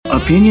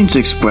Opinions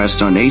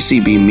expressed on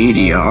ACB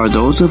Media are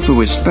those of the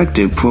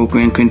respective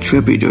program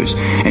contributors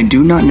and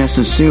do not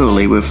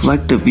necessarily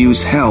reflect the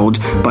views held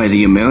by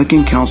the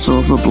American Council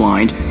of the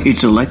Blind,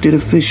 its elected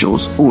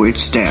officials, or its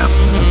staff.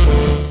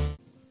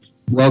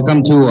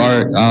 Welcome to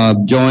our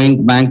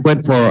joint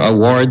banquet for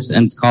awards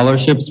and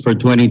scholarships for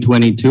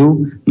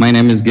 2022. My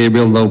name is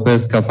Gabriel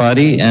Lopez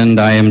Cafati, and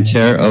I am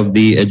chair of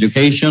the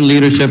Education,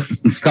 Leadership,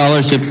 and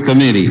Scholarships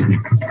Committee.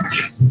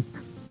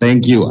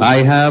 Thank you.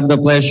 I have the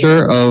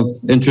pleasure of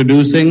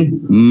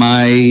introducing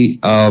my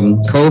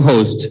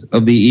co-host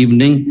of the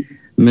evening,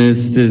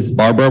 Mrs.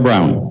 Barbara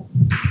Brown.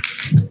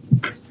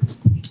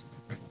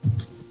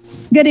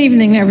 Good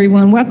evening,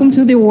 everyone. Welcome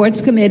to the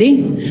Awards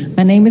Committee.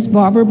 My name is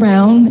Barbara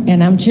Brown,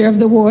 and I'm chair of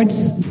the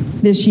awards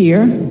this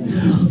year.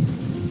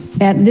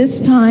 At this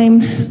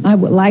time, I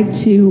would like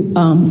to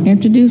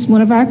introduce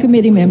one of our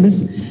committee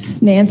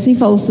members, Nancy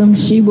Folsom.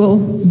 She will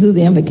do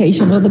the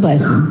invocation of the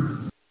blessing.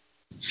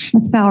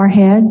 Let's bow our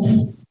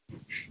heads.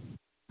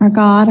 Our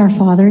God, our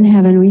Father in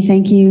heaven, we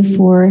thank you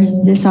for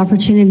this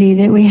opportunity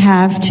that we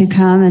have to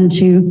come and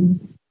to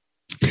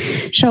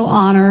show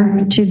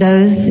honor to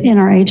those in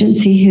our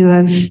agency who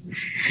have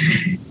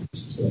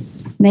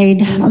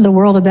made the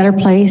world a better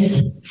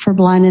place for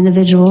blind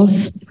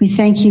individuals. We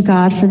thank you,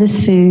 God, for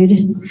this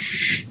food.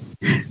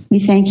 We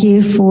thank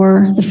you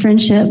for the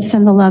friendships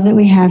and the love that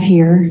we have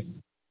here.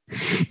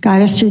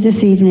 Guide us through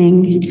this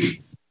evening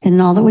and in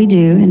all that we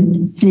do.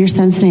 In your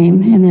son's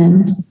name,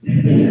 amen.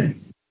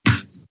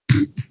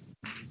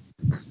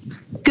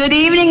 Good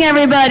evening,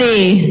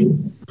 everybody.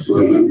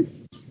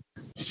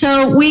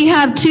 So we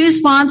have two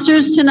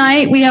sponsors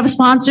tonight. We have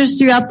sponsors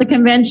throughout the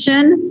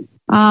convention.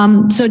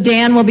 So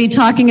Dan will be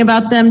talking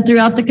about them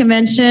throughout the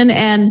convention.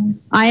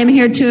 And I am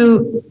here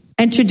to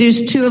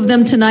introduce two of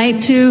them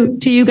tonight to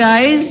you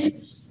guys.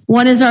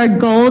 One is our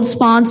gold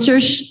sponsor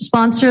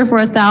for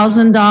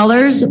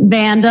 $1,000,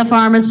 Vanda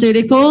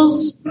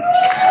Pharmaceuticals.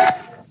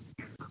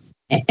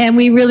 And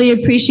we really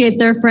appreciate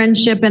their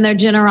friendship and their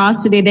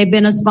generosity. They've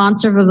been a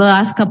sponsor for the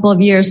last couple of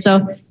years.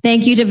 So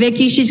thank you to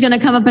Vicki. She's going to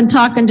come up and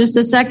talk in just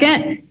a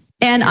second.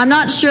 And I'm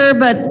not sure,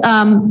 but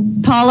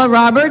Paula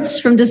Roberts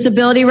from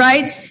Disability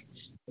Rights,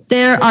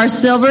 they're our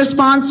silver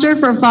sponsor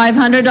for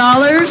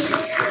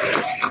 $500.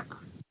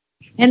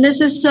 And this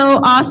is so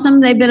awesome.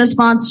 They've been a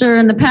sponsor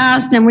in the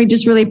past, and we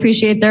just really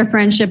appreciate their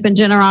friendship and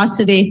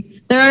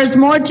generosity. There is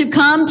more to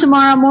come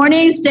tomorrow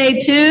morning. Stay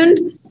tuned.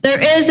 There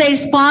is a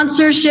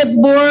sponsorship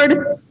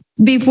board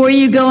before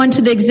you go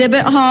into the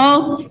exhibit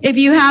hall. If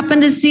you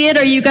happen to see it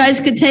or you guys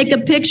could take a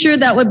picture,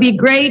 that would be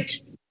great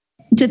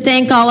to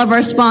thank all of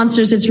our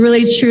sponsors. It's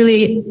really,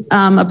 truly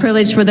a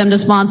privilege for them to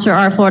sponsor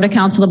our Florida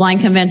Council of the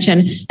Blind Convention.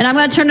 And I'm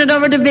going to turn it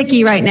over to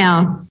Vicki right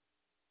now.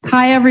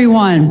 Hi,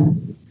 everyone.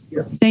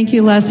 Thank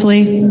you,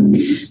 Leslie.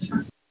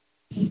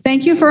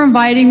 Thank you for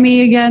inviting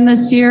me again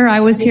this year.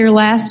 I was here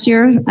last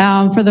year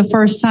for the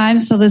first time,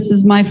 so this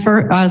is my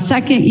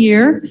second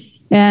year.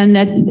 And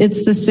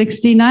it's the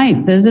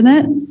 69th, isn't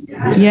it?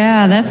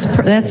 Yeah,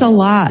 that's a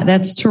lot.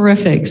 That's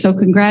terrific. So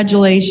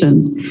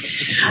congratulations.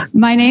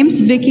 My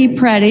name's Vicki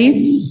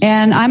Preddy,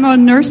 and I'm a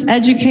nurse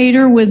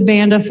educator with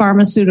Vanda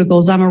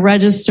Pharmaceuticals. I'm a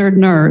registered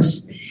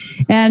nurse.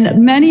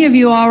 And many of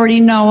you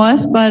already know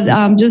us, but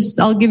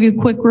I'll give you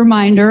a quick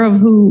reminder of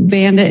who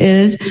Vanda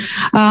is.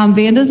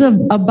 Vanda's a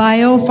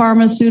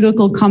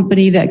biopharmaceutical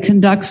company that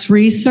conducts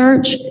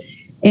research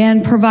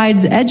and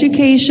provides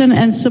education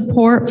and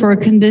support for a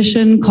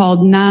condition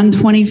called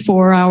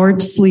non-24-hour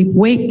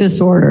sleep-wake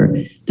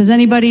disorder. Does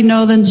anybody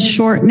know the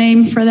short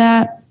name for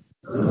that?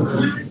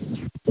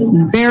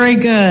 Very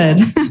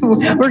good.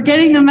 We're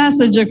getting the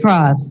message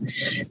across.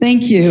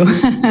 Thank you.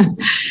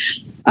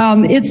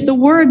 It's the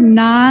word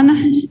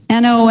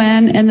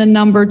N-O-N, and the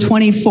number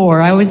 24.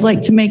 I always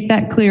like to make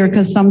that clear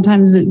because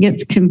sometimes it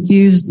gets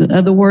confused.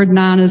 The word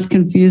non is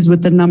confused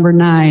with the number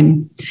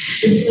 9.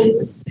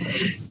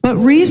 But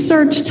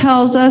research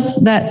tells us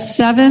that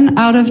 7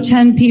 out of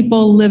 10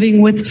 people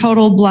living with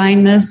total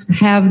blindness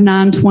have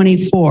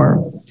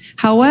non-24.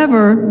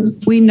 However,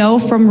 we know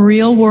from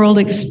real-world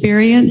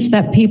experience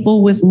that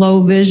people with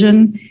low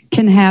vision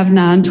can have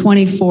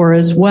non-24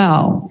 as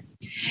well.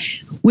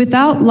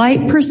 Without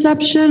light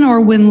perception,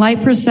 or when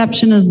light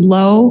perception is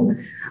low,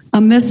 a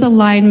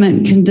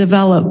misalignment can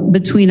develop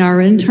between our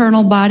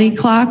internal body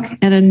clock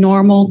and a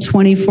normal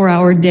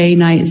 24-hour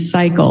day-night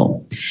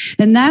cycle.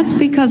 And that's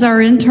because our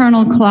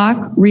internal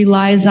clock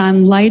relies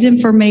on light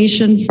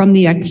information from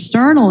the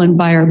external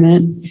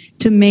environment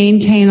to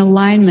maintain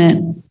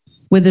alignment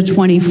with a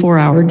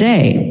 24-hour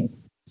day.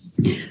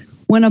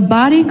 When a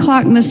body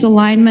clock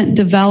misalignment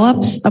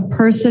develops, a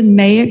person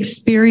may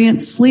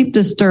experience sleep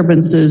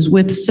disturbances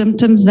with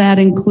symptoms that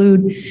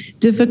include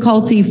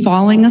difficulty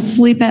falling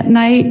asleep at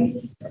night,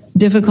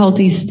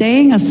 difficulty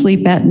staying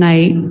asleep at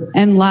night,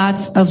 and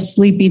lots of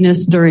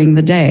sleepiness during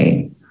the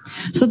day.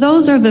 So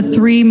those are the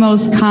 3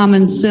 most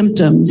common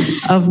symptoms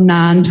of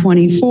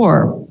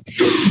non-24.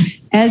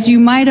 As you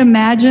might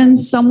imagine,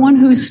 someone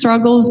who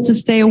struggles to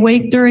stay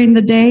awake during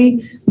the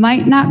day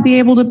might not be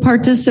able to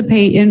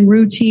participate in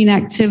routine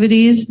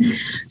activities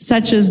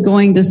such as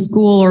going to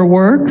school or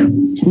work,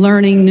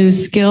 learning new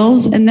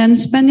skills, and then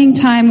spending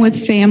time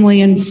with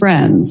family and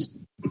friends.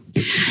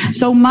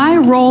 So my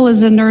role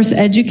as a nurse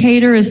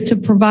educator is to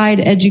provide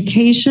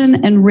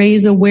education and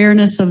raise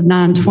awareness of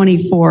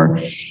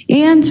non-24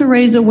 and to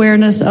raise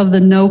awareness of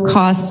the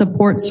no-cost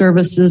support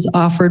services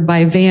offered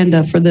by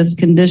Vanda for this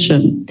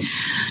condition.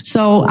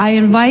 So I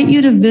invite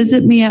you to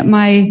visit me at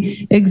my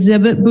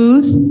exhibit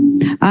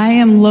booth. I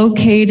am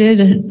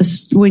located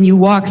when you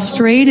walk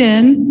straight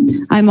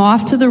in. I'm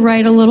off to the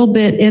right a little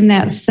bit in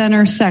that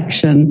center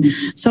section.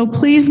 So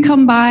please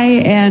come by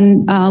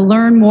and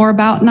learn more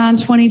about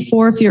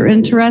non-24 if you're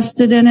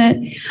interested in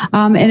it.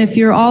 And if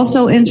you're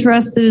also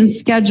interested in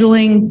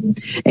scheduling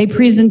a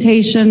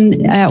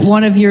presentation at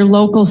one of your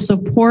local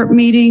support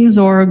meetings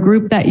or a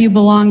group that you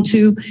belong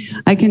to,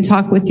 I can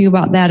talk with you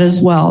about that as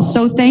well.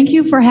 So thank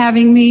you for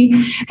having me.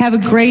 Have a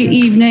great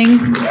evening.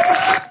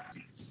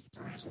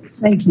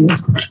 Thank you.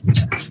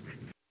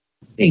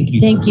 Thank you.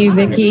 Thank you,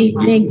 Vicki.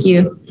 Thank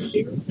you.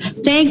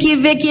 Thank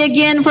you, Vicki,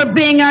 again for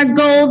being our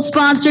gold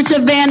sponsor to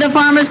Vanda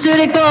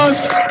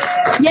Pharmaceuticals.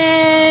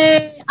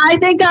 Yay! I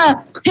think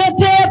hip,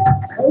 hip.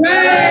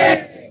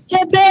 Hooray!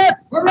 Hip, hip.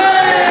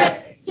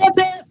 Hooray! Hip,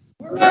 hip.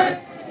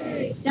 Hooray!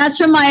 That's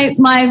from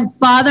my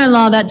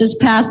father-in-law that just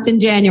passed in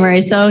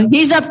January. So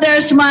he's up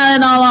there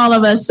smiling all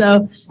of us.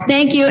 So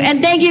thank you.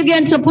 And thank you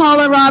again to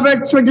Paula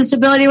Roberts for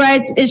Disability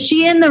Rights. Is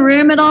she in the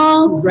room at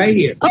all? She's right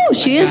here. Oh,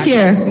 she is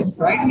here. She's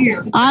right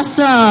here.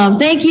 Awesome.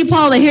 Thank you,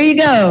 Paula. Here you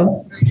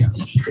go.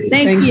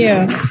 Thank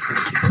you.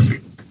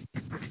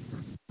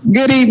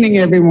 Good evening,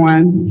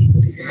 everyone.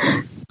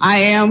 I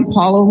am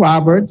Paula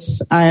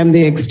Roberts. I am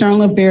the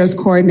External Affairs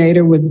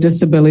Coordinator with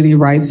Disability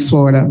Rights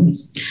Florida.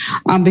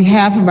 On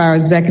behalf of our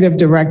Executive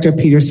Director,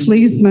 Peter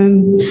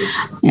Sleesman,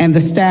 and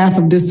the staff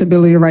of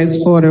Disability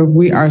Rights Florida,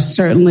 we are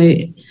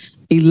certainly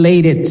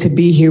elated to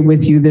be here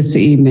with you this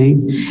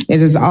evening.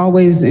 It is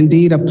always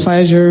indeed a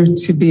pleasure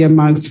to be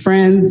amongst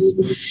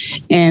friends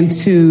and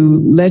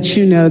to let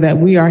you know that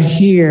we are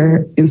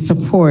here in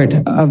support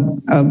of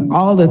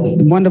all the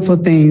wonderful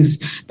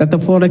things that the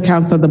Florida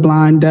Council of the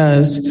Blind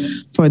does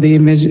for the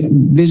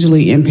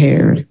visually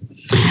impaired.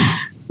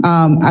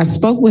 I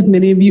spoke with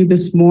many of you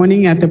this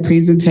morning at the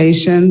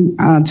presentation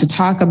to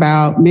talk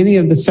about many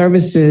of the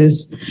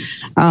services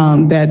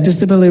that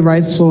Disability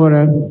Rights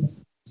Florida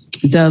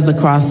does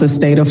across the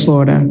state of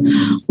Florida.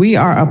 We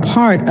are a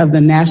part of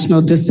the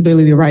National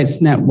Disability Rights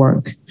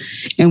Network,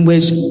 in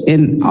which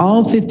in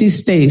all 50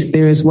 states,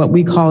 there is what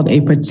we call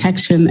a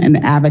protection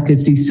and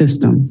advocacy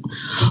system.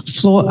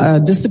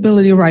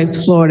 Disability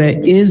Rights Florida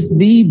is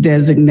the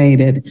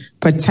designated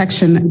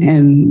protection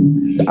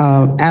and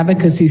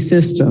advocacy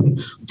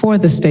system for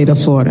the state of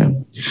Florida,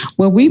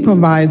 where we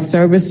provide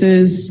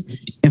services,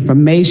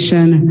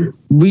 information,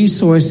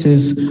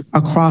 resources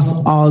across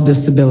all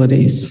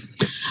disabilities.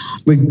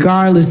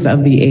 Regardless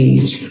of the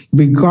age,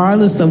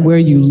 regardless of where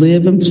you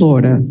live in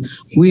Florida,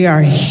 we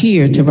are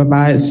here to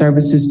provide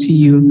services to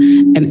you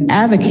and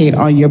advocate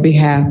on your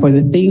behalf for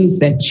the things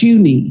that you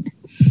need.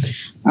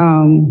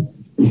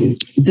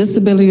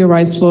 Disability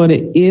Rights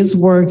Florida is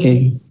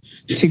working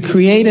to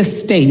create a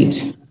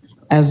state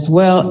as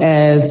well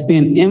as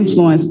being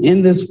influenced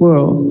in this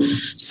world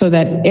so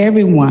that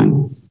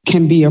everyone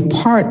can be a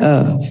part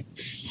of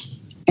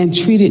and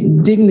treated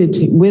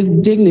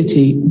with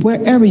dignity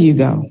wherever you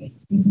go.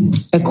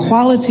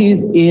 Equality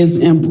is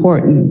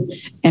important,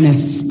 and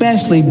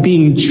especially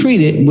being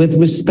treated with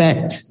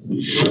respect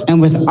and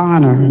with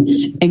honor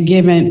and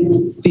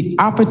given the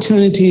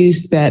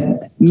opportunities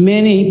that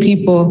many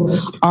people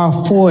are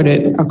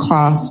afforded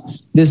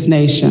across this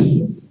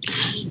nation.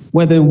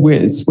 Whether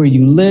it's where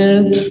you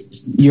live,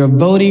 your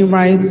voting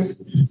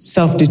rights,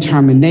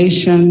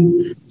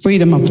 self-determination,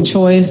 freedom of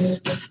choice,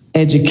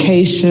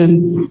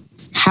 education,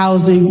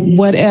 housing,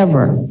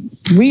 whatever.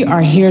 We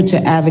are here to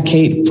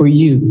advocate for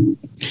you.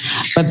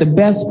 But the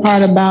best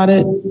part about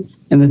it,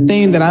 and the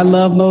thing that I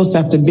love most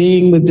after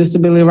being with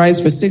Disability Rights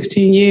for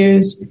 16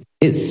 years,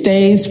 it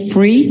stays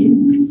free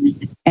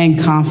and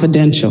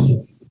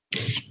confidential.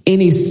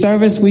 Any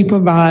service we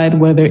provide,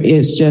 whether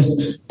it's just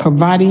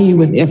providing you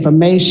with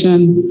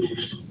information,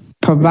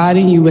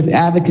 providing you with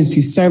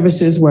advocacy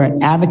services where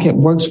an advocate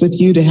works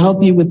with you to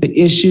help you with the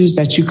issues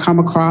that you come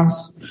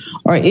across,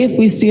 or if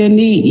we see a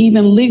need,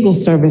 even legal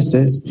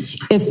services,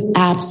 it's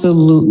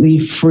absolutely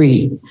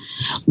free.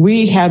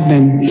 We have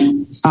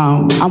been,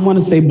 I want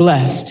to say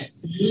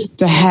blessed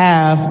to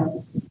have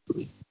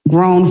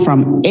grown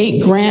from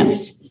 8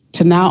 grants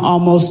to now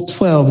almost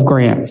 12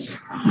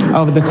 grants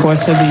over the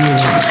course of the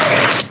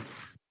years.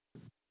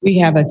 We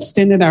have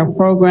extended our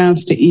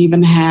programs to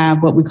even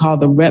have what we call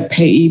the Rep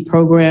Payee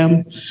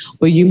program,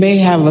 where you may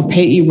have a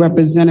payee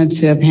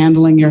representative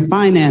handling your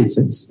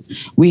finances.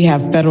 We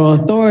have federal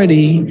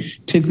authority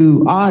to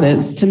do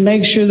audits to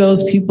make sure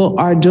those people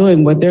are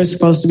doing what they're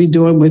supposed to be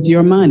doing with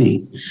your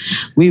money.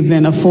 We've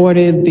been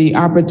afforded the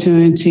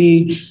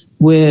opportunity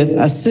with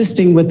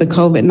assisting with the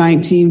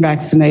COVID-19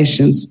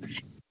 vaccinations,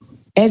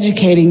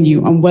 educating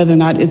you on whether or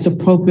not it's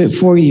appropriate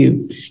for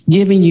you,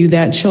 giving you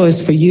that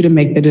choice for you to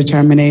make the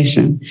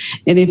determination.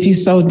 And if you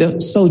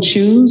so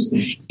choose,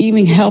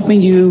 even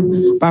helping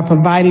you by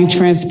providing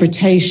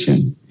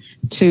transportation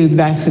to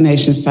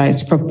vaccination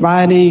sites,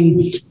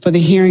 providing for the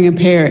hearing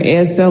impaired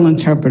ASL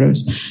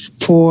interpreters,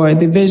 for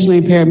the visually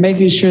impaired,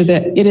 making sure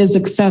that it is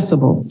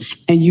accessible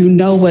and you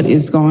know what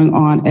is going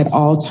on at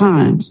all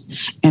times.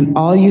 And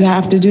all you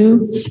have to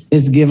do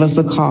is give us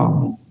a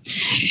call.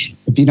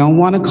 If you don't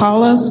want to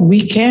call us,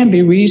 we can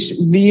be reached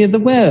via the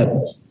web.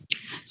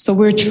 So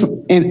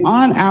and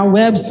on our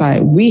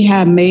website, we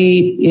have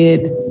made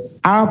it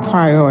our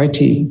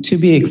priority to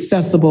be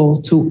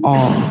accessible to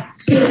all.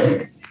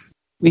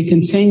 We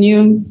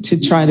continue to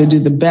try to do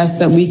the best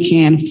that we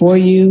can for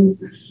you,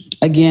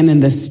 again, in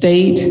the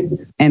state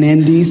and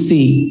in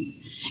DC.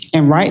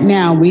 And right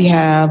now we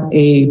have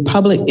a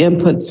public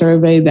input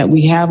survey that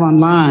we have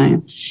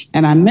online.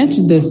 And I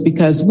mentioned this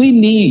because we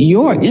need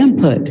your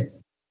input.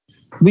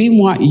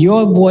 We want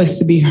your voice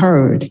to be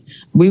heard.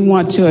 We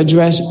want to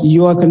address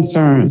your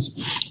concerns.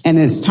 And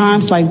it's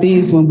times like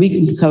these when we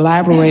can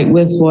collaborate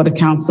with Florida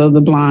Council of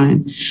the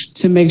Blind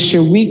to make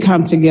sure we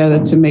come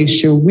together to make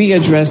sure we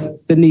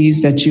address the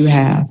needs that you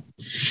have.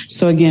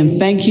 So again,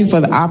 thank you for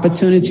the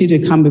opportunity to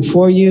come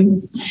before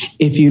you.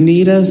 If you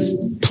need us,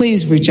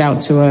 please reach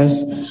out to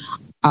us.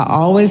 I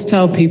always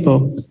tell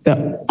people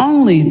the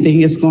only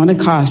thing it's going to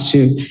cost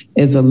you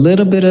is a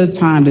little bit of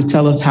time to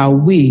tell us how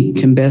we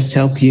can best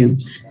help you.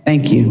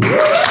 Thank you.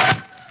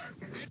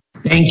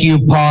 Thank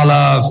you,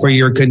 Paula, for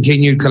your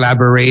continued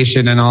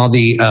collaboration and all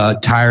the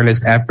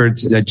tireless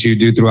efforts that you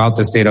do throughout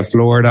the state of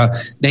Florida.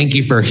 Thank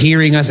you for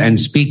hearing us and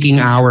speaking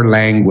our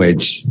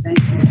language.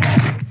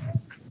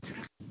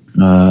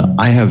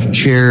 I have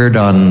chaired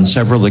on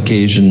several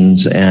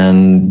occasions,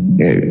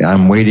 and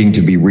I'm waiting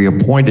to be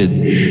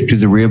reappointed to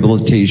the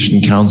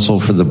Rehabilitation Council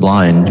for the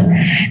Blind.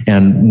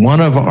 And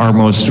one of our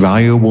most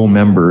valuable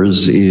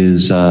members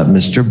is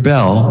Mr.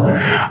 Bell,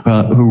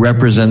 who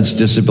represents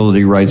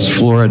Disability Rights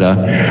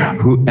Florida,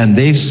 and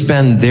they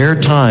spend their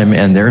time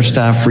and their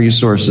staff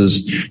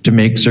resources to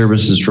make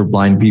services for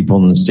blind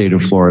people in the state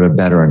of Florida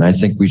better. And I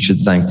think we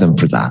should thank them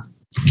for that.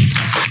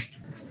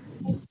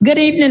 Good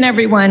evening,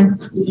 everyone.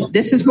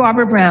 This is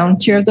Barbara Brown,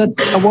 Chair of the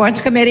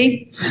Awards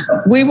Committee.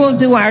 We will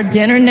do our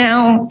dinner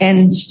now,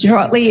 and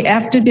shortly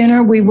after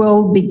dinner, we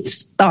will be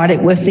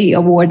started with the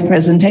award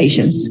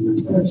presentations.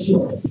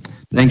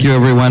 Thank you,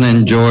 everyone.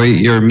 Enjoy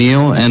your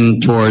meal.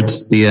 And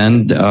towards the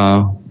end,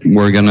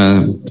 we're going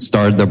to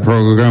start the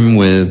program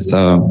with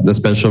the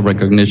special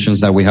recognitions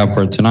that we have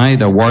for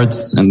tonight,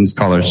 awards and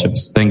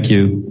scholarships. Thank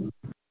you.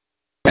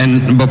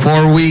 And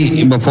before we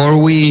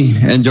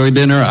enjoy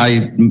dinner,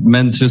 I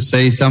meant to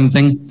say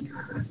something.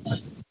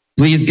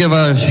 Please give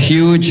a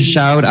huge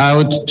shout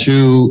out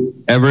to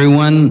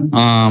everyone,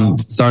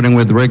 starting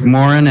with Rick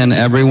Morin and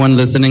everyone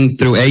listening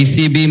through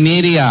ACB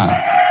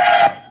Media.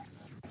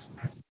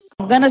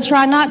 I'm going to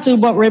try not to,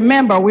 but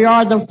remember, we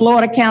are the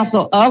Florida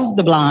Council of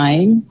the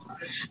Blind.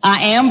 I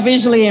am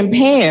visually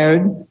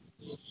impaired,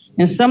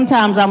 and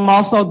sometimes I'm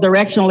also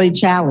directionally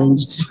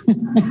challenged.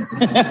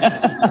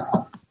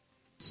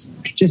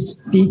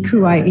 Just speak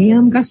who I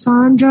am,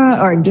 Cassandra,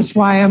 or just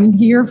why I'm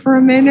here for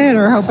a minute,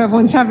 or hope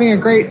everyone's having a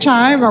great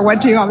time, or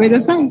what do you want me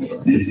to say?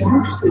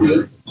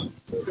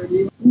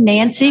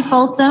 Nancy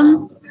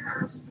Folsom.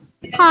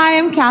 Hi,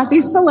 I'm Kathy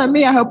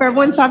Salemi. I hope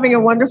everyone's having a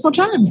wonderful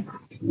time.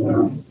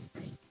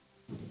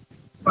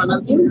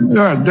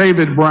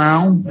 David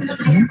Brown.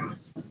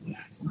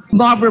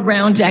 Barbara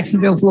Brown,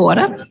 Jacksonville,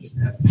 Florida.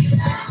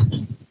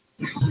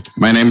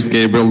 My name is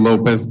Gabriel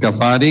Lopez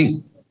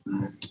Cafati.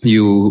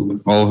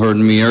 You all heard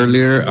me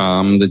earlier.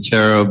 I'm the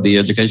chair of the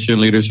Education,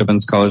 Leadership, and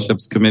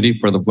Scholarships Committee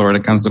for the Florida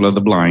Council of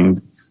the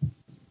Blind.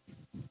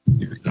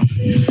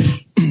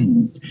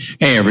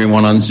 Hey,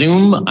 everyone on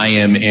Zoom. I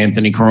am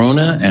Anthony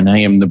Corona, and I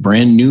am the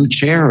brand new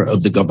chair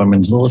of the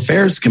Governmental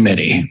Affairs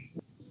Committee.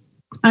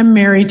 I'm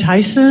Mary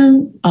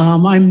Tyson.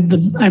 I'm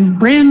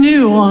brand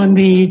new on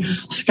the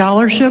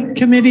Scholarship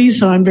Committee,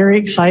 so I'm very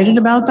excited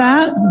about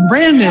that.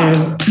 Brand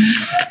new.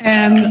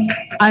 And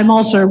I'm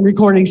also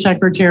recording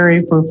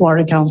secretary for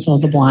Florida Council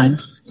of the Blind.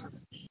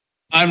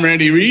 I'm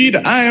Randy Reed.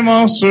 I am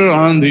also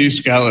on the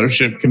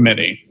Scholarship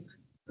Committee.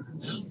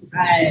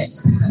 Right.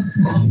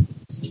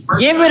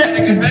 Give it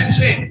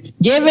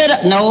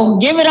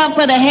up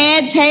for the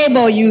head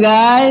table, you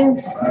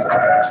guys.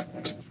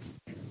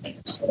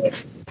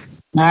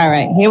 All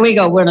right, here we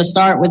go. We're going to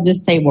start with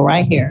this table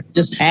right here.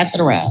 Just pass it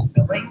around.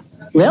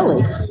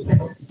 Really?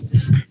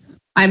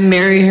 I'm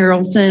Mary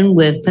Harrelson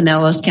with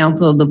Pinellas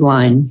Council of the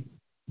Blind.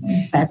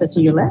 Pass it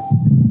to your left.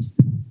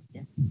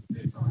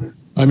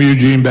 I'm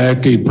Eugene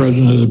Backey,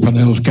 president of the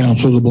Pinellas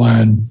Council of the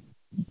Blind.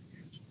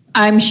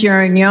 I'm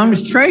Sharon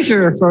Youngs,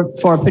 treasurer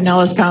for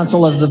Pinellas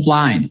Council of the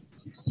Blind.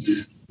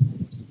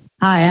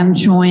 Hi, I'm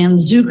Joanne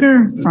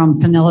Zucker from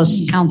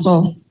Pinellas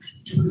Council.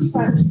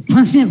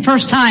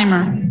 First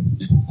timer.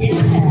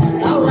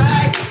 All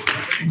right.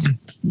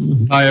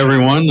 Hi,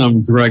 everyone.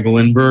 I'm Greg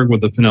Lindberg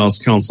with the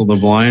Pinellas Council of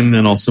the Blind,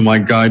 and also my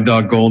guide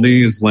dog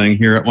Goldie is laying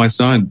here at my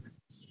side.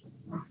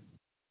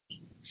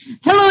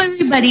 Hello,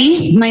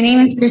 everybody. My name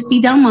is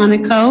Christy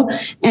Delmonico,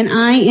 and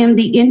I am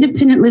the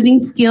Independent Living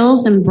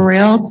Skills and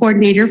Braille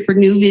Coordinator for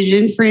New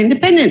Vision for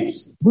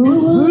Independence.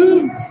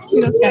 Oh,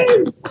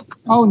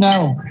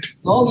 no.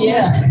 Oh,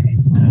 yeah.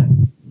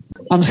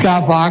 I'm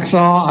Scott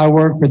Vauxhall. I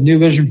work with New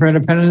Vision for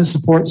Independence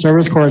Support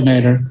Service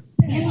Coordinator.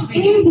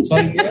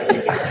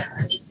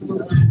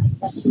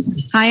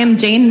 Hi, I'm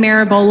Jane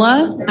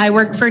Marabola. I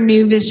work for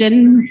New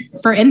Vision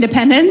for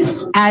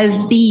Independence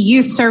as the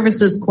Youth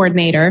Services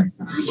Coordinator.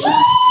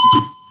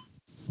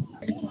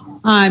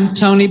 I'm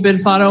Tony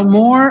Benfato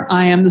Moore.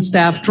 I am the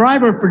staff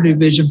driver for New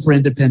Vision for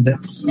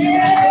Independence.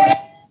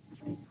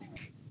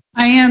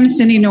 I am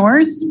Cindy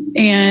North,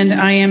 and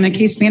I am a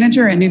case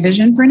manager at New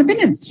Vision for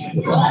Independence.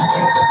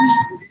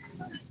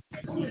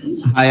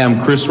 Hi,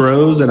 I'm Chris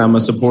Rose, and I'm a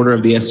supporter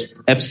of the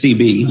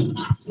FCB.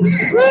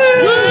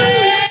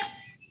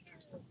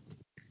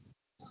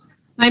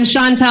 I'm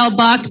Chantel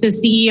Buck, the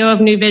CEO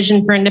of New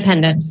Vision for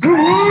Independence.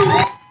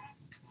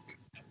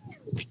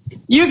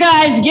 You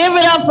guys give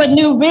it up for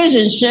New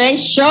Vision. They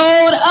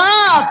showed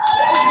up.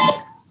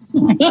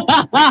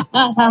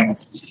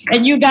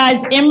 And you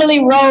guys,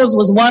 Emily Rose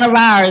was one of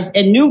ours,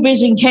 and New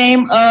Vision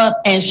came up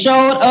and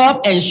showed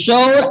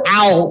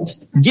out.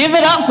 Give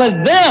it up for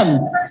them.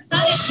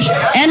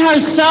 And her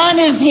son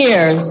is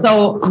here,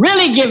 so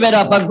really give it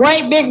up. A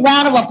great big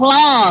round of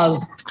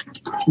applause.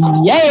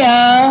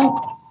 Yeah.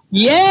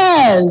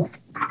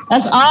 Yes.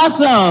 That's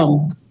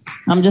awesome.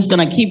 I'm just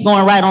going to keep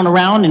going right on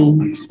around,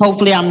 and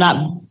hopefully I'm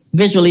not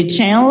visually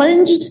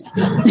challenged.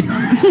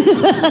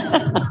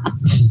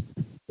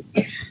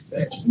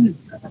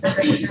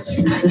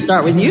 We'll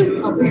start with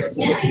you.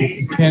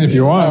 Can if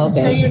you want.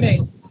 Okay. Say your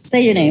name.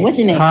 Say your name. What's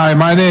your name? Hi,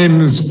 my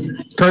name is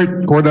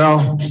Kurt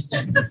Cordell.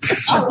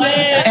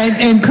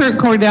 And Kurt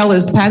Cordell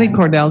is Patty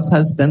Cordell's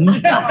husband.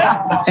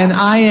 And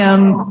I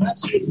am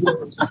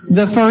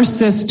the first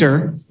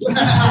sister.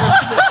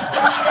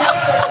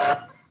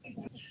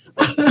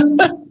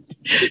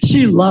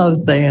 She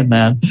loves saying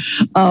that.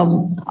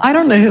 I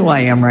don't know who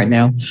I am right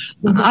now.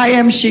 I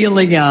am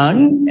Sheila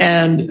Young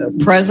and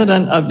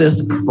president of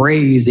this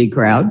crazy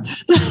crowd.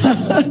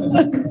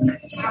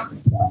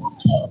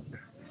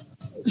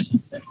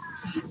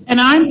 And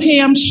I'm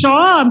Pam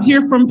Shaw. I'm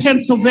here from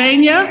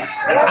Pennsylvania.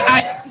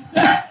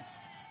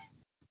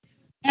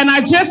 And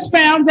I just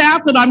found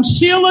out that I'm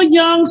Sheila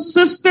Young's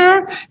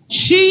sister.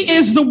 She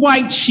is the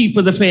white sheep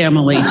of the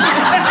family. Yay!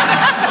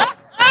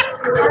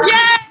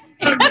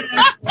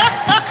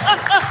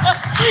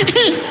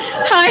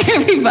 Hi,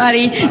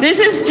 everybody. This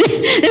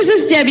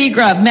is Debbie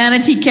Grubb,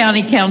 Manatee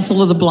County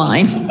Council of the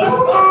Blind.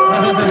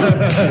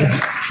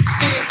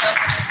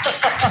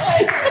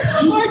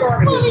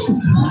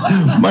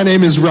 My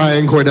name is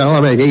Ryan Cordell.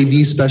 I'm an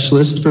AV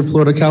specialist for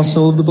Florida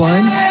Council of the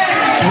Blind.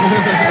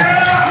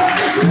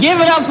 Give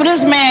it up for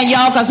this man,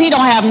 y'all, because he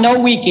don't have no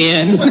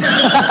weekend.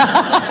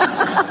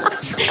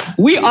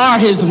 We are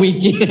his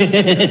weekend.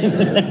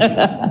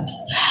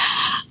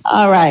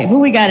 All right,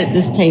 who we got at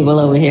this table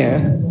over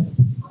here?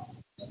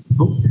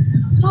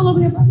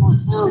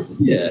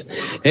 Yeah.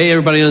 Hey,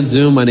 everybody on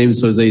Zoom. My name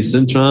is Jose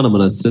Cintron. I'm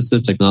an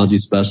assistive technology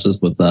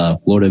specialist with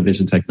Florida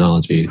Vision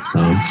Technology. So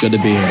it's good to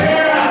be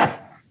here.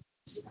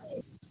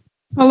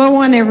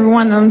 Hello,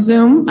 everyone on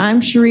Zoom.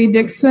 I'm Cherie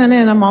Dixon,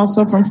 and I'm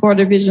also from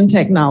Florida Vision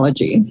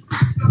Technology.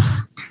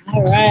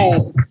 All right.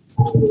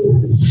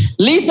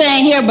 Lisa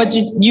ain't here, but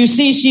you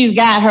see she's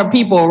got her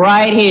people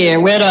right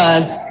here with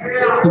us.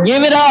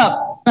 Give it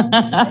up.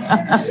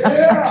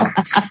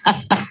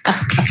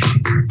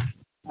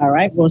 All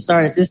right, we'll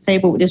start at this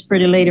table with this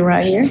pretty lady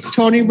right here.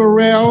 Tony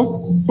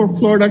Burrell for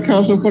Florida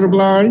Council for the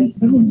Blind.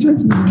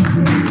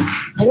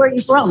 Where are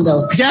you from,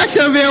 though?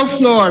 Jacksonville,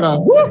 Florida.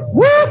 Whoop,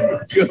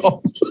 whoop.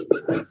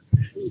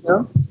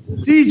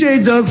 DJ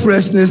Doug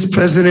Freshness,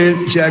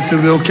 President,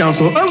 Jacksonville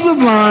Council of the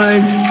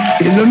Blind,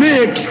 in the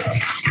mix.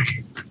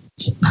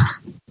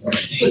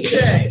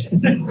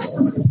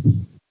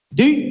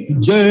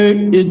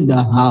 DJ in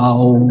the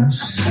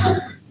house.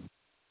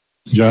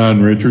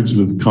 John Richards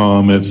with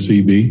COM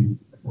FCB.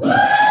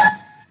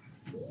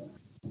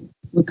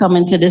 We're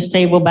coming to this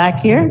table back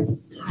here.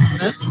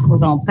 We're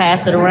going to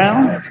pass it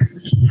around.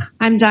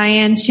 I'm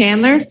Diane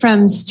Chandler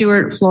from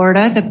Stuart,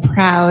 Florida, the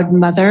proud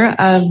mother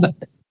of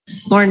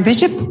Lauren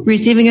Bishop,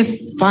 receiving a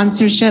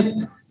scholarship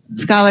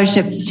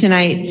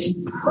tonight.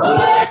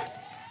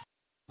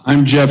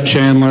 I'm Jeff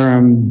Chandler.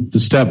 I'm the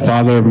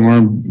stepfather of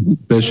Lauren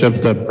Bishop,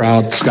 the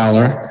proud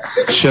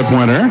scholarship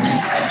winner.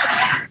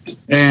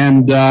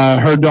 And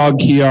her dog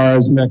Kiara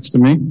is next to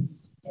me,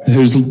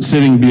 who's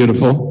sitting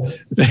beautiful.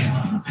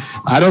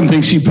 I don't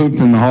think she pooped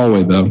in the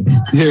hallway, though.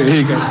 Here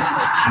you go.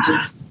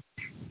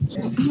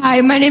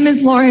 Hi, my name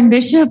is Lauren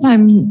Bishop.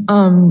 I'm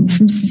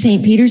from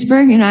St.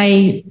 Petersburg, and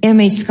I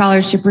am a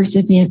scholarship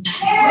recipient.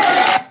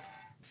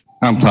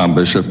 I'm Tom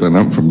Bishop, and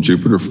I'm from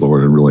Jupiter,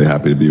 Florida. Really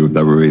happy to be with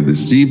everybody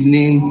this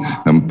evening.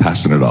 I'm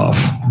passing it off.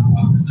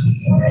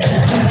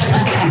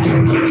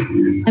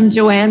 I'm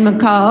Joanne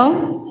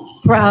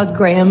McCall, proud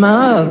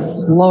grandma of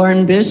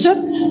Lauren Bishop,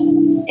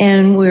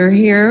 and we're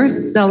here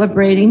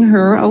celebrating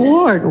her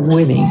award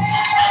winning.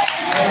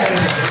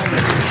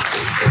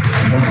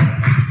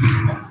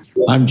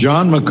 I'm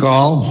John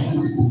McCall,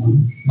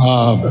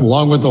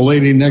 along with the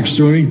lady next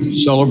to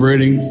me,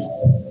 celebrating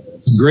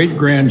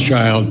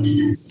great-grandchild,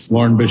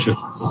 Lauren Bishop.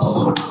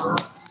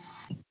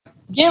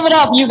 Give it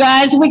up, you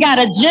guys. We got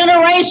a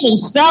generation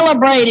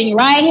celebrating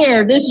right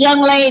here. This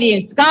young lady in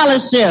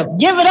scholarship.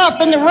 Give it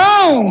up in the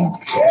room.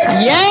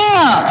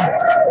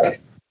 Yeah.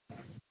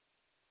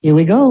 Here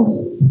we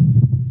go.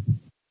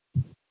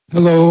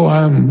 Hello,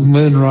 I'm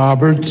Lynn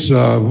Roberts.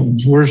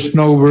 We're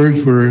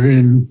snowbirds. We're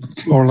in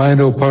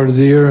Orlando part of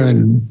the year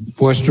and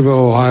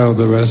Westerville, Ohio,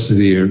 the rest of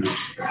the year.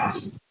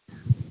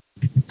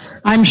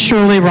 I'm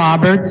Shirley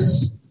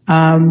Roberts.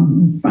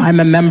 I'm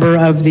a member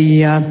of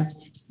the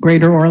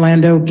Greater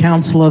Orlando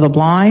Council of the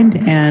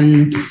Blind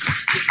and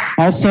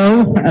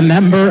also a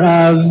member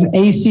of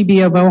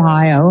ACB of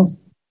Ohio.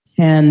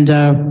 And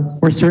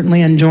we're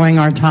certainly enjoying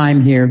our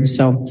time here.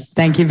 So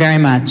thank you very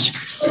much.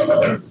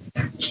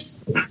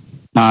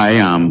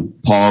 Hi, I'm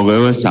Paul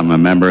Lewis. I'm a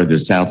member of the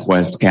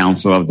Southwest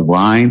Council of the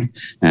Blind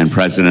and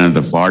president of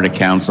the Florida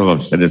Council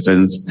of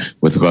Citizens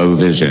with Low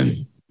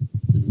Vision.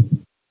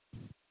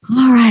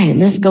 All right,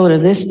 let's go to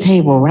this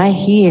table right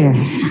here.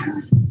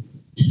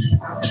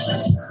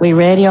 We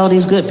ready? All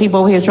these good people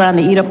over here trying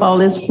to eat up all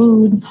this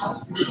food.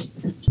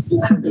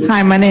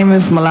 Hi, my name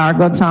is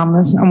Malargo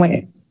Thomas. I'm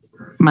with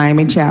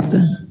Miami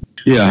chapter.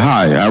 Yeah,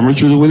 hi. I'm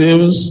Richard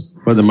Williams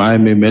for the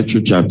Miami Metro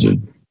chapter.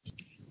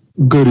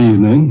 Good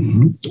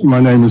evening.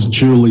 My name is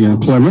Julian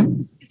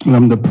Clement, and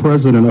I'm the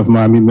president of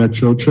Miami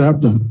Metro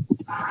chapter.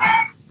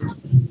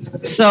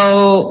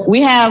 So we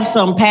have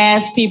some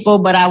past people,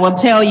 but I will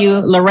tell you,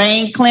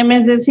 Lorraine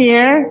Clemens is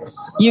here.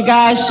 You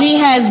guys, she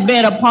has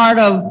been a part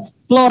of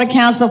Florida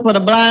Council for the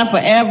Blind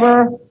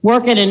forever,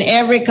 working in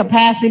every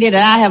capacity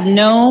that I have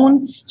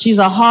known. She's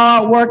a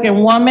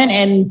hard-working woman,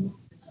 and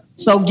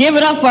so give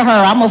it up for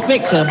her. I'm going to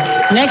fix her.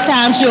 Next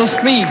time she'll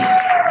speak.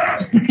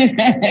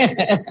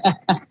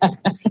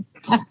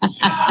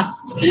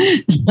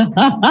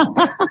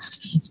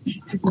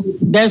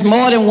 There's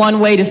more than one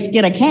way to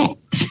skin a cat.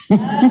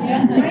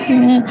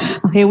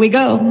 Here we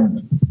go.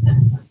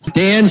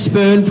 Dan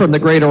Spoon from the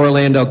Greater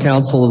Orlando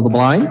Council of the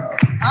Blind.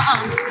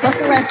 What's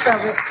the rest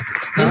of it?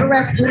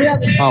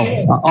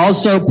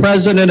 Also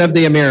president of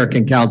the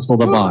American Council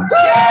of the Blind.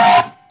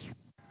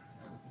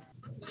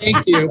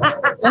 Thank you.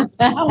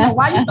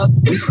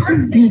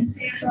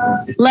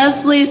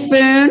 Leslie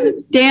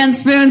Spoon, Dan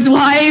Spoon's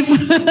wife.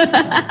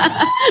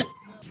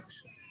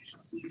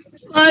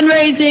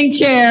 Fundraising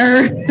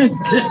chair.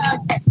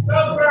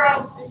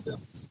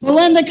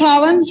 Melinda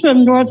Collins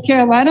from North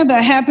Carolina,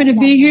 but happy to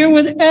be here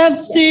with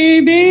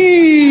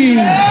FCB.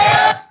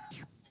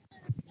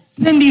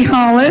 Cindy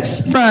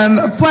Hollis from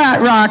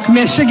Flat Rock,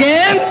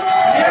 Michigan.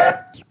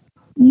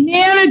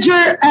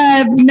 Manager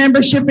of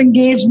membership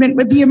engagement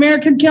with the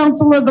American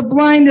Council of the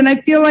Blind, and I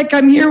feel like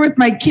I'm here with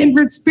my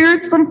kindred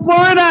spirits from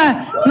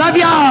Florida. Love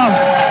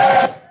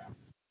y'all.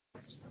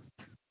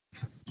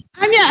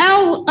 I'm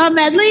Yael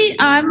Medley.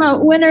 I'm a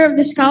winner of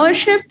the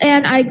scholarship,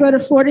 and I go to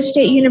Florida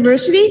State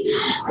University,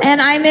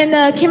 and I'm in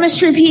the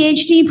chemistry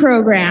PhD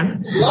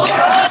program.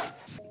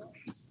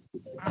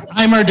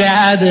 I'm her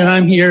dad, and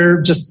I'm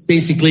here just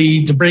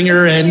basically to bring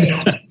her in.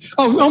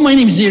 Oh, my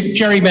name is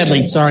Jerry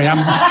Medley. Sorry, I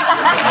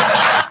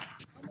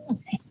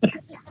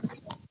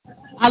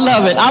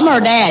love it. I'm her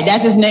dad.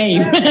 That's his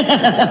name.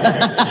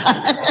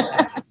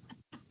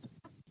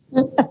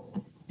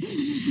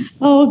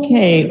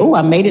 Okay. Oh,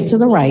 I made it to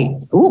the right.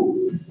 Ooh.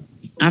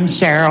 I'm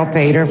Cheryl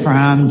Pater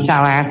from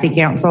Tallahassee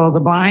Council of the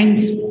Blind.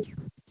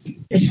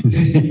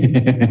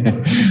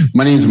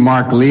 My name is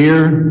Mark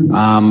Lear.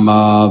 I'm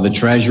the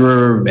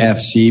treasurer of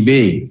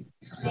FCB.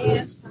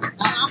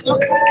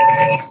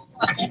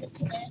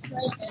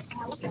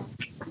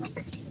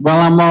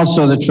 Well, I'm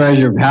also the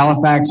treasurer of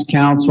Halifax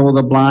Council of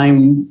the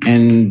Blind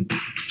and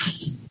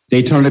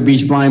Daytona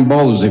Beach Blind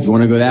Bowls, if you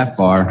want to go that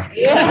far.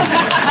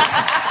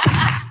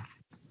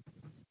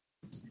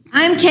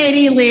 I'm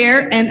Katie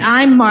Lear, and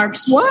I'm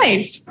Mark's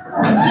wife.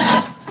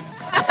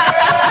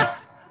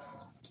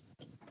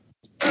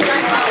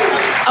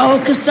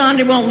 Oh,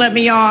 Cassandra won't let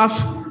me off.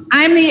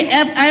 I'm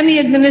the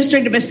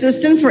administrative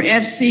assistant for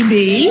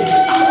FCB.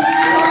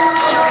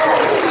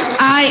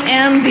 I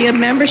am the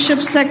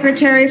membership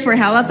secretary for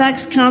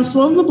Halifax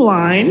Council of the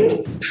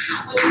Blind.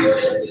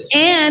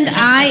 And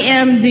I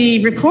am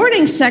the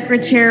recording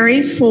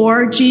secretary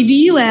for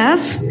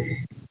GDUF.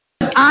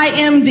 I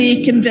am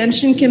the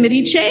convention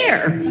committee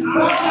chair.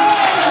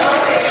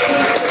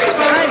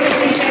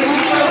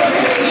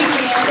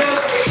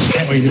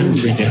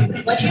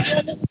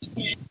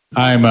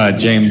 I'm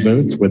James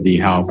Oates with the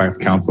Halifax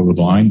Council of the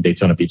Blind,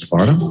 Daytona Beach,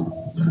 Florida.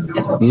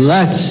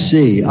 Let's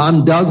see.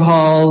 I'm Doug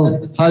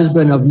Hall,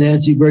 husband of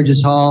Nancy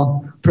Burgess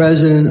Hall,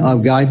 president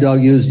of Guide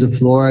Dog Youth of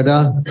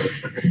Florida.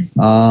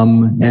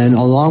 And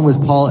along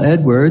with Paul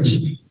Edwards,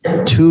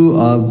 two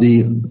of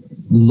the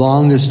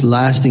longest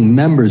lasting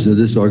members of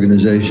this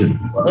organization.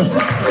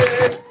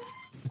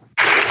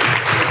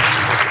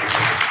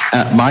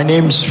 My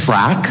name's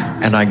Frack,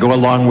 and I go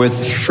along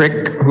with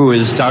Frick, who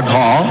is Doug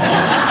Hall.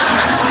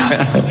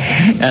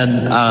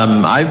 And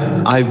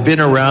I've been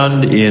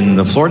around in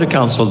the Florida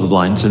Council of the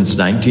Blind since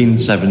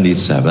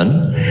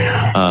 1977.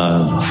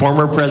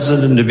 Former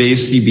president of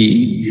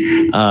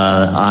ACB.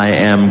 I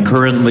am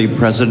currently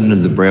president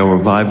of the Braille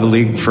Revival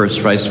League,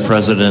 first vice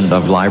president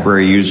of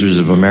Library Users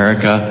of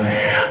America.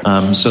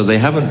 So they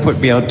haven't put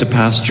me out to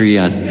pasture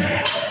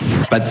yet.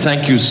 But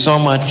thank you so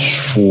much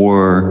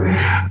for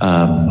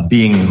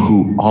being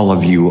who all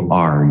of you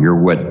are.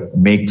 You're what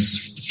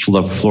makes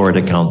the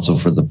Florida Council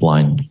for the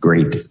Blind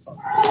great.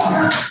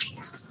 I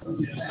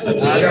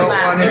don't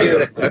want to do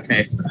it.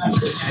 Okay.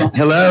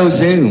 Hello,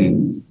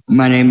 Zoom.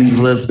 My name is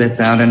Elizabeth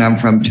Bowden. I'm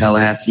from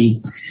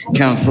Tallahassee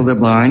Council of the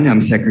Blind.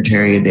 I'm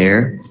secretary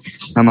there.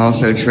 I'm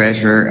also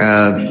treasurer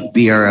of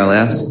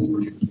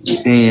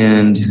BRLF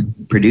and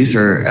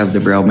producer of the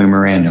Braille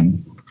Memorandum.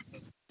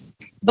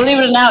 Believe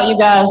it or not, you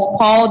guys,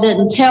 Paul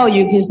didn't tell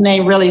you his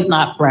name really is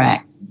not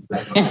Brack.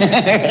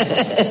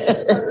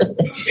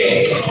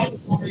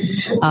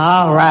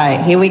 All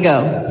right, here we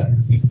go.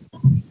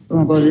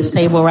 We're going to go to this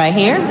table right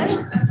here.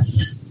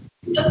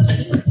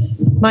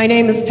 My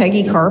name is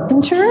Peggy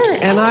Carpenter,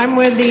 and I'm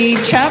with the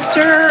chapter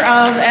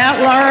of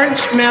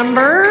at-large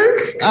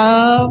members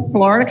of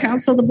Florida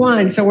Council of the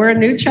Blind. So we're a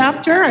new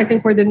chapter. I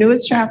think we're the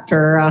newest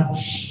chapter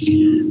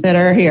that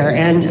are here.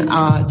 And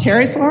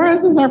Terry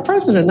Suarez is our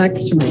president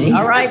next to me.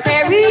 All right,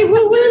 Terry.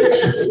 Woo-woo.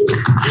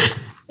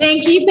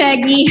 Thank you,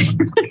 Peggy.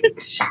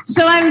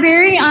 So I'm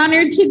very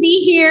honored to be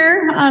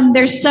here.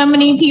 There's so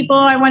many people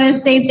I want to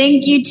say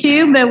thank you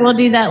to, but we'll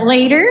do that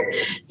later.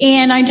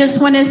 And I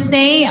just want to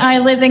say I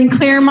live in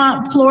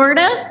Clermont,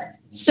 Florida.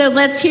 So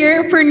let's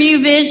hear it for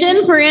New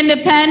Vision for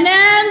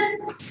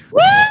Independence.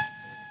 Woo!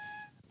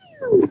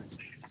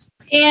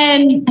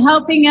 And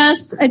helping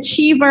us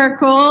achieve our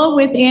goal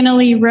with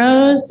Annalie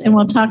Rose, and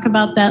we'll talk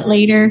about that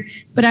later.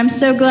 But I'm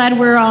so glad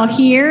we're all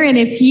here. And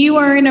if you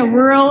are in a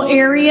rural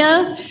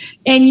area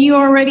and you're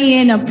already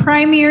in a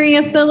primary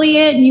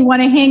affiliate and you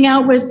want to hang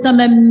out with some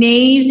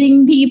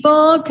amazing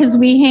people, because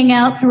we hang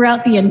out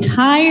throughout the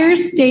entire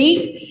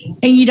state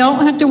and you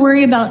don't have to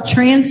worry about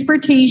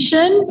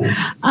transportation,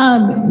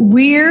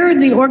 we're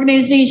the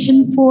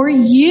organization for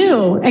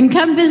you. And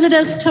come visit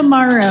us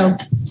tomorrow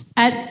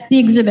at the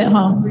exhibit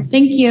hall.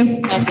 Thank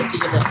you.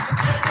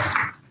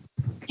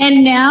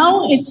 And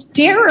now it's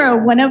Dara,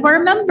 one of our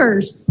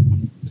members.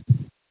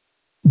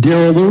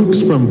 Daryl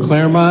Lukes from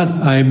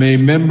Claremont. I'm a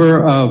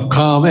member of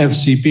CALM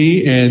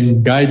FCB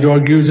and Guide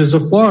Dog Users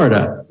of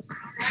Florida.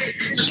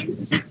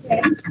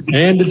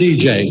 And the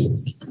DJ.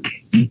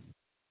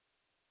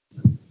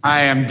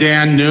 I am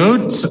Dan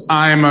Newt.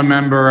 I'm a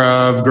member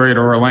of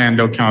Greater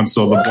Orlando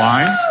Council of the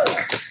Blind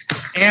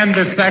and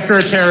the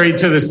secretary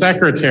to the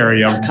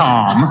secretary of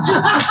CALM.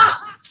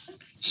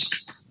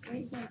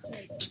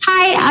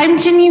 Hi, I'm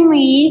Ginny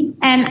Lee,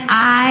 and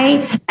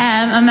I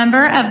am a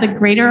member of the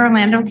Greater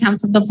Orlando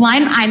Council of the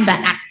Blind. I'm the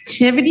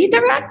activity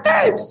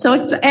director, so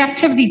it's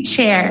activity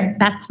chair.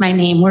 That's my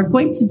name. We're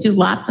going to do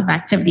lots of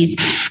activities.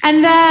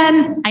 And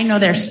then, I know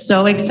they're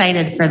so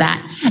excited for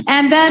that.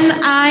 And then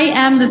I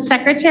am the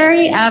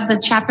secretary of the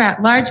chapter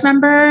at large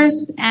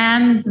members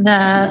and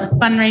the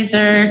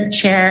fundraiser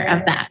chair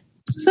of that.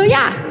 So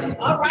yeah.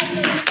 All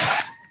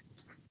right.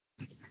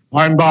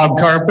 I'm Bob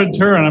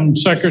Carpenter, and I'm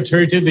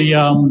secretary to the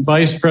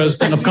vice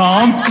president of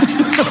CALM.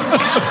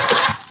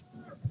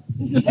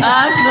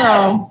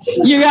 Awesome.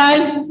 You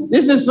guys,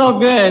 this is so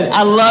good.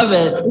 I love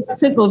it. It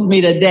tickles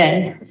me to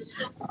death.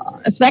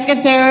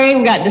 Secretary,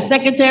 we got the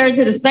secretary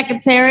to the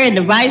secretary and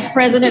the vice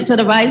president to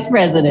the vice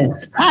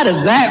president. How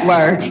does that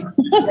work?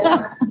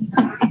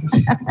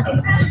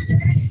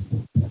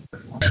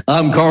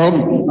 I'm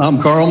Carl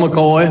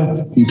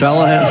McCoy from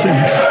Tallahassee.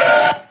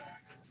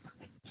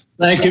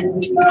 Thank you.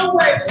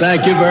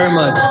 Thank you very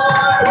much.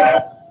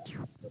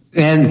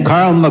 And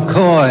Carl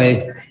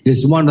McCoy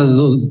is one of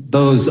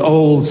those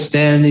old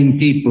standing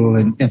people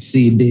in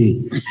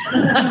FCB.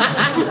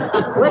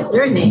 What's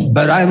your name?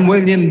 But I'm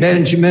William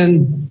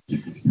Benjamin,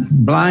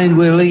 Blind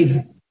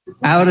Willie,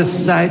 out of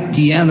sight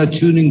piano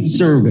tuning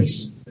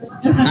service.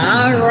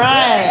 All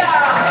right.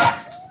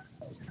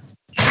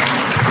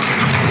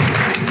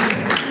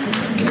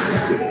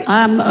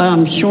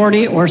 I'm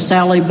Shorty or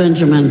Sally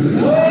Benjamin,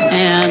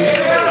 and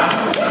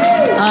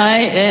I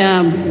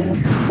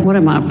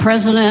am,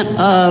 president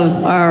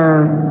of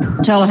our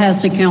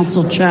Tallahassee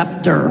Council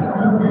chapter.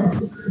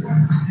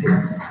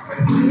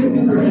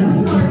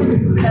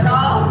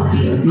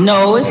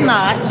 No, it's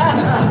not.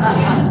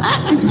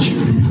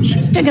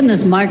 She's sticking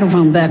this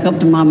microphone back up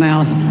to my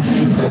mouth.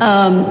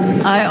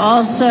 I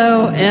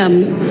also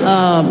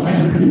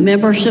am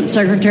membership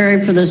secretary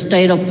for the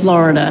state of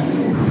Florida.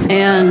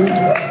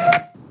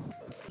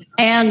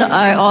 And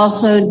I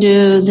also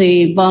do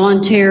the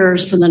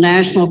volunteers for the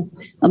National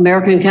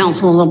American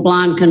Council of the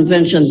Blind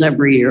conventions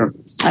every year.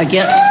 I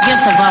get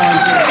the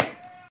volunteer.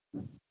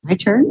 My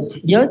turn?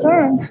 Your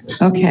turn.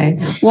 Okay.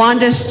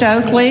 Wanda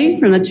Stokely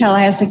from the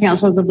Tallahassee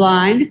Council of the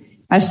Blind.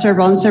 I serve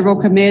on several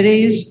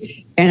committees,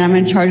 and I'm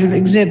in charge of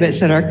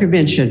exhibits at our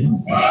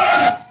convention.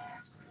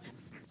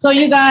 So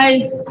you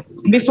guys,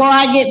 before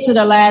I get to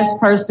the last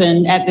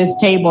person at this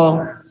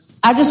table,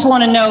 I just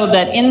want to know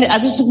that I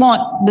just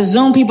want the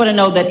Zoom people to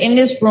know that in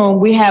this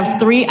room, we have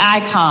 3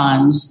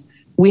 icons.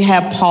 We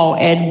have Paul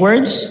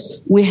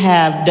Edwards, we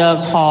have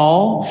Doug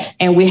Hall,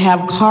 and we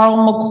have Carl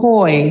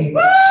McCoy.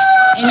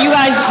 And you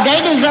guys, they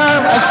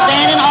deserve a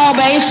standing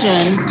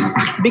ovation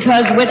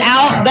because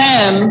without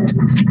them,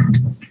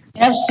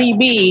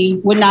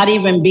 FCB would not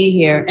even be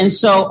here. And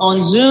so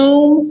on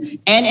Zoom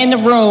and in the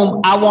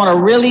room, I want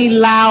a really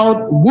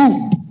loud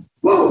whoop.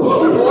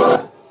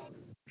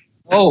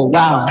 Oh,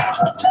 wow.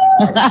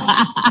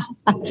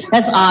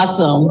 That's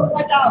awesome.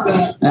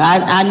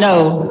 I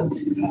know.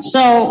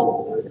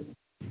 So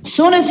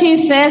soon as he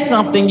says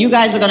something, you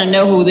guys are going to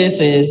know who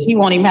this is. He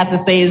won't even have to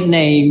say his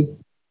name.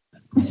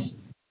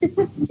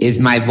 Is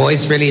my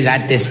voice really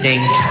that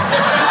distinct?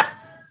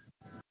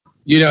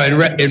 You know,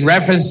 in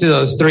reference to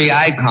those 3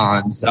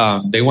 icons,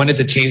 they wanted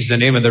to change the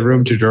name of the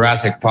room to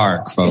Jurassic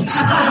Park, folks.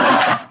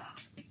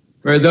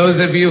 For those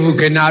of you who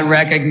cannot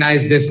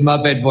recognize this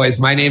Muppet voice,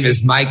 my name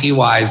is Mikey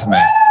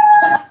Wiseman.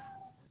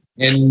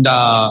 And,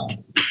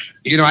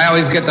 you know,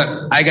 I get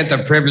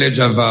the privilege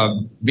of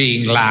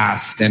being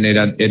last, and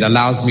it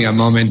allows me a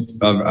moment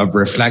of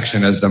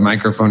reflection as the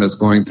microphone is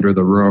going through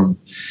the room.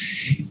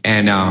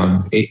 And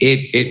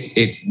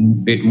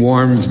it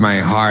warms my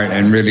heart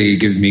and really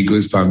gives me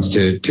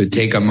goosebumps to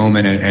take a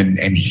moment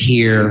and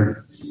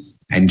hear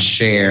and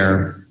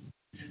share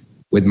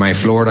with my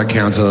Florida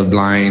Council of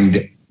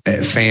Blind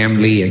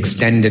family,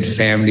 extended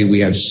family.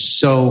 We have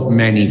so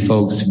many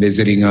folks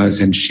visiting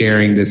us and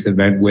sharing this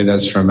event with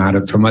us from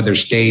other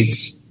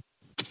states.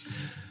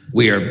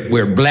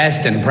 We're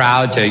blessed and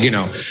proud to, you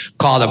know,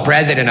 call the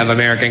president of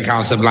American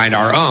Council of Blind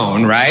our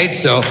own, right?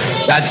 So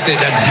that's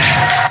but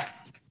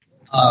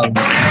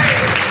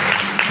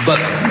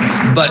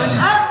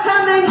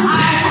upcoming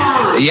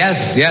icon.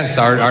 Yes,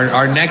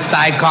 our next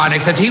icon,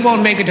 except he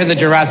won't make it to the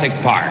Jurassic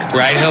Park,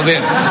 right? He'll be.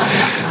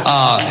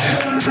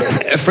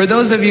 For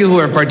those of you who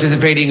are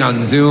participating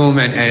on Zoom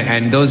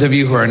and those of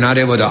you who are not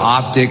able to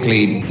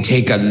optically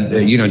take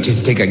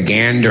a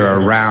gander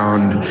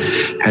around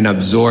and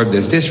absorb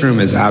this room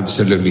is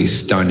absolutely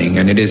stunning,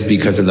 and it is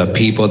because of the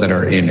people that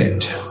are in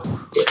it.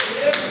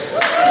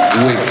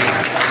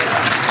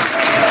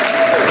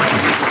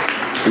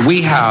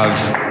 We have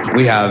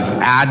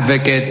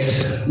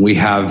advocates, we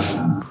have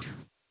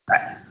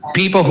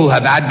people who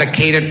have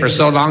advocated for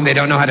so long they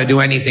don't know how to do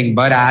anything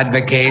but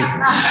advocate.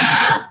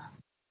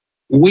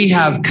 We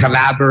have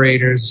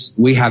collaborators,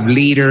 we have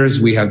leaders,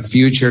 we have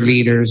future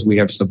leaders, we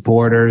have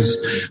supporters,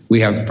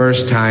 we have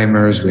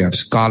first-timers, we have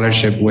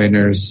scholarship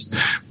winners,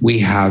 we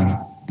have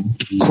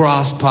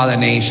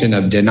cross-pollination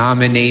of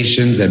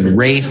denominations and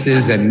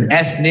races and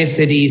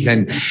ethnicities,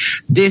 and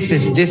this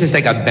is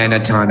like a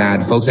Benetton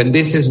ad, folks, and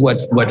this is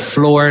what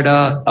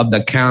Florida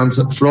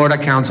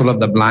Council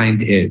of the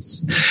Blind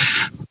is.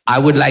 I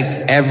would like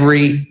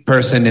every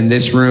person in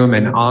this room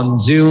and on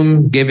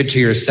Zoom, give it to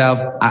yourself,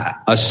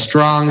 a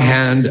strong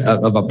hand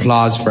of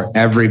applause for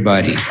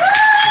everybody.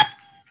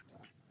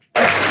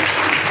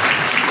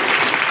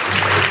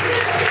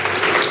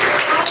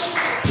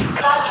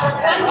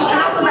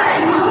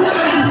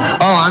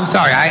 Oh, I'm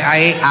sorry.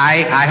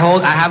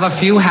 I have a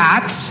few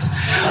hats.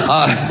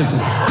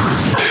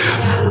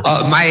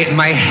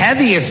 My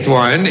heaviest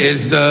one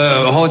is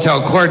the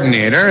hotel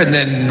coordinator, and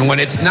then when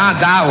it's not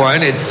that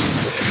one,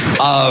 it's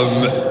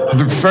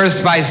the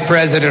first vice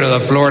president of the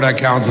Florida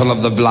Council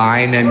of the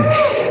Blind, and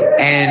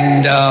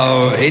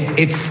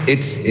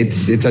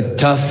it's a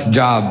tough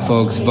job,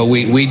 folks, but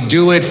we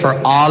do it for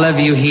all of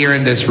you here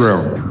in this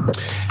room.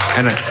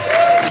 And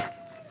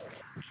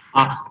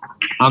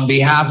on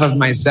behalf of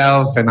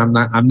myself, and I'm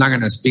not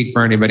going to speak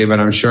for anybody, but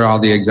I'm sure all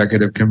the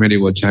executive committee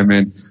will chime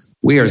in.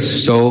 We are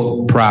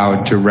so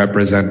proud to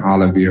represent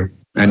all of you.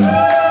 And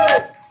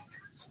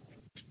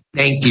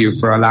thank you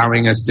for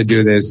allowing us to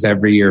do this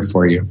every year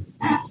for you.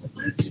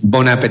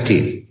 Bon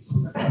appetit.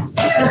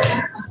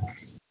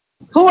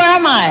 Who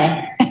am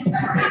I?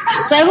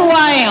 Say who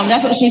I am.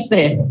 That's what she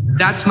said.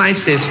 That's my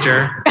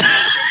sister.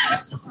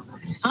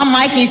 I'm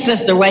Mikey's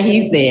sister, what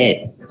he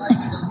said.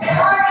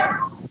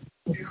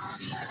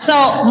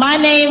 So my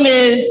name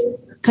is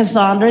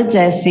Cassandra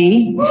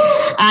Jesse.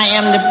 I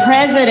am the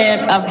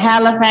president of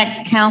Halifax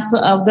Council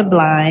of the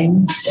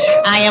Blind.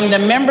 I am the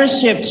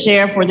membership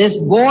chair for this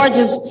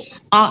gorgeous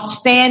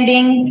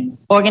outstanding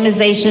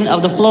organization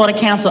of the Florida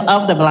Council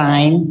of the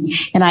Blind.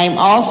 And I am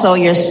also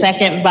your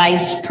second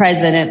vice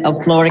president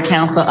of Florida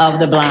Council of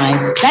the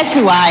Blind. That's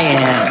who I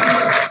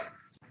am.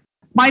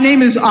 My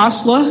name is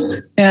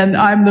Asla, and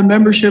I'm the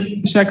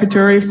membership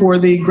secretary for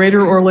the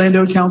Greater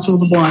Orlando Council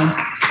of the Blind.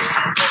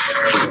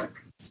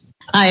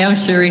 Hi, I'm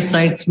Sherry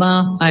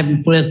Seitzma.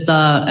 I'm with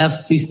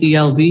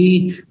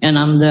FCCLV, and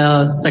I'm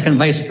the second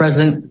vice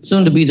president,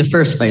 soon to be the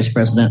first vice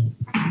president.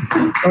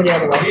 Go the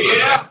other way.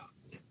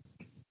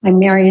 I'm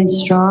Marion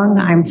Strong.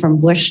 I'm from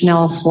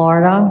Bushnell,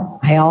 Florida.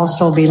 I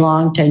also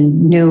belong to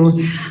New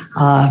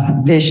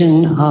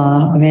Vision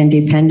of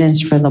Independence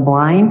for the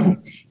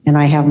Blind. And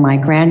I have my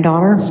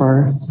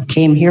granddaughter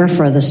came here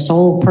for the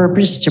sole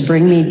purpose to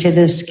bring me to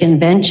this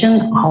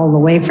convention all the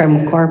way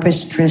from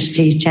Corpus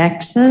Christi,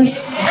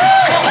 Texas.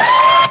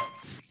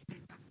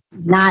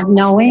 Not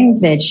knowing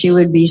that she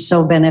would be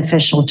so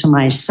beneficial to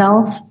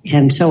myself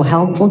and so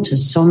helpful to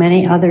so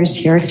many others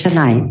here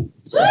tonight.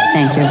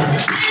 Thank you.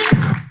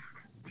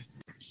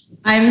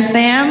 I'm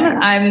Sam.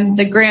 I'm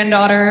the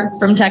granddaughter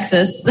from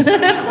Texas.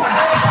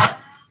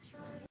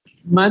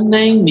 My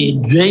name is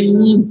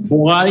Jamie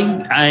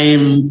White. I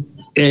am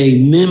a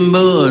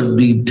member of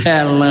the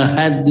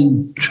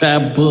Tallahassee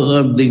Chapel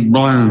of the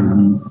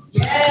Blind.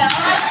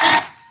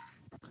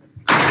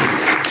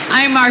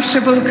 I'm Marcia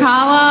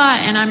Bukala,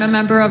 and I'm a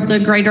member of the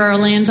Greater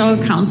Orlando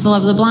Council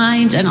of the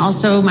Blind, and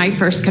also my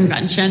first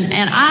convention.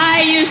 And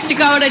I used to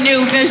go to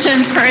New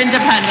Visions for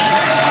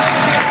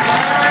Independence.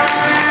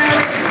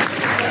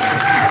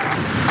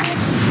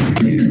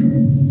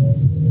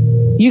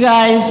 You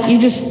guys,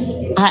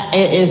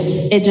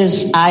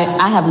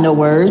 I have no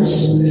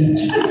words.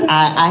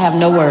 I have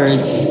no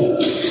words.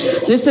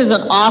 This is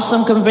an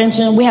awesome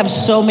convention. We have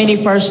so many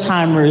first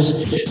timers.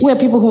 We have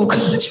people who've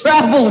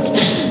traveled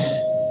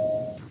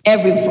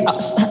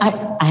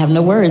I have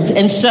no words.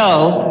 And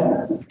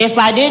so if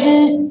I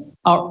didn't,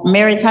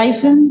 Mary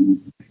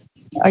Tyson,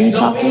 are you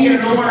talking?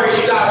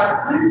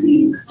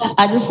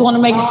 I just want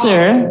to make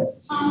sure.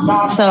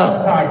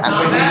 So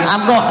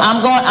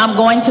I'm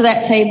going to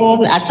that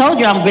table. I told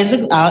you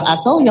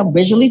I'm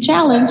visually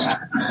challenged.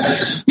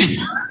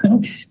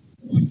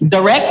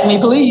 Direct me,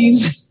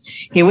 please.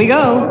 Here we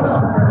go.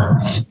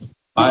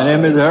 My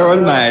name is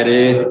Harold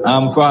Mighty.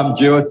 I'm from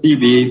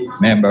FCB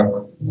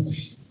member.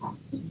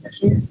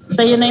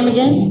 Say your name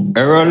again.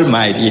 Harold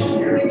Mighty.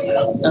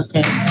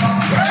 Okay.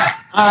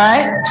 All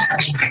right.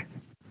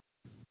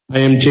 I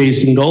am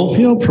Jason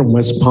Goldfield from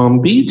West Palm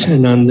Beach,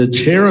 and I'm the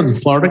chair of the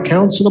Florida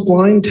Council of the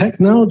Blind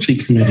Technology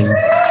Committee.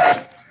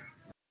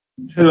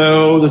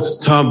 Hello, this is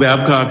Tom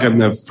Babcock. I'm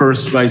the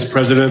first vice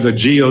president of the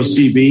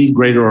GOCB,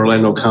 Greater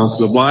Orlando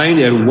Council of the Blind,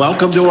 and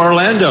welcome to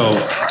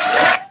Orlando.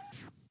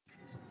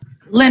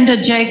 Linda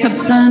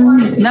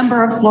Jacobson,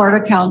 member of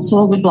Florida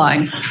Council of the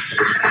Blind.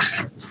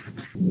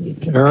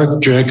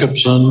 Eric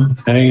Jacobson,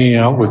 hanging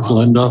out with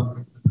Linda.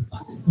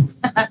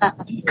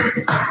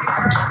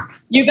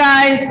 You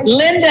guys,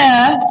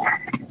 Linda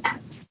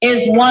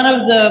is one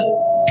of the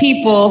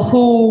people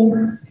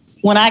who,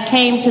 when I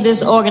came to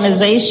this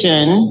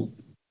organization,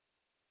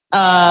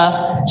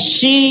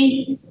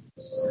 she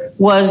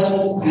was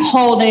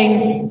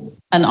holding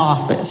an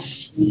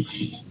office.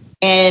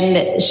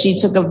 And she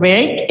took a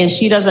break, and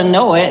she doesn't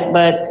know it,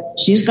 but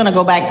she's going to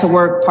go back to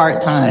work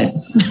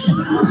part-time.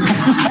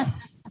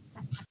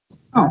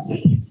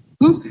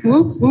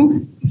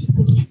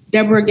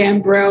 Deborah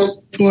Gambrell,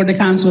 Florida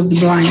Council of the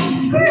Blind.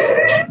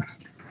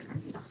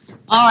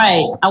 All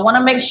right. I want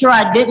to make sure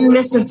I didn't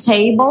miss a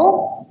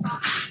table.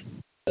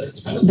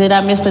 Did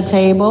I miss a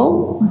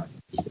table?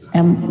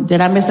 Did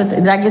I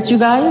get you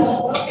guys?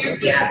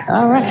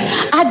 All right.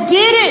 I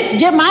did it.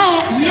 Get my...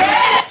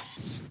 Yeah.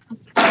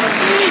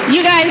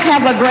 You guys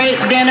have a great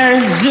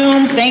dinner.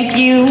 Zoom, thank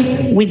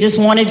you. We just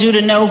wanted you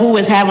to know who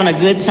is having a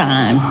good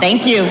time.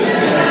 Thank you.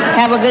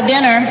 Have a good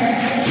dinner.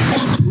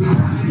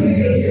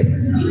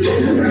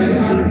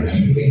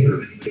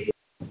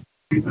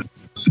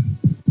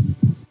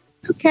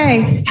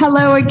 Okay,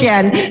 hello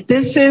again.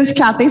 This is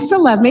Kathy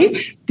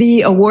Salemi.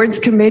 The awards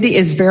committee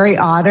is very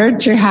honored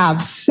to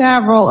have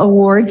several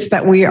awards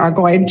that we are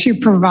going to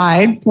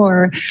provide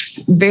for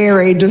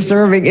very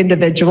deserving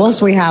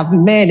individuals. We have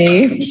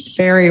many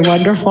very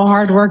wonderful,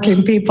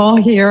 hardworking people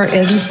here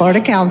in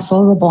Florida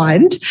Council of the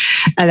Blind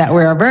that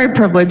we are very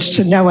privileged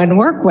to know and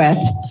work with.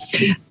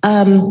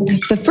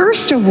 The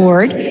first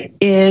award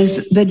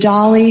is the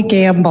Dolly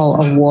Gamble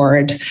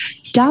Award.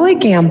 Dolly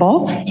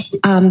Gamble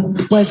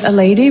was a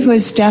lady who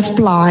is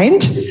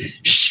deafblind.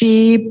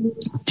 She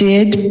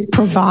did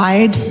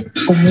provide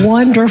a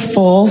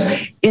wonderful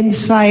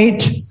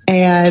insight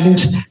and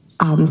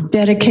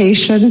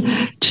dedication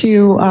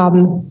to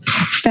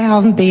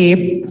found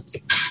the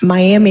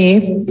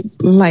Miami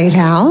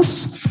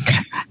Lighthouse.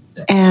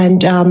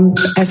 And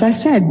as I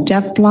said,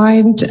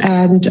 deafblind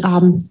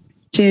and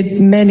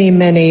did many,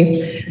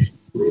 many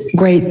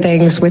great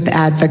things with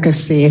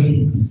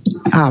advocacy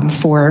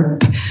for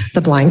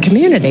the blind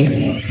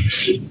community.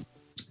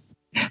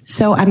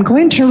 So I'm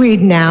going to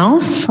read now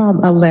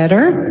from a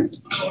letter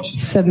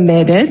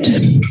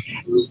submitted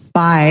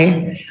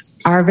by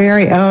our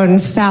very own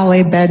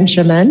Sally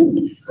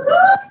Benjamin,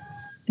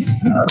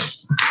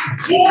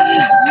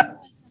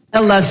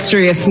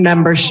 illustrious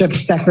membership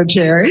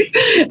secretary.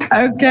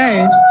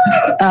 Okay.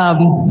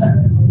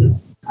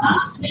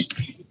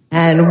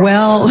 And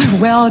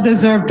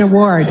well-deserved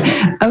award.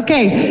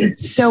 Okay,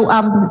 so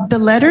the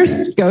letter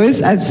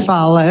goes as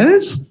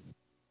follows.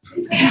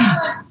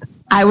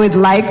 I would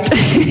like to,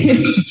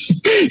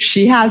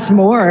 she has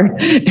more.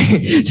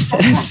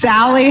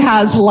 Sally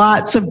has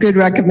lots of good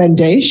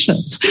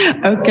recommendations.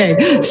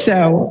 Okay,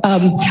 so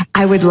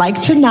I would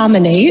like to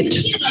nominate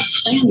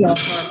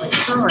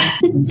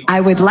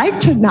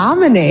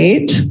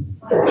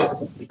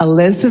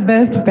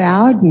Elizabeth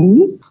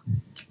Bowden.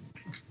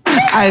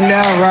 I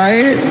know,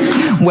 right?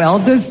 Well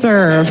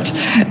deserved.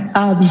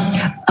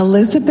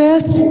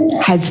 Elizabeth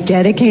has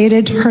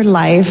dedicated her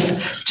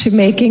life to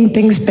making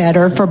things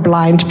better for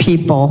blind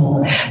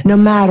people, no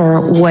matter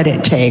what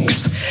it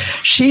takes.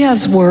 She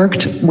has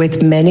worked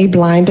with many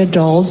blind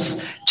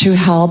adults to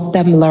help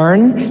them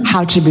learn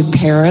how to be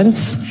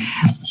parents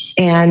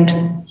and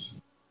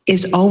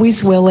is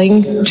always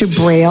willing to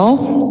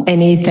braille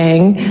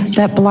anything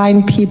that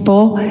blind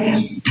people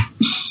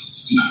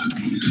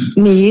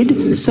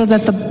need so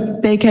that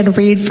they can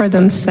read for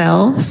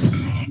themselves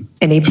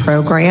any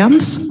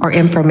programs or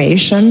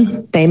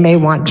information they may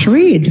want to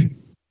read.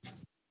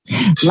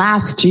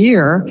 Last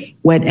year,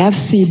 when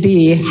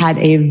FCB had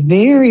a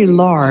very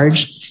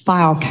large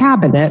file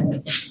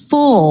cabinet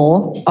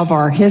full of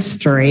our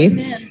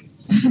history,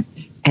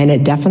 and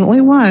it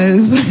definitely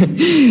was,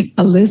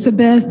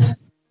 Elizabeth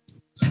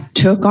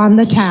took on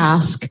the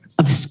task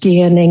of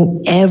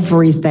scanning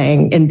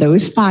everything in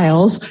those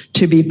files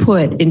to be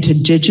put into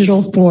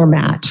digital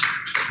format.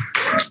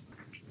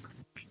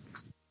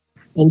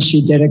 And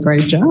she did a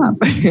great job.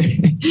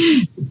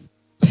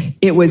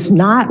 It was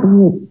not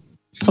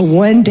a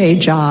one-day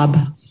job,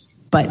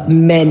 but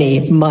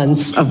many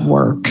months of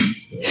work.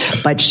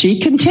 But she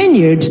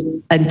continued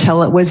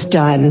until it was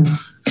done.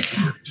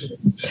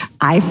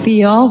 I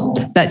feel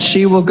that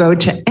she will go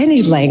to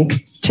any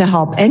length to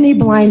help any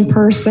blind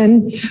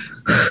person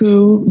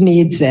who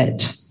needs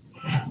it.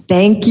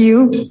 Thank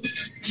you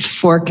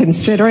for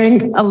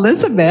considering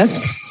Elizabeth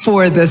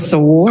for this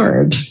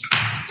award.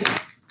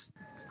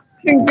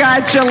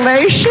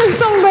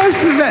 Congratulations,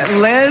 Elizabeth.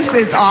 Liz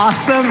is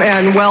awesome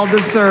and well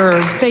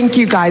deserved. Thank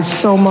you guys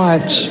so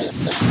much.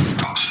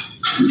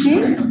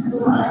 Okay.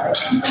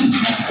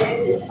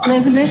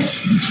 Elizabeth.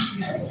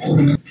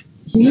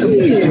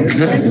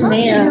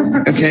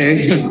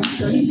 Okay.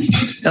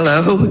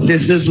 Hello,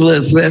 this is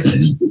Elizabeth.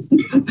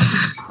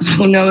 I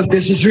don't know if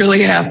this is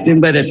really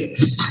happening, but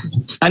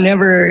I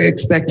never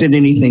expected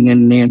anything,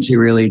 and Nancy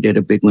really did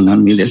a big one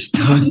on me this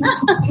time.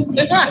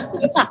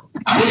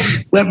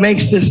 What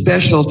makes this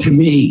special to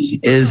me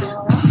is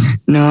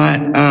not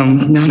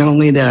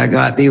only that I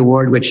got the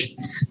award, which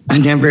I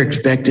never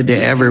expected to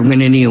ever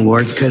win any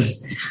awards,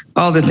 because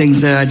all the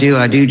things that I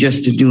do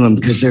just to do them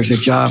because there's a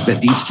job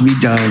that needs to be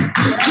done.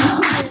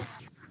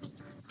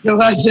 So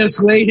I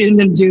just wait in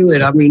and do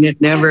it. I mean,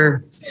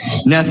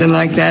 nothing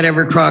like that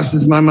ever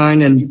crosses my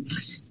mind. And,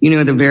 you know,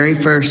 one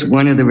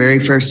of the very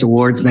first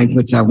awards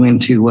banquets I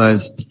went to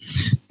was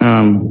a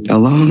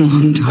long,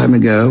 long time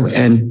ago.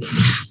 And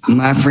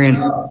my friend,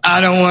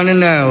 I don't want to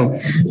know.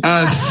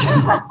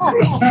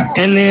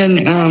 And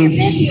then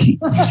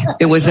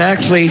it was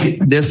actually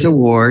this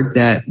award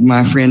that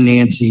my friend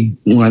Nancy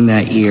won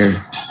that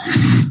year.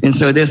 And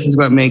so this is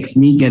what makes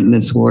me getting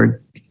this award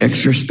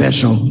extra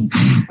special.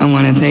 I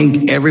want to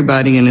thank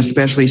everybody, and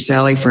especially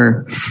Sally,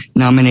 for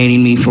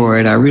nominating me for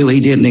it. I really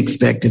didn't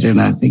expect it,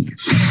 and I think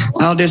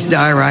I'll just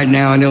die right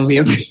now and it'll be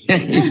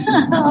okay.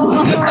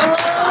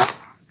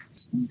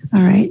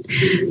 All right.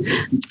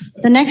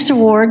 The next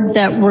award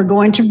that we're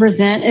going to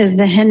present is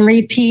the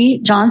Henry P.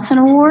 Johnson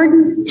Award.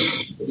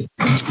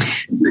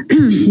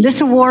 This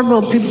award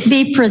will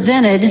be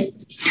presented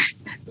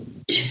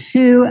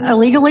to a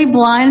legally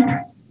blind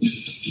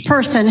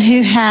person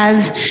who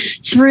has,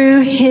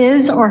 through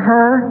his or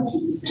her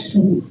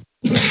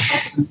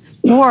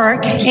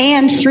work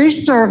and through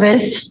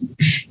service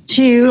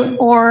to,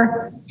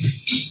 or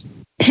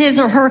his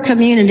or her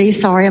community,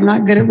 sorry, I'm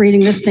not good at reading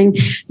this thing,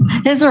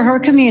 his or her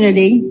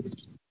community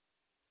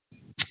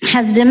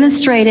has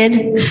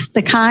demonstrated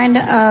the kind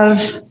of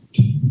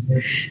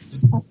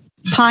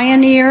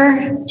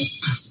pioneer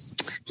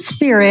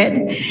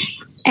spirit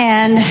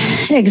and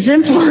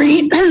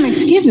exemplary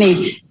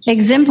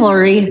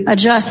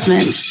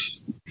adjustment.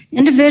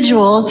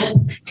 Individuals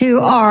who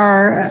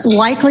are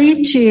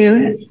likely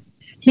to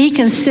be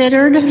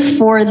considered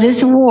for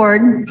this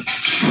award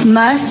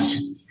must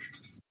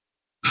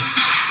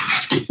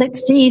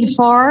succeed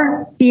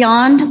far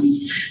beyond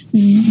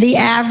the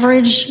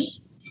average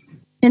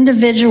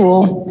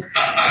individual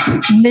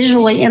who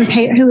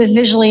is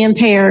visually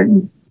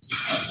impaired.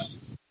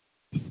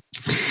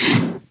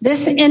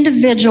 This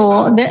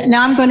individual,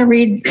 now I'm going to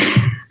read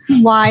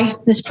why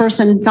this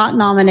person got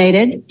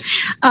nominated.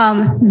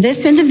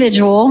 This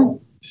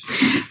individual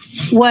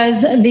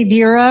was the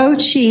bureau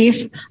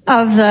chief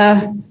of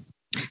the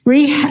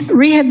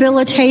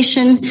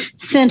Rehabilitation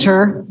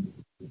Center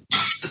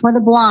for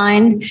the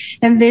Blind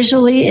and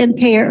Visually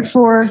Impaired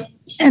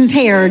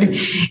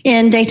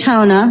in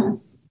Daytona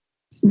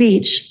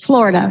Beach,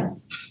 Florida,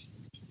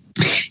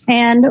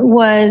 and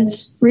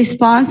was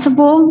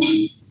responsible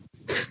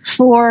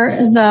for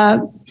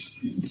the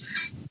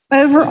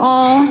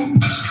overall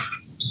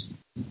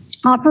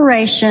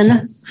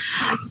operation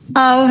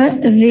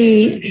of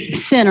the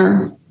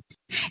center.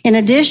 In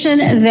addition,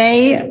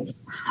 they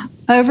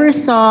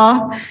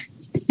oversaw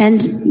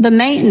and the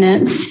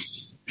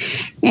maintenance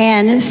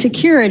and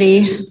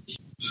security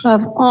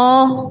of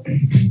all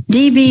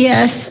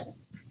DBS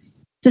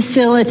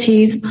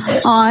facilities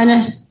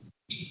on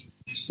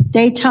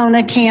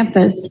Daytona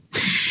campus.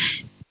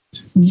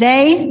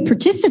 They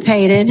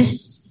participated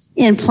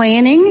in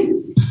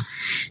planning,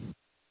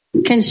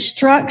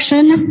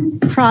 construction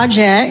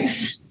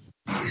projects,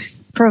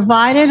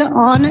 provided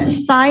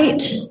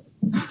on-site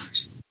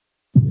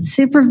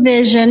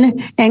supervision,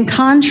 and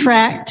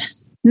contract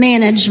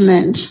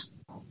management.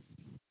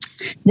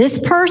 This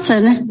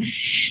person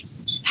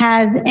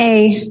has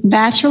a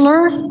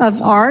Bachelor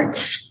of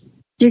Arts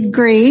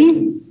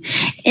degree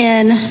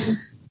in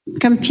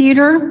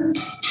computer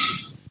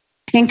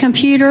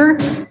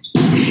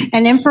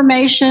and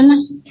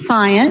information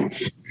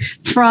science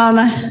from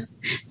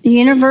the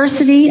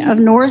University of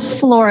North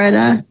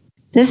Florida.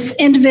 This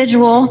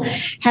individual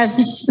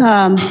has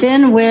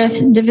been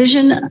with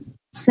Division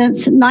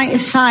since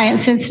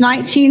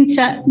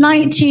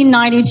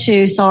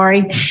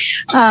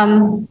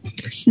 1992.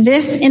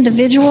 This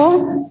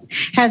individual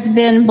has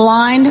been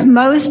blind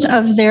most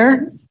of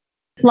their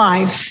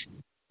life.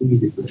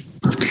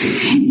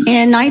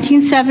 In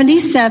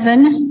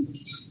 1977,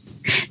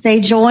 they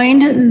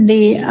joined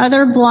the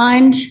other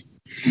blind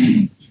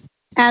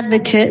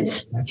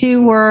advocates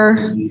who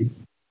were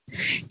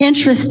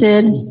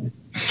interested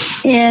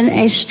in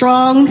a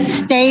strong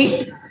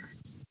state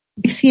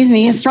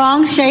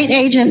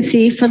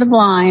agency for the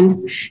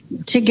blind.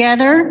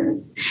 Together,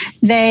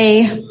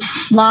 they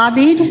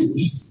lobbied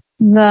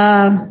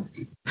the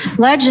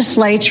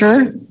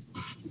legislature,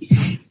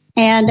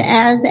 and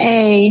as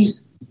a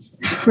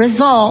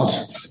result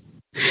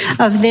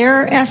of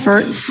their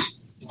efforts,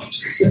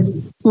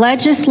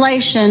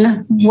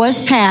 legislation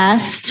was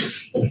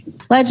passed,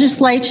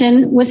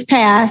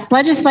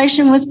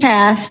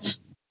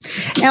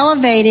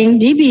 elevating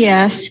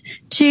DBS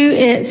to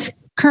its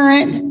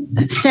current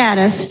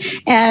status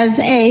as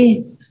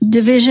a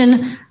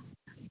division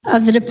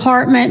of the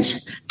Department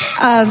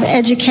of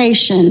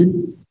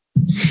Education.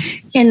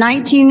 In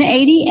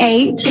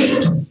 1988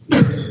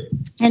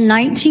 and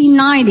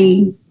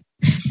 1990,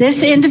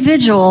 this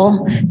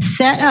individual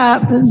set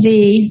up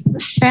the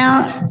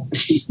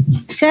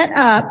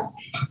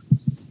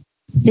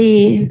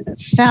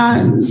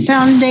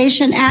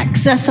Foundation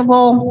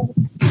Accessible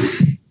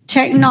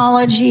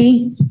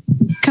Technology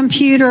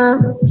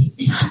Computer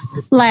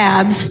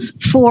Labs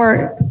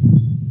for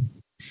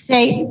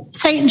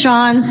St.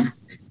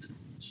 John's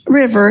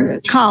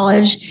River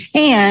College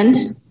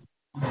and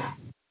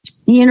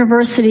the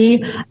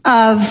University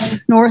of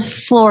North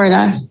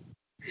Florida.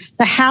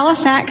 The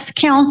Halifax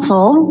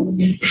Council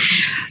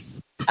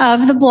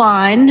of the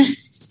Blind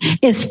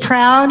is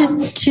proud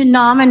to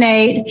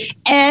nominate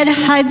Ed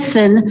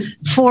Hudson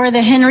for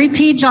the Henry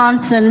P.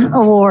 Johnson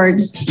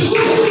Award.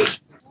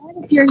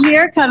 If you're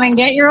here, come and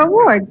get your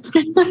award.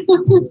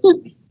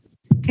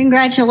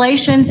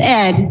 Congratulations,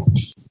 Ed.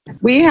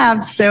 We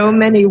have so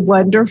many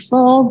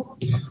wonderful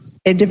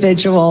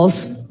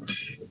individuals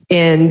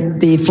in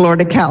the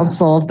Florida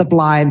Council of the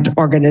Blind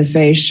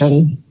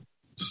organization.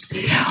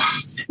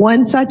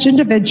 One such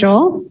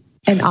individual,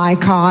 an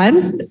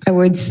icon, I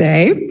would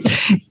say,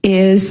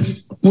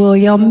 is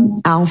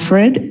William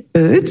Alfred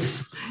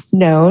Oots,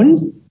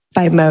 known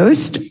by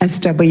most as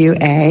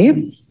WA.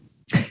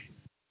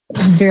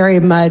 Very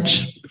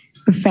much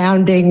a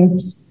founding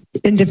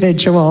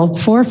individual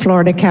for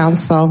Florida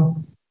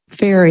Council,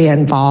 very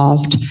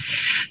involved.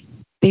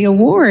 The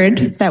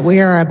award that we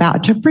are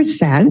about to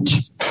present,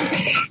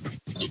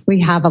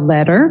 we have a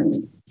letter,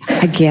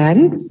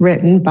 again,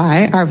 written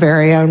by our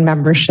very own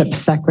membership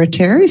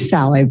secretary,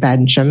 Sally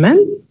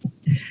Benjamin.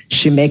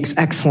 She makes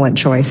excellent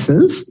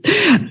choices.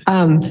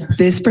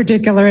 This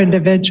particular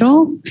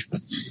individual,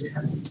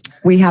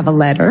 we have a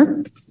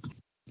letter.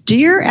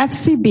 Dear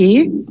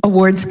FCB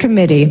Awards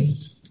Committee,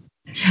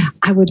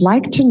 I would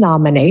like to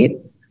nominate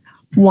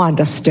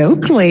Wanda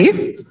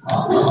Stokely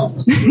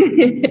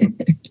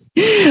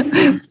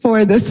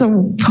for this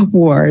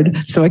award.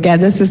 So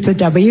again, this is the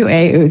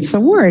W.A. Oots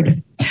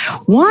Award.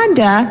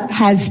 Wanda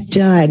has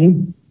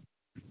done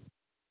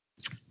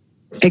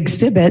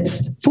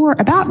exhibits for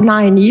about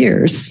 9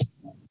 years.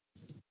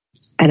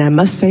 And I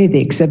must say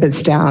the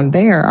exhibits down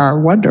there are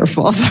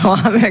wonderful. So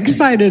I'm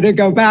excited to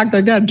go back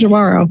again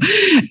tomorrow.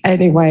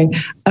 Anyway,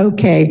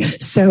 okay.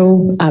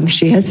 So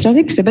she has done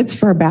exhibits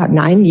for about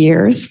 9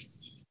 years.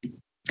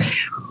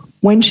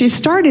 When she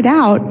started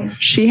out,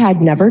 she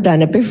had never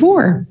done it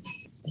before.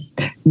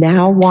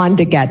 Now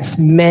Wanda gets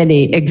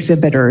many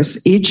exhibitors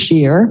each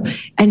year,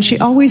 and she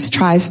always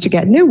tries to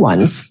get new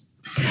ones.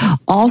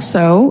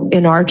 Also,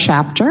 in our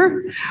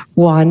chapter,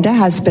 Wanda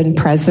has been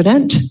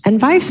president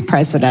and vice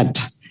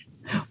president.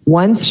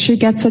 Once she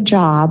gets a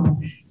job,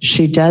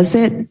 she does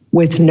it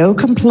with no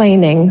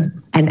complaining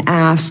and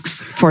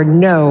asks for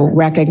no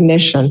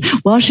recognition.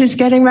 Well, she's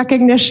getting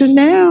recognition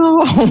now,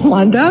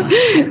 Wanda.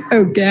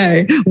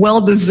 Okay,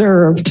 well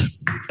deserved.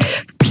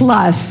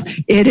 Plus,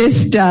 it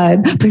is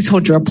done. Please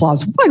hold your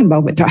applause one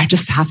moment. I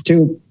just have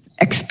to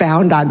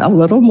expound on a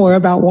little more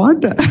about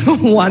Wanda.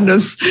 Wanda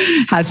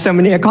has so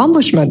many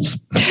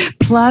accomplishments.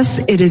 Plus,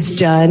 it is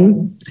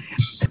done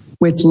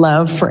with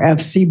love for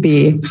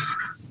FCB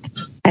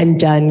and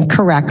done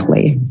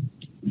correctly.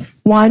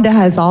 Wanda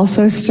has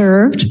also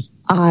served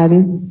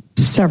on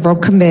several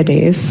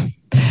committees.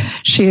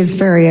 She is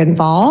very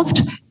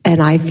involved,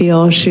 and I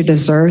feel she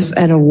deserves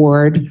an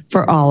award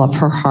for all of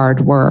her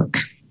hard work.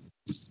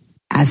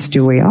 As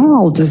do we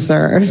all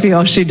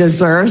feel she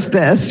deserves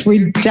this.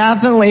 We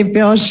definitely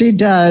feel she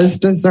does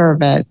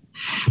deserve it.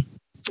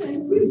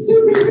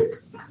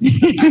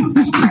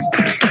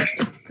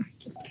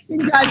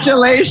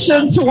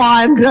 Congratulations,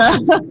 Wanda.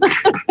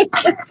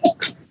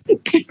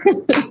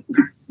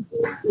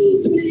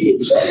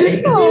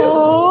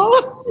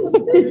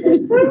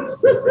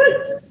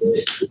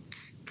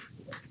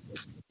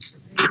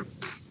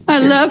 I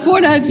love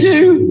what I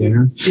do,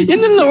 and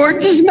the Lord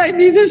just made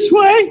me this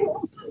way.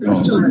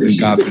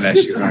 God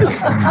bless you.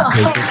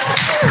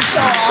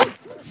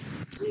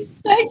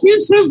 Thank you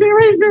so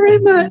very, very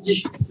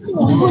much.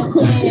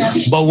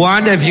 But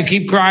Wanda, if you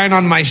keep crying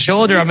on my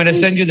shoulder, I'm going to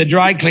send you the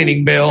dry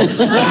cleaning bill.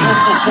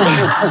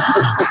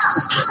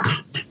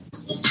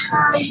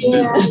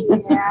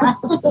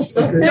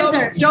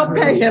 Don't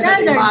pay him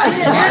anymore.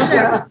 Here's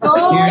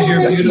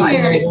your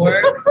beautiful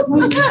award.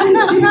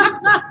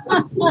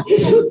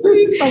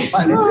 He's so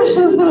funny.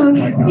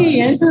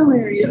 He is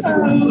hilarious.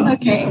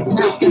 Okay, now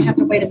I'm going to have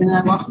to wait a minute.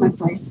 I lost my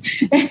place.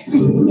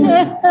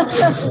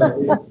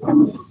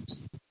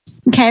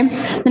 Okay,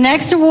 the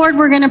next award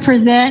we're going to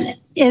present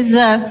is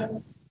the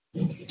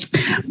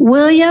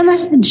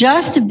William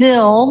Just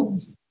Bill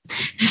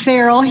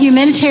Farrell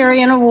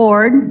Humanitarian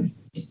Award.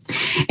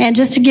 And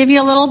just to give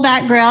you a little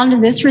background, the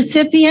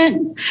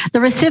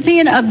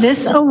recipient of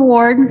this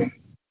award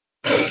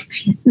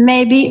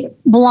may be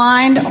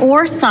blind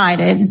or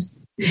sighted,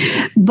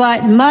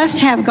 but must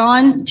have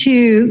gone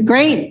to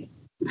great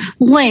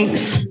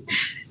lengths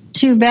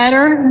to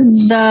better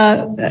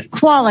the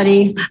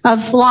quality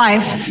of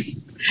life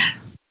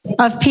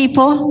of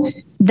people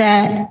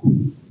that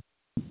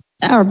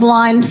are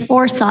blind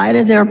or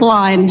sighted. They're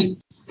blind.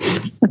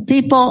 The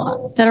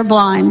people that are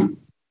blind.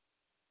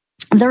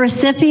 The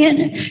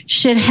recipient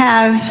should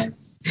have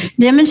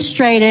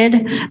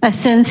demonstrated a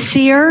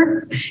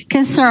sincere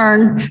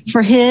concern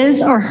for his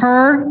or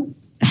her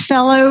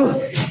fellow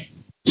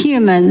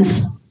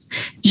humans,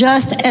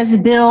 just as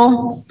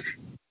Bill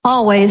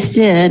always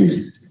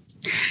did.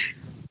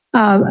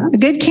 A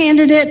good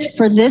candidate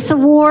for this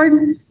award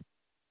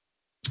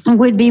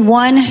would be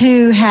one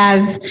who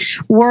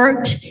has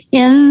worked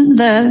in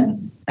the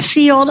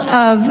field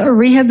of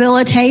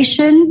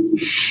rehabilitation,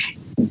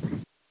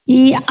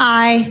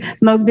 EI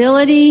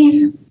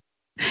mobility,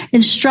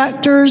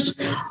 instructors,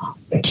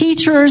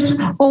 teachers,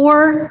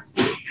 or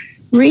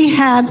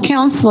rehab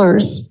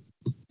counselors.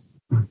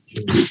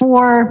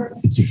 For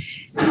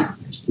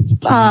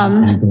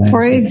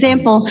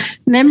example,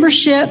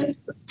 membership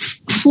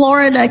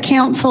Florida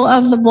Council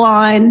of the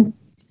Blind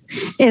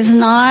is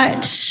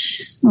not,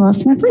 I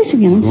lost my place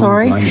again, I'm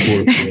sorry.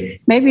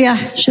 Maybe I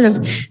should have,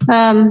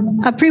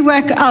 a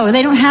prereq,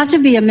 they don't have to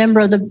be a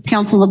member of the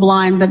Council of the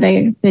Blind, but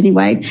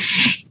anyway.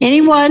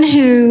 Anyone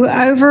who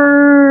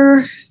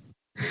over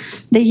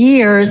the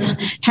years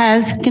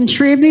has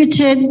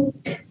contributed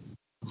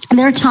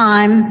their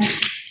time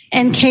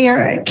and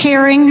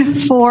caring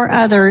for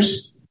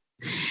others,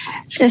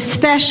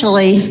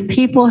 especially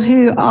people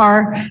who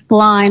are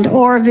blind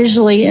or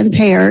visually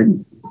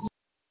impaired.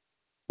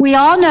 We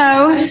all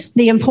know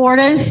the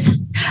importance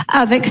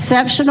of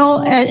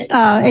exceptional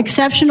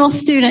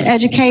student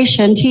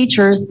education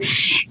teachers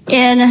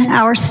in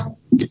our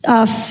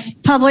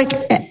public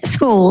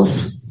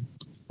schools.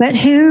 But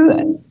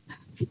who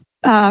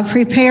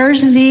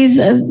prepares these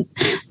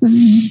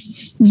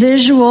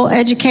visual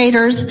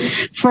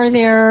educators for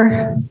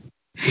their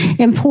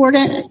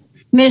important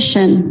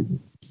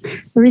mission?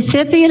 The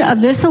recipient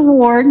of this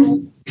award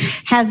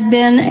has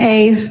been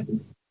a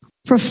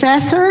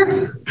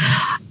professor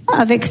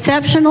of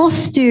exceptional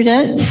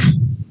students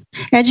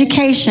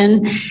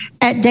education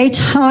at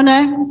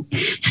Daytona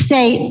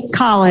State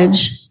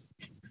College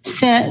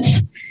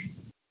since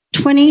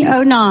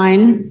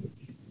 2009.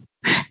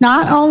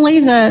 Not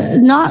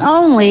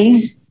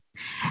only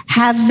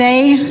have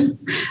they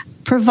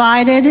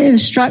provided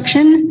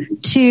instruction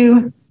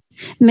to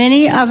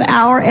many of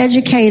our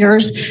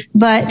educators,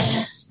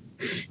 but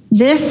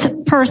this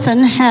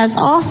person has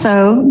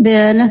also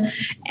been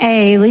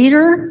a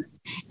leader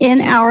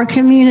in our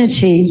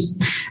community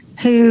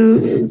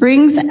who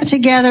brings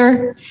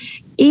together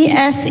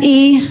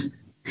ESE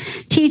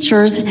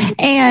teachers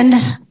and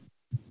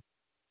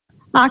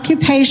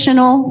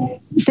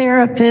occupational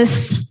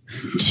therapists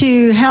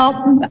to help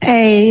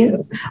a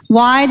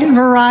wide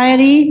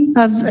variety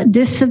of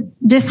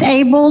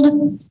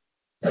disabled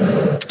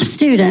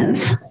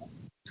students.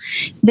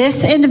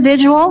 This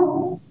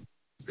individual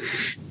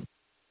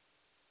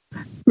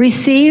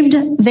received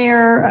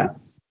their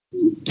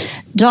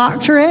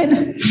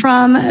doctorate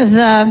from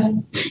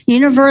the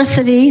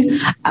University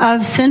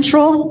of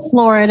Central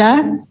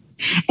Florida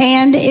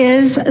and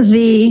is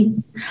the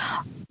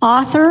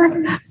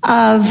author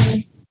of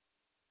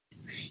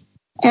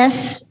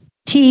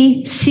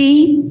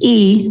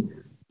STCE,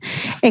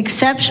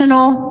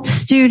 Exceptional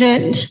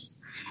Student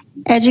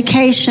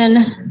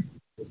Education.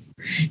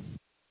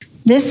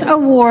 This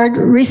award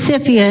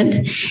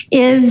recipient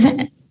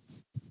is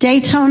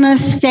Daytona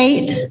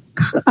State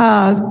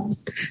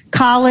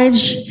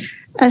College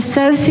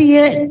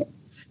Associate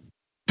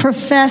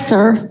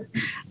Professor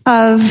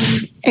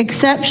of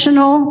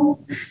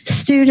Exceptional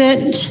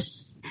Student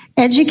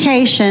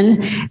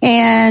Education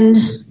and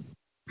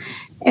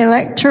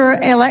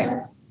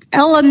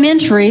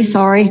elementary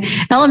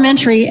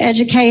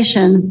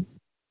education.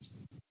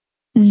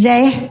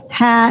 They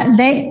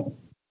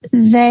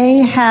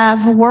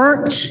have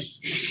worked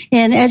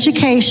in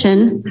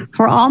education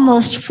for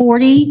almost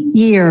 40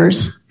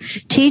 years,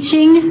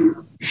 teaching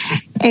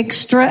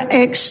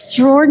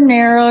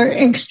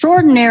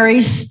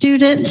extraordinary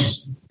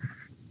students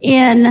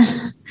in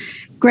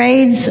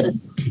grades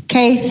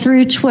K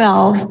through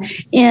 12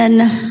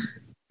 in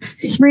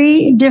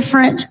 3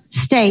 different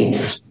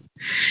states.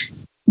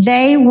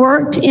 They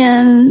worked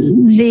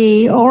in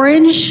the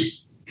Orange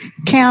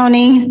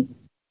County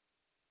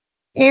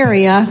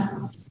area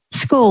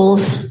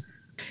schools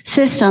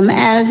system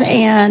as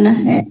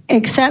an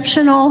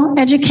exceptional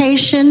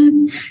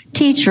education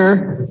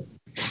teacher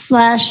 /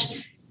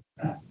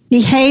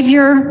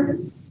 behavior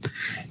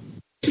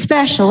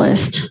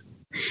specialist.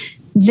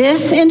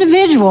 This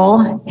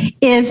individual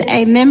is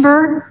a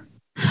member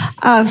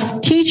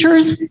of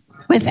Teachers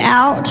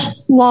Without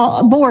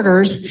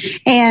Borders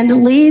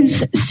and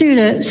leads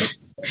students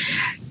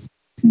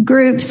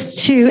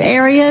groups to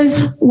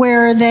areas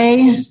where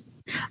they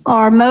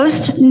are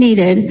most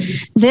needed.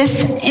 This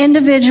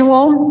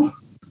individual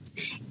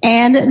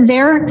and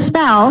their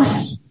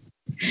spouse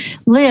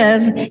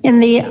live in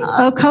the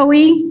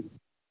Ocoee,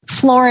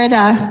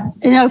 Florida.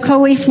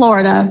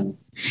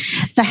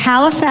 The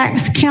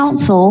Halifax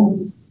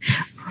Council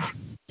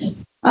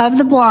of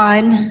the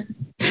Blind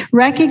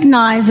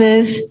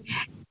recognizes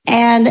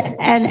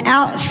an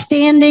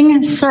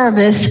outstanding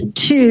service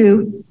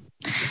to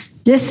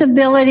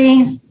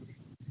disability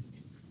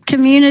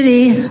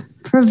community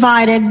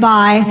provided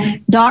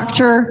by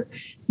Dr.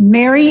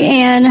 Mary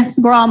Ann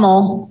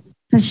Grommel.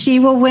 She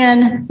will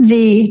win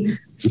the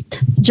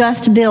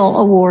Just Bill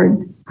Award.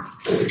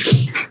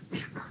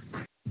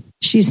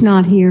 She's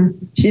not here.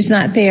 She's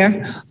not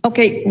there.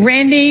 Okay,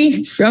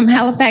 Randy from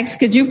Halifax,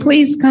 could you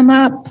please come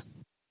up?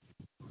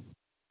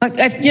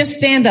 Just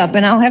stand up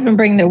and I'll have him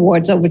bring the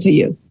awards over to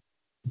you.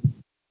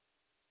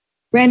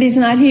 Randy's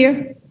not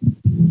here?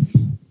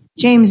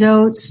 James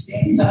Oates.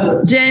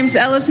 James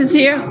Ellis is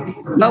here?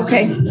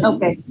 Okay.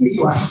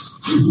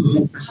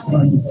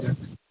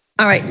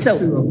 All right, so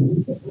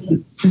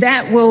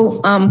that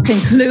will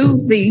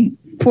conclude the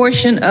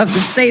portion of the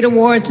state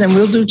awards, and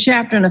we'll do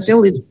chapter and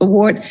affiliate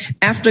award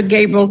after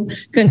Gabriel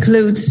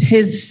concludes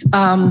his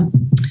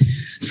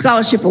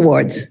scholarship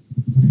awards.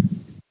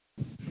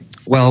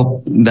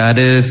 Well, that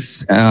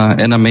is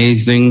an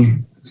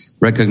amazing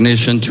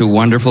recognition to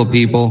wonderful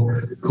people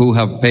who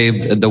have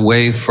paved the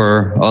way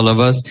for all of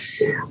us.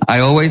 I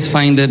always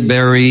find it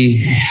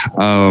very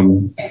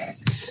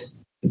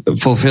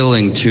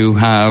fulfilling to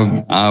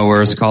have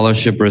our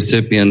scholarship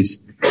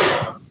recipients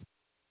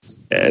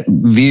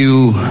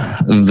view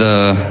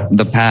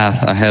the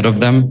path ahead of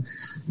them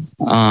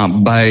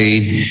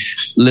by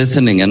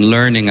listening and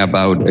learning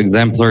about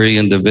exemplary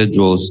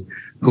individuals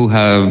who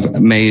have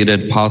made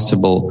it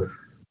possible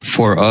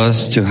for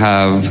us to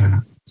have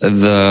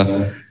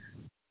the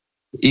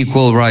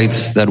equal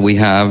rights that we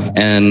have,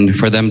 and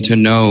for them to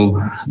know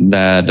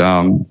that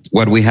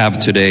what we have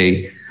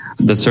today,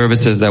 the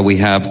services that we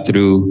have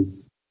through,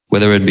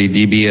 whether it be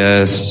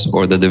DBS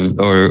or the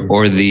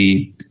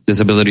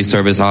disability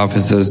service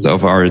offices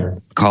of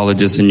our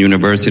colleges and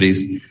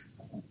universities,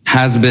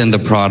 has been the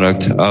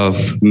product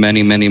of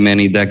many, many,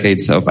 many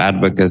decades of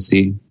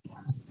advocacy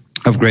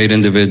of great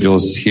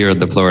individuals here at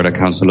the Florida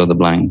Council of the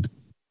Blind.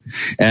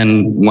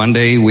 And one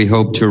day we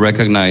hope to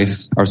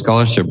recognize our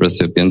scholarship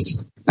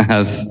recipients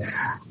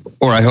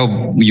or I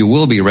hope you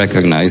will be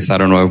recognized, I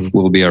don't know if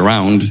we'll be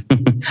around,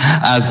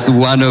 as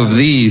one of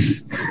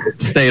these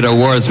state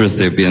awards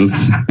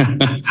recipients.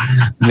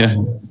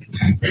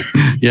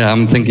 Yeah,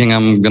 I'm thinking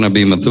I'm going to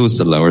be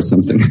Methuselah or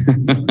something.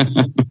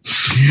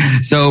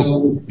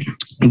 So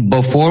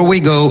before we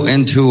go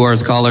into our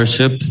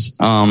scholarships,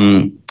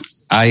 I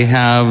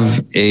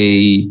have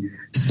a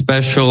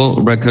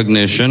special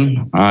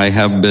recognition. I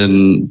have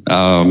been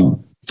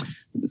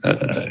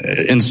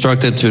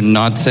instructed to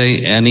not say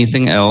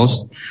anything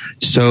else.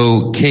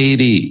 So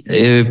Katie,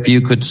 if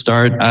you could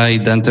start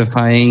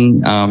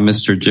identifying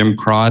Mr. Jim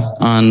Crott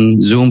on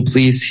Zoom,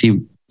 please.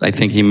 I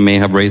think he may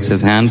have raised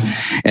his hand.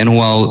 And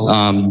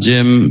while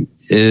Jim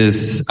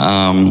is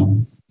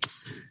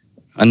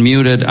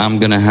unmuted, I'm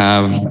going to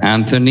have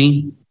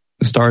Anthony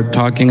start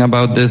talking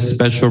about this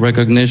special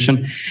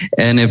recognition.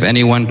 And if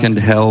anyone can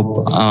help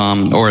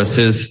or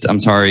assist,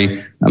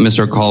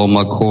 Mr. Carl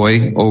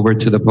McCoy over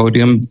to the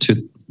podium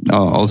to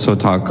also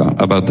talk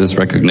about this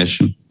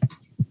recognition.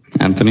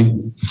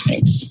 Anthony?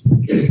 Thanks.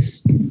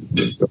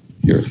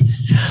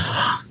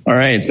 All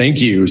right,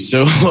 thank you.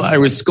 So I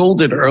was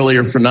scolded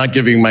earlier for not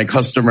giving my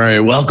customary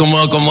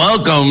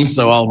welcome.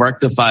 So I'll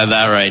rectify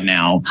that right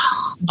now.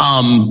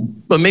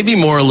 But maybe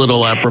more a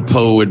little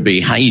apropos would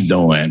be, how you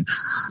doing?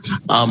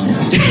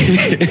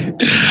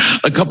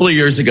 A couple of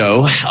years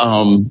ago,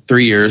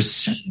 3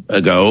 years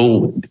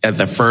ago, at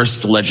the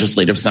first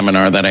legislative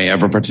seminar that I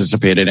ever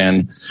participated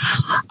in,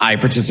 I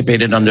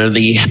participated under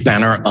the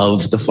banner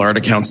of the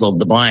Florida Council of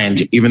the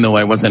Blind, even though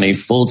I wasn't a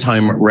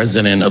full-time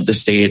resident of the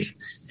state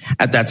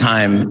at that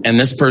time. And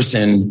this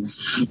person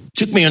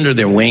took me under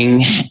their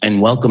wing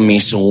and welcomed me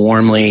so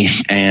warmly,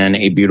 and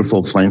a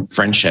beautiful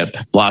friendship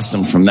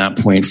blossomed from that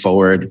point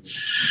forward.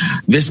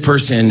 This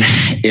person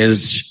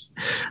is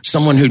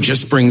someone who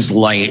just brings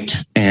light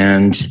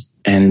and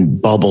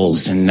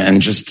bubbles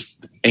and just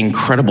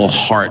incredible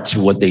heart to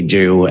what they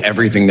do,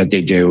 everything that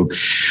they do.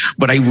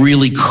 But I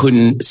really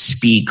couldn't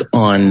speak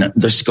on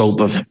the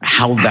scope of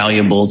how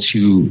valuable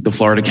to the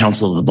Florida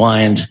Council of the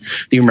Blind,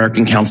 the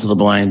American Council of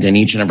the Blind, and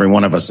each and every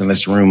one of us in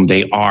this room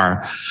they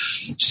are.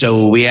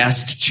 So we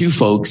asked two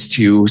folks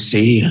to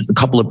say a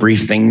couple of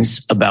brief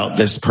things about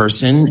this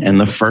person, and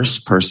the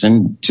first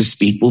person to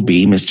speak will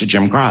be Mr.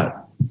 Jim Grott.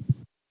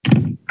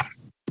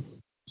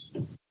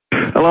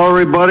 Hello,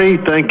 everybody.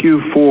 Thank you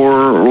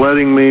for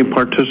letting me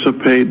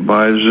participate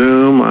by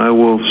Zoom. I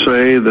will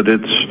say that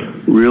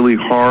it's really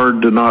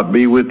hard to not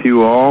be with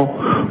you all.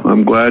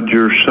 I'm glad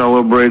you're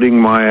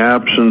celebrating my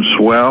absence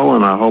well,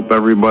 and I hope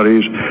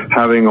everybody's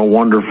having a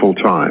wonderful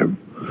time.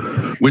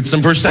 With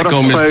some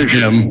Prosecco, Mr.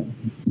 Jim.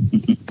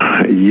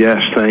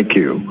 Yes, thank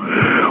you.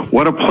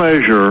 What a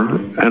pleasure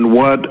and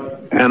what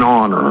an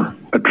honor,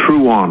 a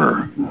true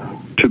honor,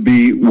 to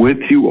be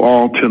with you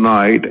all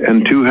tonight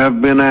and to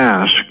have been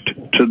asked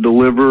to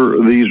deliver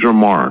these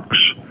remarks.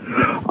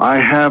 I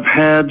have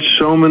had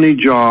so many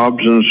jobs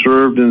and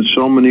served in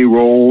so many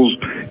roles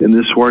in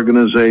this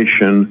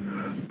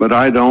organization, but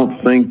I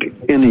don't think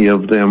any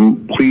of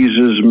them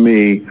pleases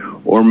me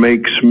or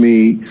makes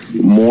me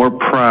more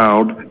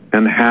proud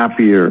and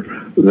happier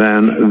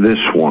than this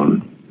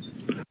one.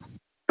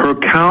 Her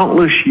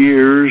countless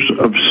years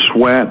of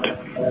sweat,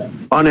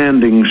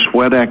 unending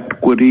sweat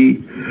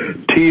equity,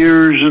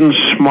 tears and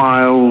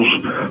smiles,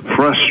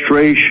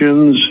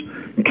 frustrations,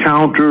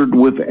 countered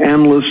with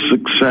endless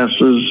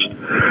successes,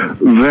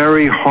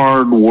 very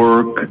hard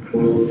work,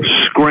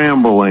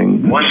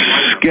 scrambling,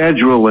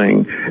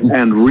 scheduling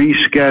and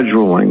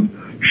rescheduling,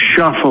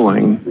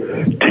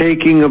 shuffling,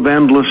 taking of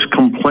endless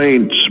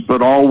complaints,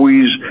 but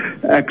always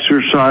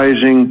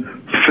exercising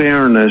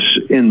fairness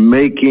in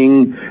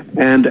making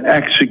and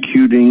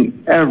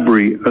executing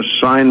every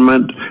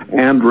assignment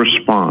and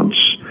response,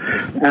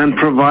 and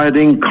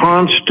providing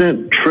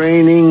constant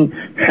training,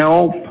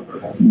 help,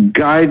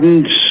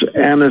 guidance,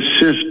 and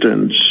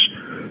assistance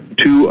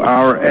to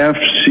our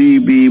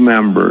FCB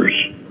members.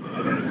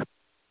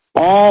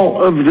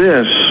 All of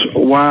this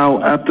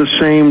while at the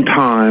same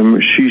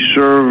time she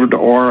served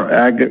our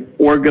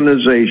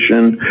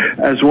organization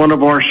as one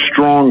of our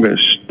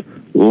strongest,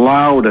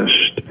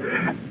 loudest,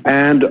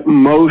 and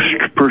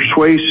most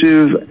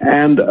persuasive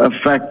and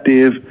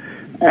effective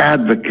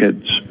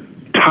advocates,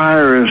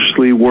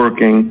 tirelessly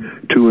working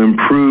to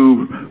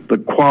improve the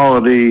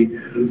quality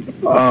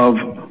of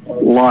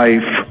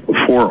life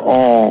for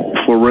all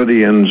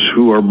Floridians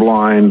who are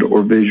blind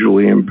or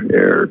visually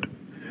impaired.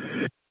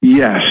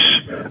 Yes,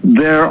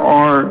 there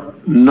are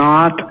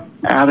not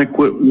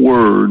adequate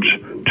words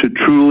to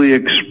truly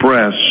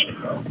express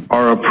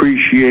our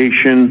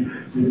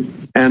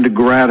appreciation and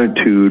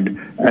gratitude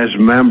as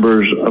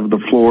members of the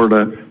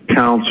Florida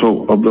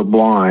Council of the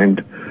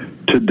Blind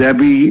to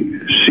Debbie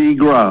C.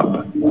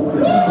 Grubb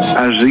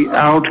as the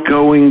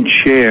outgoing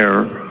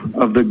chair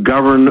of the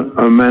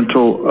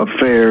Governmental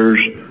Affairs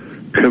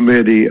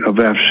Committee of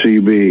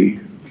FCB.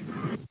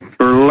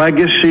 Her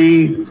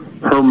legacy,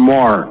 her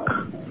mark,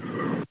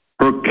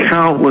 her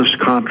countless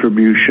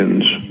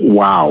contributions,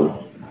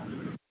 wow,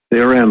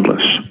 they're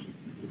endless.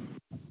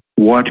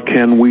 What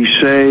can we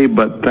say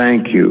but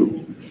thank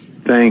you,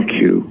 thank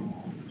you,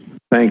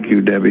 thank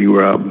you, Debbie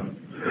Grubb.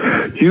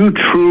 You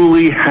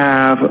truly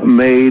have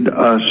made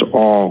us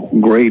all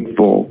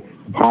grateful,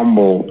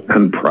 humble,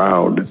 and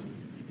proud.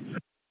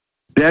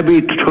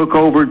 Debbie took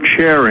over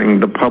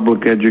chairing the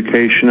Public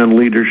Education and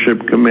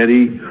Leadership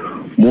Committee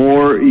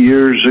more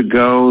years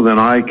ago than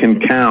I can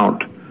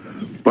count,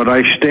 but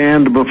I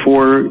stand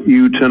before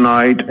you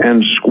tonight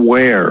and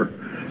swear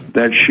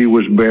that she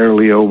was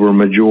barely over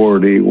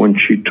majority when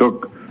she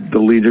took the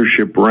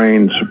leadership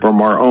reins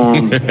from our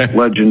own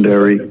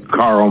legendary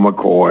Carl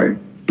McCoy.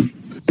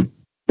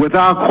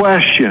 Without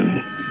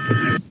question,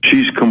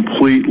 she's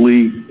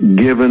completely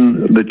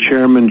given the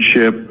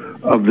chairmanship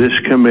of this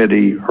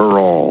committee her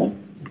all.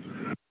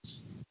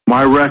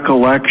 My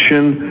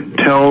recollection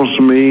tells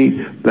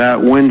me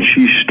that when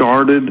she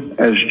started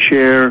as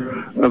chair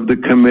of the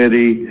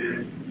committee,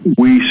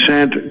 we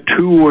sent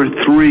 2 or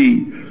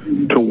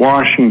 3 to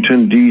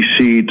Washington,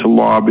 D.C. to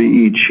lobby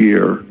each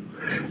year.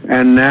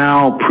 And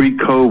now,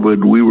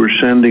 pre-COVID, we were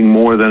sending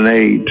more than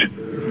 8.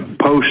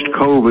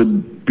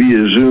 Post-COVID,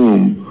 via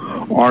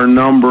Zoom, our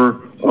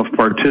number of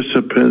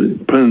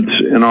participants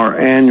in our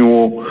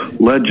annual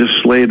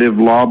legislative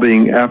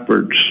lobbying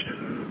efforts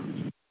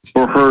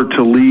for her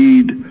to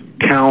lead,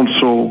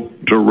 counsel,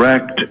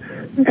 direct,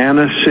 and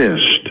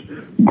assist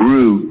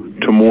grew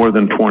to more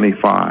than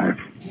 25.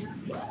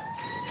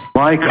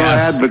 Like her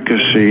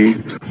advocacy,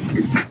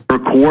 her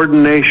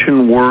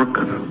coordination work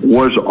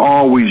was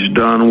always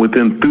done with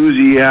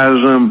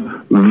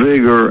enthusiasm,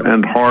 vigor,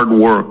 and hard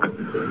work,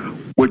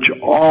 which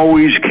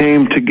always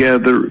came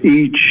together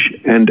each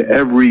and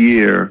every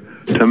year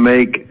to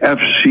make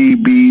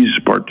FCB's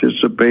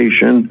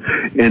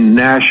participation in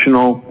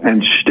national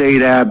and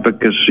state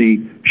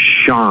advocacy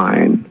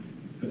shine.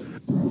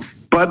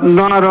 But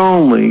not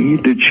only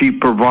did she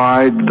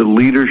provide the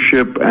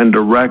leadership and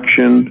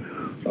direction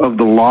of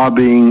the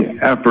lobbying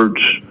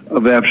efforts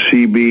of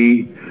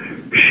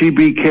FCB, she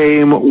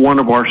became one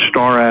of our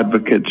star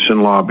advocates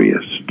and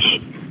lobbyists.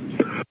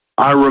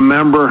 I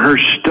remember her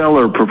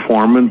stellar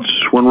performance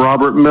when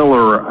Robert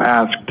Miller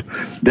asked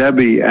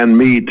Debbie and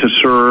me to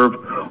serve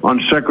on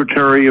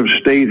Secretary of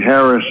State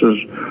Harris's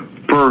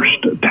first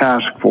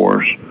task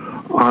force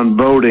on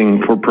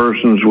voting for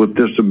persons with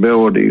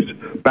disabilities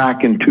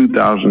back in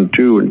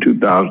 2002 and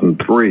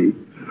 2003.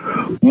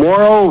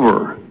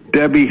 Moreover,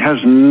 Debbie has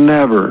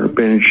never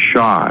been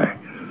shy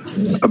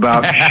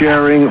about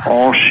sharing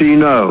all she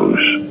knows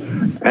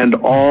and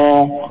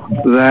all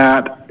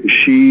that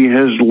she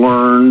has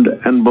learned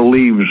and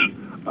believes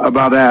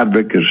about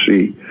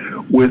advocacy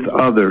with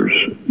others,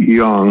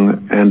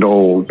 young and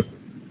old.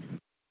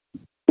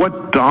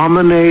 What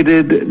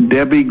dominated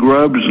Debbie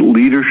Grubb's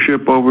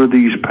leadership over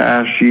these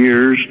past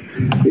years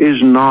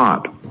is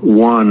not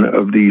one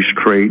of these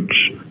traits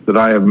that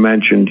I have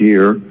mentioned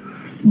here,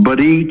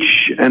 but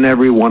each and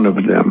every one of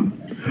them.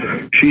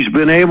 She's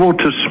been able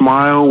to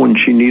smile when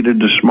she needed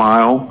to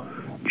smile,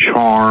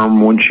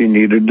 charm when she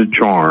needed to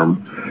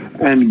charm,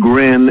 and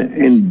grin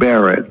and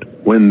bear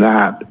it when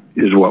that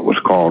is what was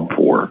called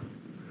for.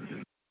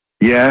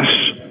 Yes,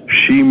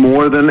 she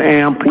more than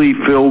amply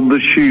filled the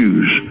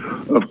shoes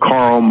of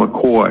Carl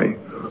McCoy,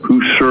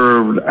 who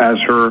served as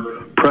her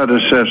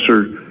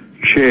predecessor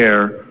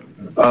chair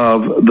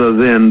of the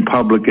then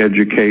Public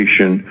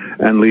Education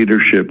and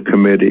Leadership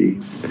Committee.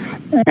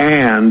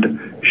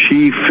 And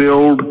she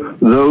filled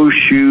those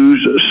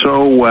shoes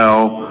so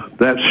well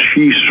that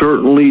she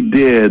certainly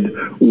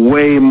did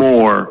way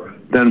more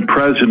than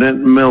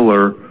President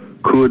Miller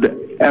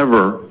could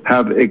ever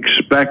have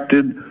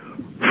expected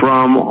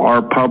from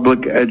our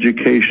Public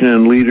Education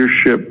and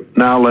Leadership,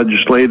 now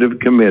Legislative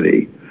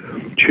Committee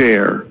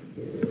chair.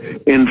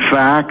 In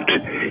fact,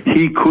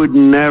 he could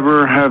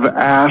never have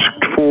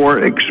asked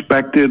for,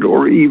 expected,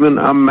 or even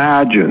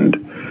imagined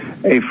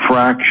a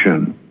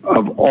fraction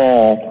of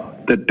all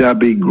that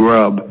Debbie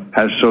Grubb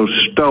has so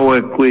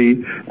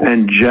stoically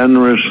and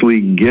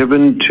generously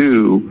given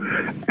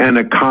to and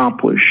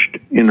accomplished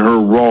in her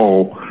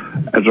role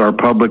as our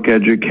Public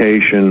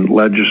Education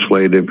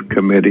Legislative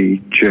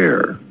Committee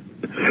chair.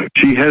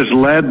 She has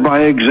led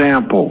by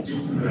example.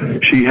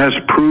 She has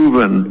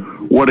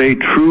proven what a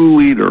true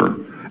leader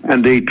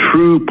and a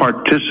true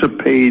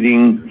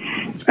participating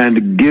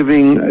and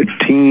giving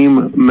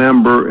team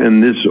member in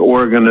this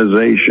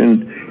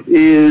organization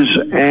is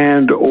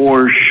and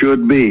or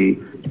should be.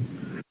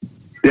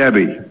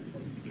 Debbie,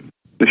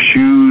 the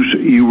shoes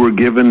you were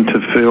given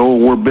to fill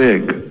were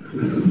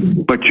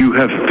big, but you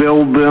have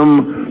filled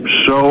them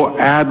so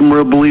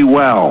admirably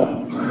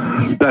well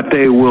that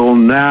they will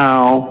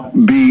now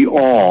be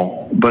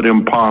all but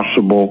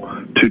impossible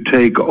to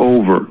take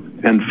over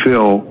and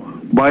fill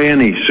by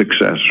any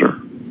successor.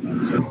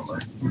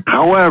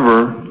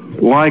 However,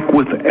 like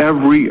with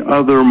every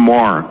other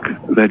mark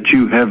that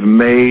you have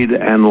made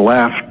and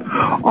left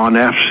on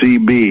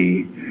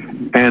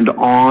FCB and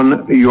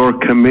on your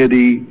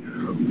committee,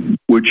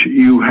 which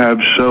you have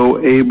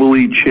so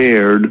ably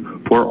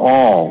chaired for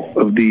all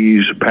of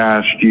these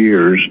past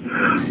years,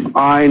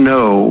 I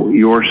know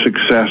your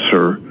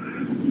successor,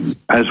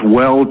 as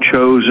well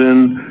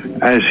chosen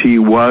as he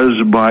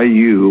was by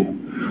you,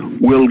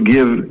 will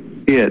give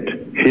it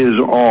his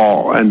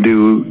all and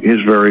do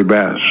his very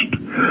best.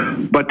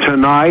 But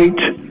tonight,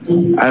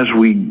 as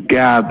we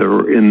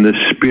gather in the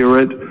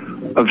spirit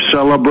of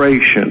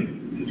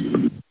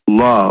celebration,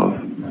 love,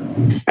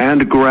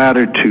 and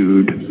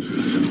gratitude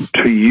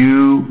to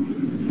you,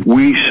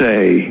 we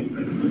say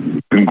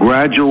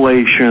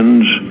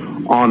congratulations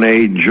on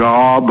a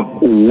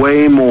job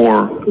way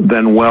more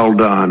than well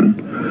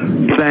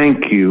done.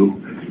 Thank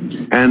you,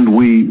 and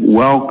we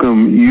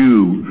welcome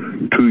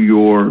you to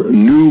your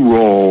new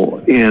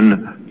role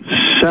in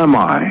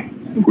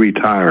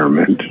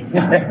semi-retirement.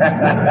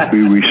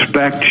 We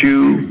respect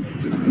you,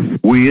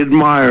 we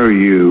admire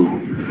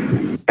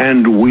you,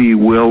 and we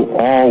will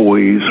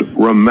always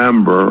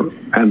remember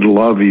and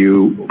love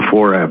you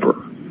forever.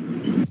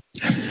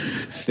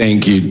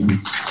 Thank you.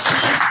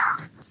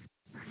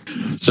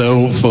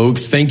 So,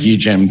 folks, thank you,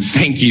 Jim.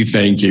 Thank you.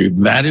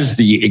 That is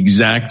the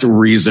exact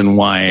reason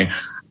why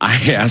I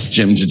asked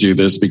Jim to do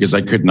this, because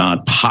I could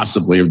not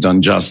possibly have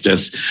done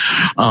justice.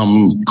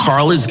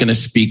 Carl is going to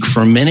speak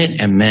for a minute,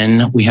 and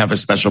then we have a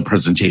special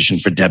presentation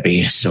for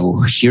Debbie.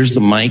 So here's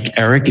the mic.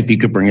 Eric, if you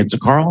could bring it to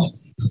Carl.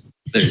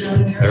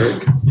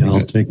 Eric,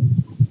 I'll take.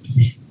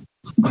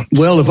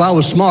 Well, if I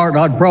was smart,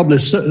 I'd probably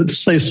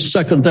say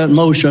second that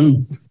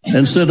motion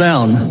and sit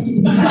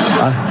down.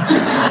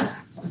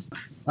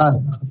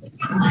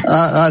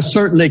 I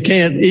certainly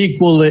can't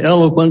equal the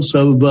eloquence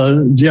of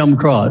Jim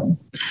Crott,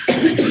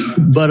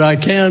 but I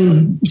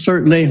can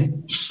certainly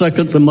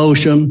second the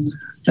motion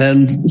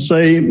and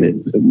say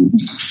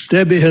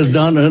Debbie has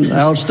done an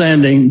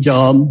outstanding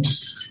job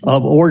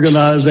of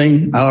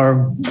organizing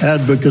our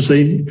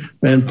advocacy,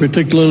 and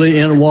particularly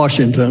in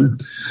Washington.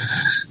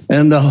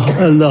 And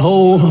the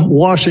whole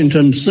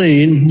Washington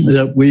scene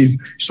that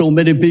so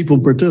many people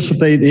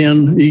participate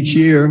in each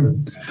year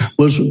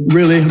was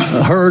really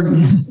her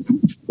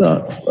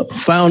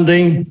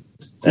founding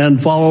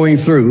and following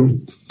through.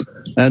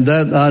 And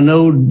that I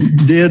know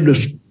did,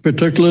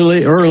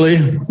 particularly early,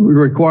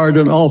 required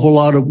an awful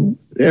lot of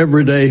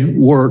everyday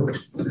work.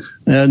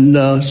 And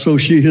so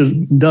she has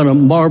done a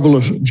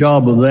marvelous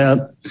job of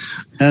that.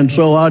 And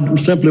so I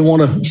simply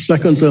want to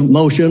second the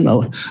motion.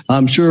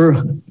 I'm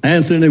sure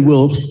Anthony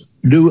will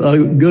do a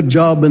good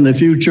job in the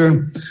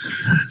future.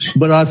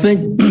 But I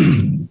think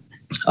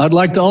I'd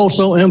like to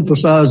also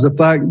emphasize the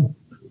fact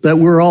that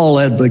we're all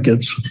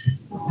advocates,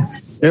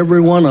 every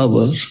one of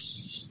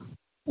us.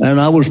 And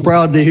I was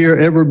proud to hear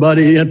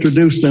everybody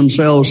introduce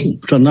themselves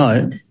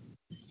tonight.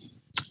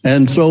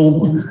 And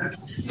so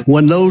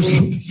when those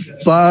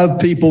 5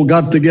 people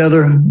got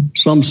together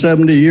some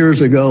 70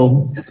 years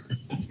ago,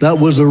 that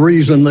was the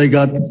reason they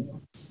got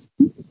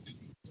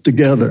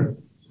together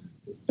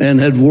and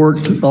had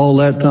worked all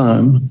that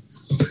time.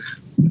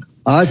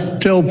 I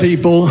tell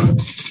people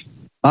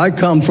I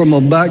come from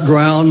a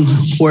background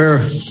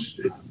where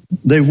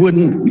they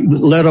wouldn't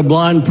let a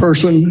blind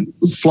person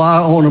fly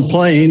on a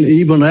plane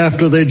even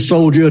after they'd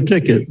sold you a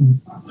ticket.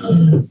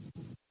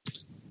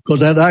 Because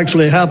that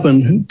actually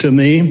happened to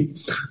me,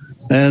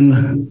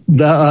 and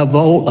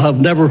I've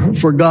never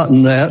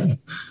forgotten that.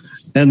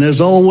 And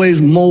there's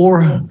always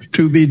more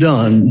to be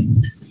done.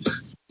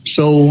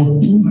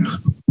 So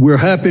we're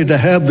happy to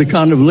have the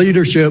kind of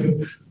leadership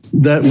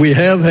that we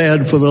have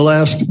had for the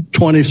last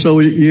 20 so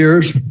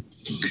years,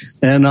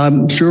 and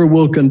I'm sure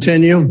we'll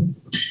continue.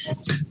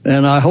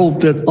 And I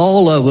hope that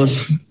all of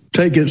us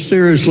take it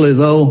seriously,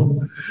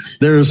 though.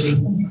 There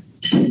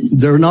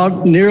are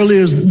not nearly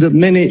as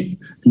many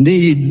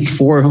need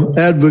for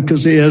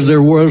advocacy as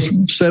there was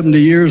 70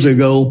 years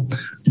ago,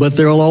 but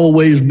there'll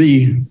always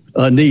be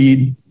a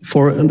need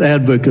for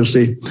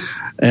advocacy.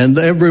 And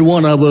every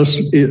one of us,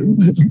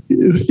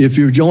 if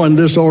you join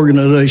this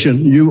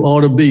organization, you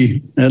ought to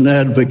be an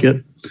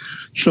advocate.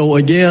 So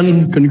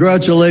again,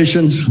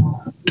 congratulations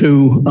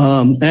to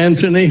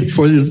Anthony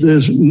for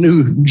this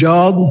new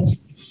job.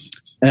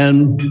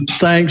 And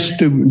thanks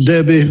to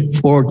Debbie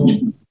for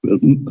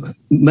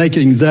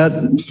making that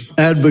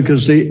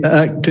advocacy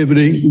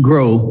activity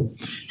grow.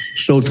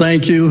 So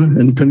thank you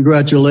and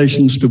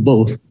congratulations to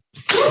both.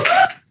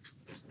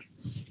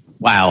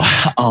 Wow.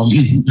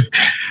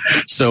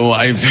 So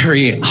I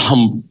very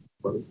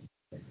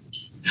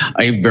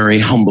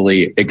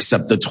humbly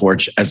accept the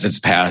torch as it's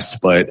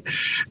passed, but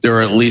there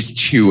are at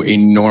least 2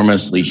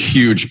 enormously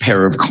huge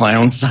pair of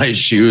clown-sized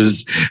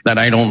shoes that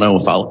I don't know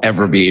if I'll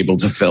ever be able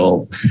to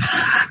fill.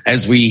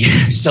 As we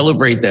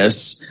celebrate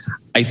this,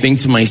 I think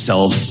to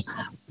myself,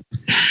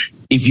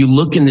 if you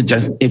look in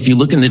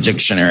the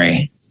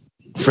dictionary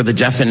for the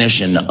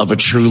definition of a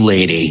true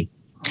lady,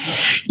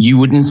 you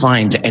wouldn't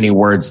find any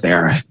words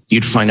there.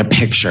 You'd find a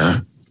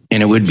picture,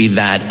 and it would be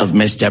that of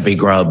Miss Debbie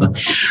Grubb.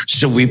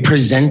 So we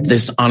present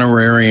this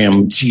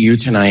honorarium to you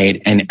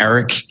tonight, and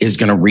Eric is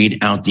going to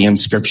read out the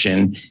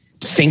inscription.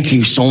 Thank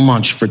you so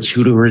much for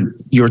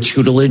your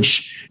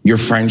tutelage, your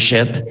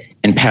friendship,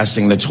 and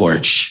passing the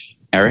torch.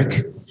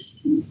 Eric?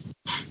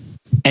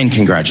 And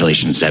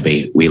congratulations,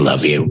 Debbie. We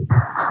love you.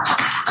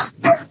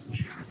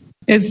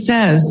 It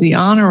says, the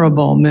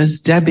Honorable Miss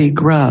Debbie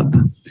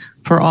Grubb,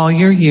 for all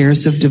your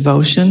years of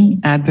devotion,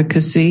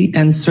 advocacy,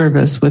 and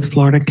service with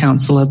Florida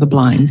Council of the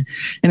Blind.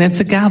 And it's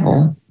a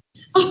gavel.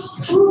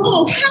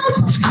 Oh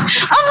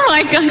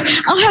my God.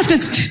 I'll have to.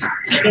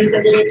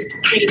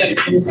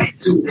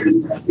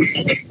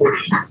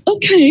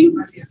 Okay.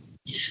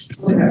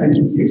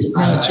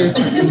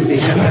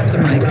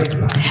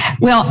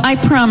 Well, I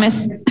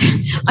promise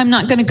I'm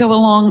not going to go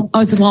along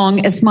as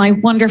long as my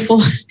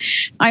wonderful.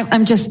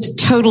 I'm just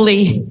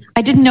totally.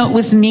 I didn't know it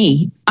was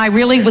me. I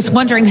really was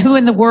wondering who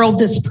in the world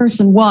this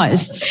person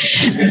was.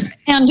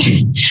 And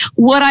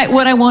what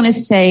I want to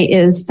say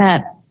is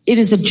that it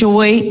is a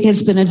joy. It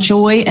has been a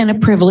joy and a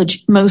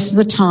privilege most of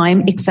the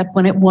time, except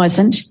when it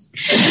wasn't.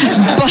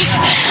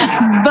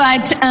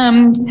 But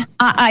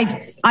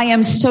I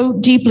am so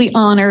deeply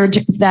honored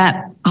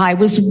that I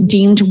was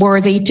deemed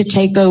worthy to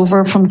take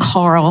over from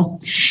Carl.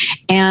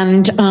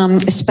 And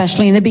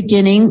especially in the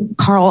beginning,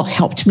 Carl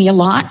helped me a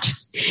lot.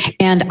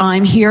 And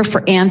I'm here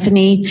for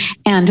Anthony.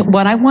 And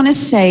what I want to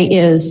say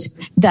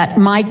is that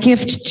my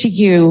gift to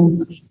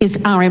you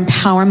is our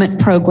empowerment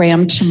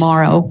program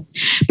tomorrow,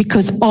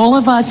 because all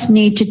of us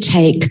need to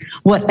take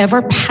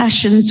whatever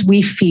passions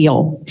we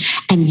feel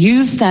and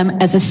use them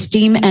as a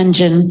steam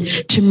engine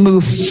to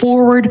move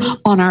forward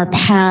on our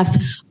path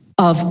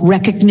of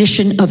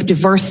recognition of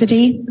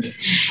diversity,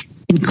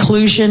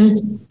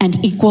 inclusion,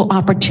 and equal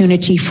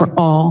opportunity for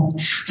all.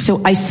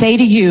 So I say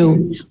to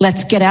you,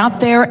 let's get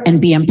out there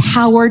and be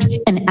empowered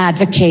and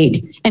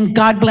advocate. And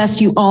God bless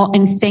you all,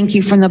 and thank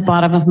you from the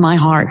bottom of my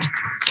heart.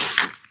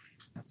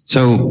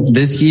 So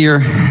this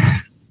year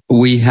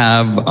we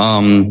have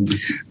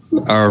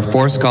our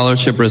 4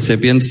 scholarship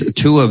recipients.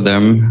 2 of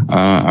them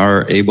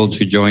are able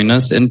to join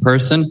us in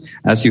person,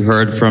 as you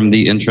heard from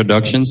the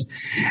introductions.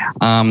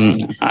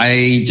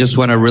 I just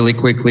want to really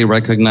quickly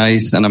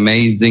recognize an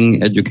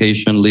amazing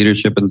Education,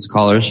 Leadership, and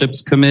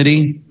Scholarships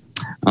Committee,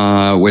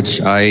 which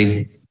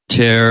I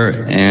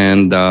chair,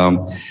 and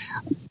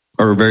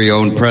our very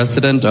own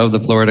president of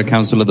the Florida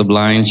Council of the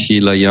Blind,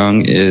 Sheila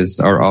Young, is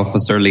our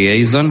officer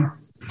liaison.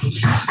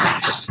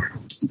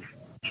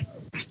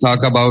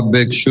 Talk about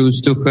big shoes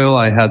to fill.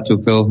 I had to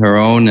fill her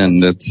own,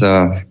 and it's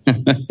I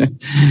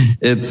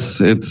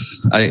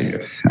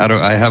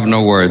have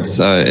no words.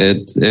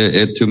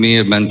 It to me,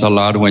 it meant a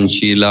lot when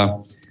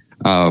Sheila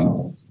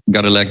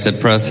got elected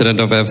president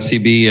of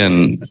FCB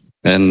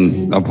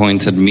and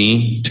appointed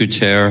me to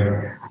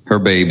chair her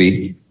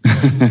baby.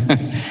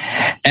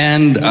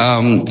 And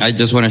I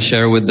just want to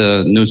share with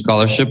the new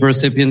scholarship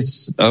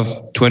recipients of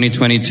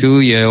 2022,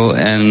 Yale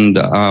and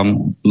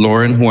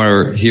Lauren, who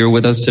are here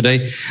with us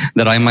today,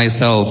 that I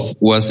myself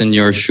was in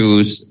your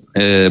shoes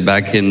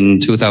back in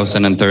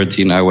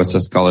 2013. I was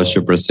a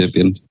scholarship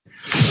recipient.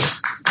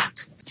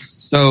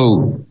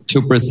 So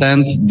to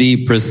present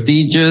the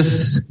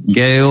prestigious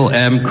Gail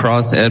M.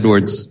 Cross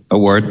Edwards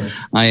Award,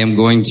 I am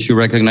going to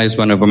recognize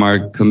one of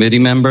our committee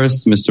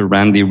members, Mr.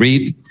 Randy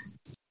Reed.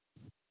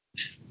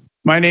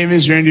 My name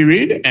is Randy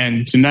Reed,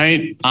 and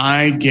tonight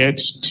I get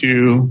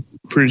to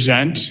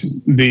present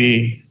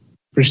the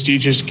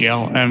prestigious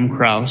Gail M.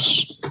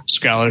 Krause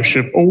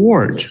Scholarship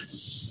Award.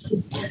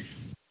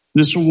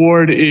 This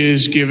award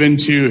is given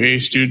to a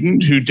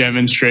student who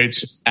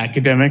demonstrates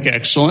academic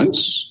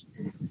excellence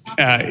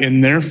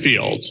in their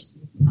field.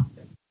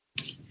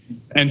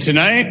 And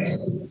tonight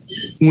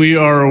we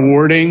are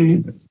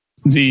awarding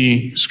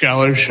the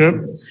scholarship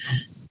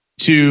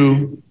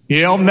to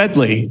Gail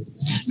Medley,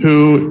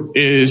 who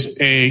is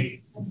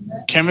a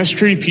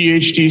chemistry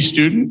PhD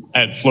student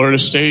at Florida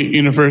State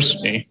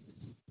University.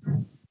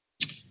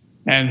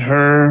 And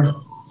her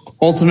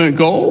ultimate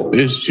goal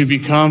is to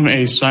become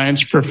a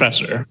science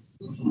professor.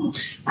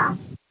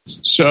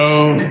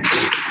 So,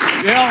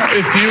 Gail,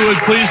 if you would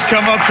please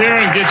come up here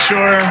and get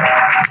your...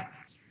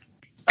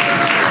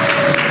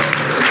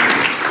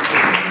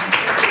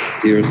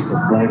 Here's the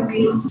flag.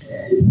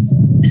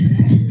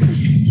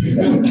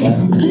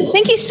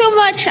 Thank you so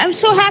much. I'm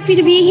so happy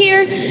to be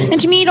here and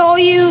to meet all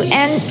you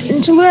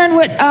and to learn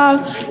what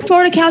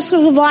Florida Council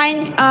of the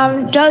Blind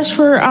does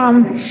for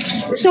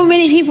so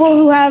many people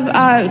who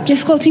have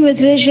difficulty with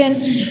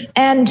vision.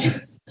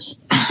 And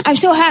I'm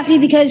so happy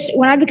because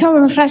when I become a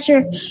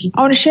professor,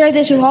 I want to share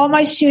this with all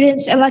my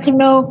students and let them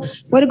know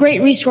what a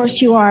great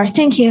resource you are.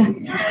 Thank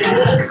you.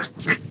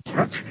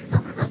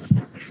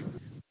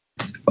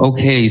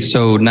 Okay,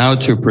 so now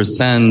to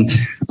present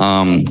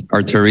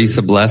our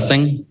Teresa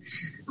Blessing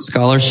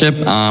Scholarship,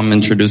 I'm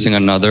introducing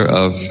another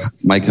of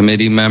my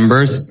committee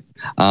members,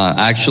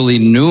 actually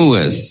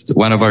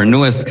one of our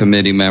newest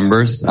committee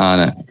members,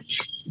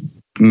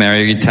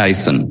 Mary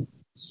Tyson.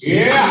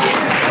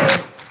 Yeah.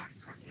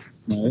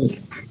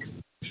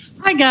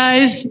 Hi,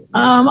 guys.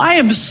 I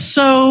am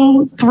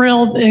so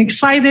thrilled and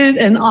excited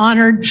and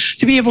honored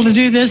to be able to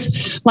do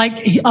this.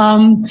 Like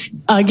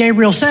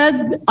Gabriel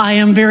said, I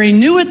am very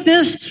new at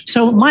this,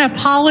 so my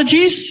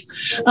apologies.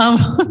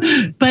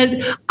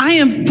 But I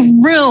am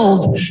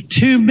thrilled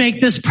to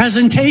make this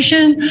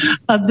presentation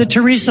of the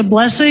Teresa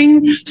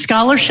Blessing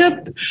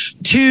Scholarship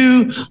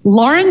to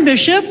Lauren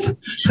Bishop,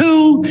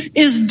 who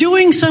is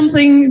doing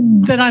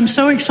something that I'm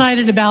so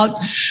excited about.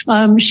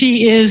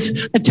 She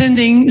is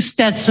attending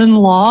Stetson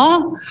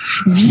Law.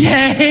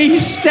 Yay,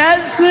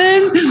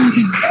 Stetson!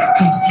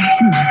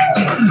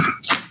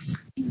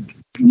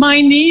 My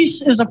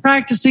niece is a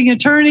practicing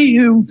attorney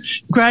who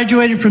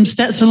graduated from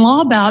Stetson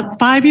Law about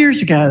 5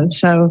 years ago.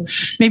 So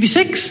maybe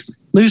 6,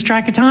 lose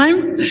track of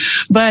time.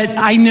 But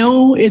I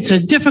know it's a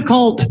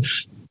difficult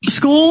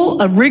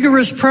school, a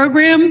rigorous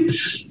program.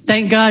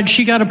 Thank God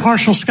she got a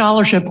partial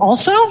scholarship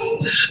also.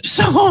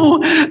 So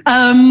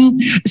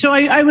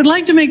I would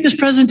like to make this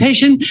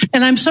presentation,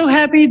 and I'm so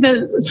happy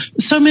that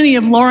so many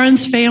of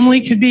Lauren's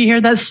family could be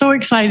here. That's so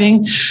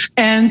exciting.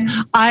 And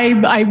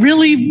I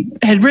really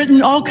had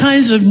written all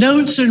kinds of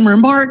notes and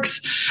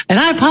remarks, and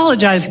I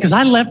apologize because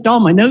I left all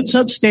my notes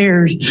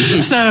upstairs.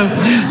 So,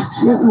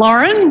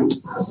 Lauren.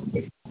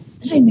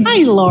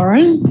 Hi,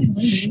 Lauren.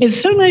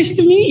 It's so nice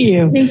to meet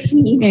you. Nice to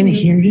meet you. And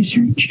here is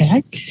your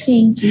check.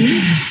 Thank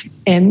you.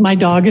 And my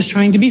dog is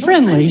trying to be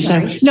friendly. So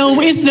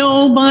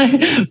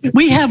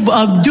we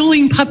have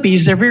dueling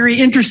puppies. They're very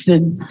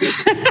interested.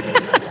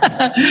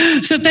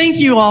 So thank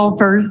you all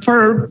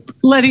for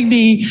letting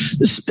me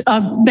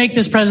make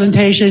this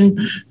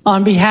presentation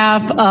on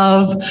behalf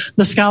of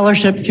the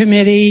scholarship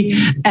committee,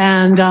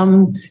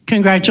 and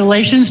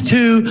congratulations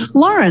to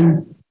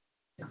Lauren.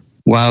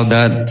 Wow,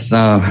 that's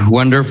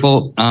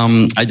wonderful.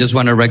 I just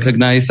want to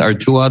recognize our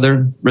two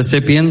other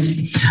recipients.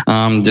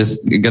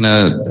 Just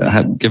gonna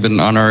give an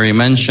honorary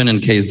mention in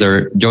case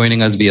they're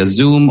joining us via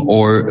Zoom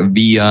or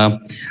via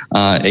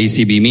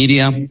ACB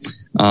Media.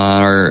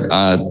 Our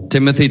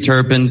Timothy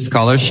Turpin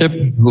Scholarship,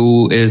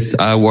 who is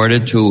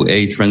awarded to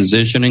a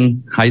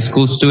transitioning high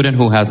school student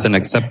who has an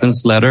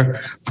acceptance letter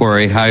for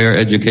a higher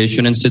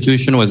education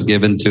institution, was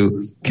given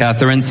to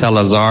Catherine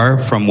Salazar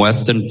from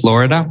Weston,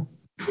 Florida.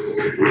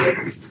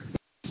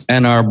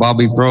 And our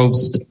Bobby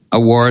Probst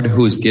Award,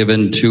 who's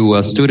given to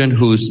a student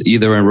who's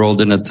either enrolled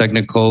in a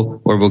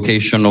technical or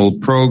vocational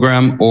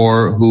program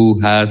or who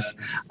has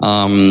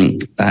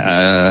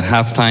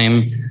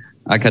half-time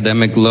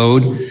academic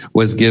load,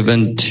 was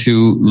given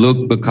to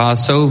Luke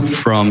Picasso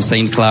from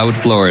St. Cloud,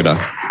 Florida.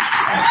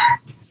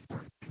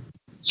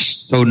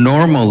 So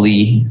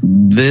normally,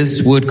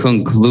 this would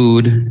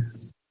conclude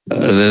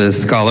the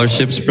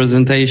scholarships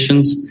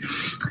presentations.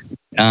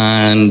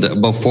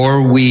 And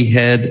before we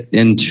head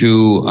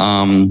into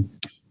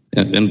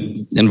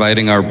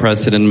inviting our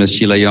president, Ms.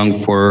 Sheila Young,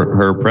 for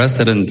her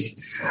President's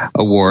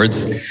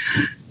Awards,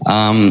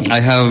 I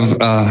have,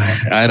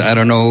 I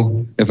don't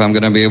know if I'm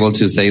going to be able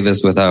to say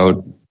this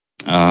without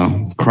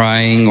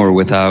crying or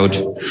without,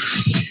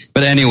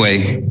 but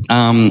anyway,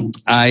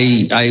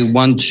 I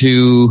want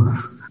to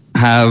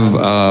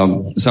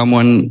have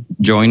someone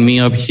join me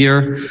up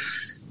here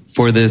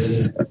for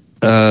this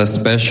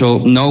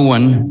special. No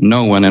one,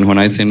 and when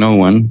I say no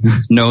one,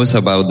 knows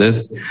about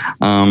this.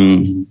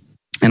 And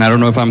I don't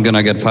know if I'm going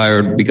to get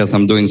fired because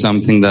I'm doing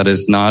something that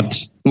is not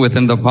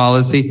within the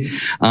policy.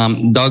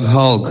 Doug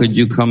Hall, could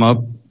you come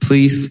up,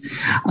 please?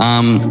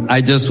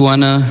 I just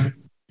want to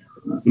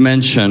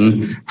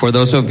mention, for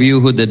those of you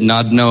who did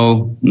not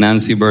know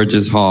Nancy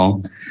Burgess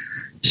Hall,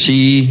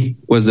 she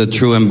was a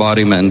true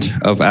embodiment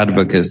of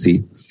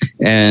advocacy.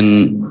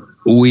 And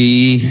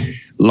we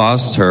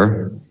lost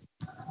her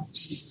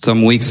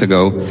some weeks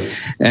ago,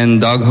 and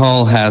Doug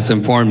Hall has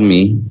informed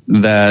me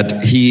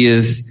that he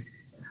is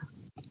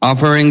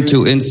offering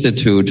to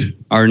institute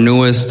our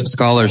newest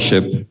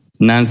scholarship,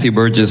 Nancy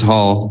Burgess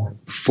Hall,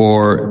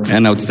 for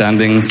an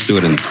outstanding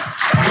student.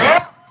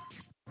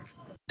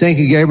 Thank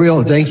you,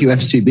 Gabriel. Thank you,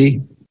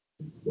 FCB.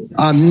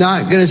 I'm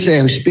not going to say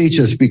I'm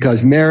speechless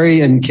because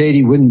Mary and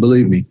Katie wouldn't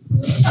believe me.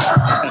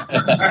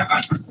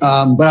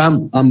 But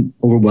I'm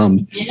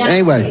overwhelmed.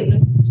 Anyway,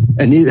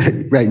 and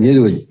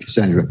neither would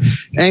Cassandra.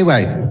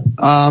 Anyway,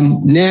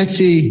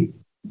 Nancy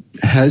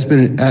has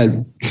been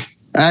an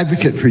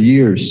advocate for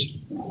years.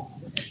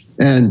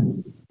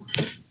 And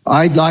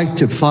I'd like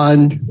to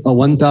fund a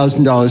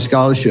 $1,000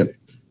 scholarship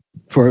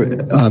for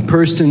a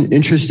person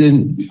interested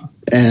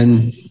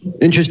in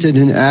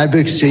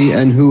advocacy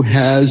and who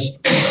has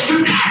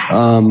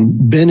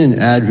been an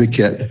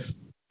advocate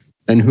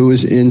and who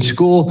is in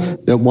school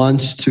that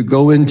wants to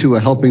go into a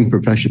helping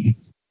profession.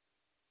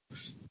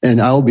 And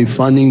I will be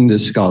funding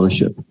this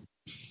scholarship.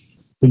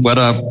 But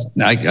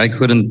I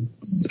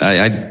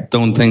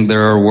don't think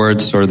there are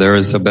words or there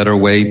is a better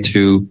way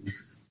to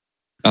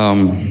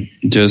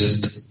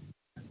just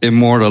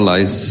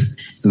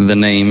immortalize the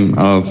name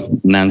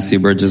of Nancy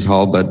Burgess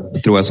Hall,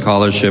 but through a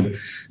scholarship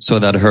so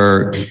that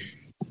her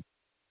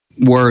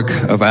work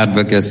of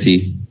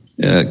advocacy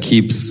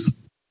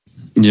keeps,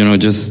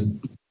 just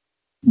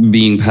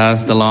being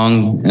passed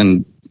along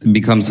and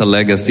becomes a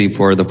legacy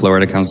for the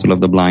Florida Council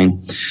of the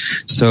Blind.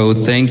 So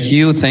thank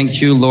you,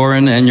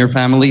 Lauren and your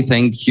family.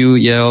 Thank you,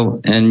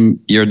 Yael and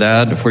your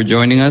dad, for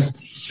joining us.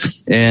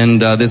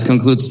 And this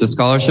concludes the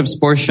scholarships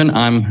portion.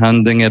 I'm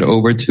handing it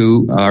over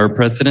to our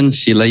president,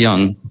 Sheila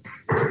Young.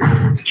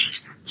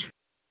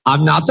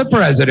 I'm not the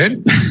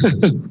president.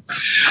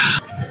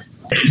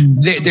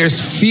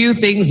 There's few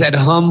things that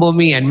humble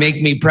me and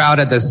make me proud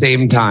at the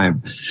same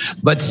time.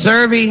 But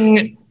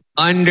serving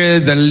under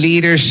the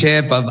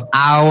leadership of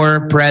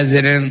our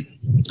president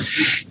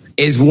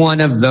is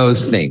one of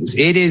those things.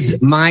 It is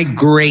my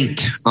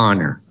great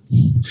honor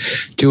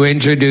to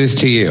introduce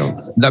to you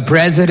the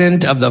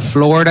president of the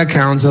Florida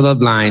Council of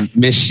the Blind,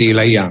 Ms.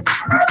 Sheila Young.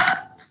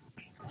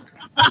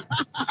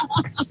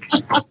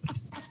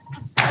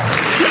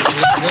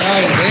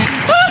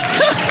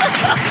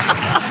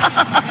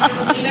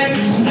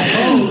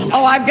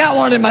 Oh, I've got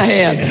one in my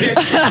hand.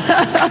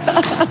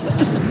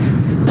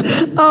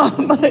 Oh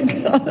my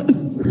God.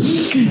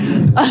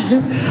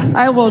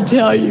 I will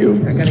tell you,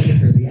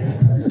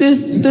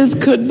 this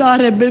could not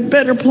have been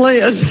better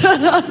planned.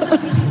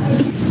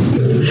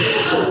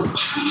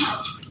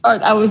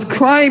 I was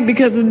crying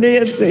because of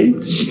Nancy,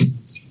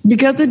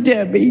 because of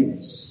Debbie.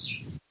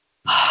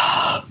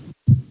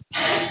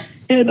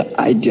 And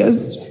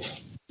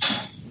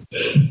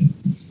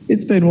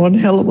it's been one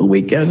hell of a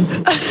weekend.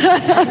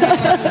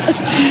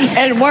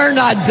 And we're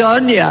not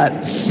done yet.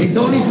 It's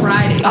only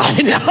Friday.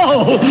 I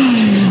know.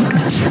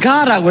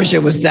 God, I wish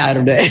it was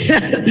Saturday.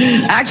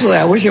 Actually,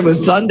 I wish it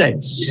was Sunday.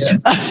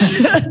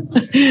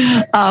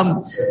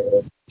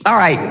 All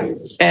right.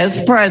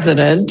 As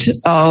president,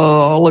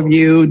 all of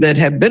you that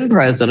have been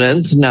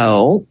presidents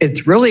know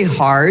it's really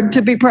hard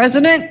to be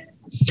president,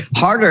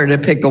 harder to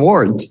pick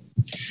awards.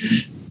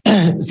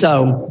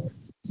 So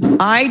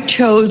I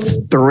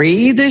chose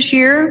 3 this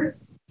year.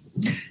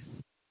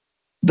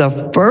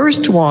 The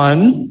first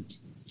one,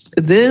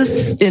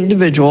 this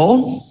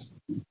individual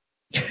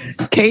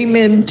came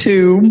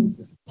into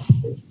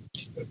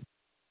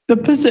the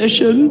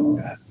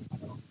position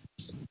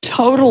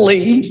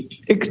totally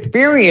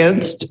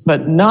experienced,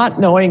 but not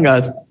knowing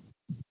a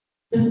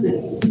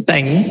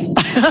thing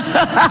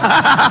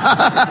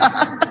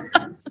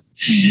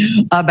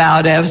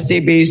about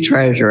FCB's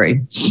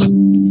treasury.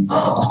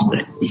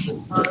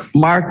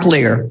 Mark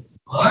Lear.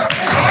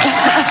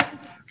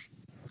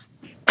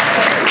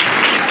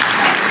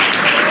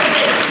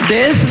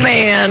 This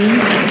man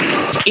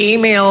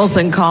emails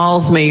and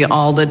calls me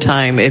all the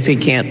time if he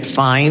can't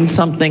find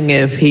something,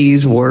 if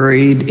he's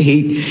worried.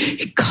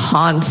 He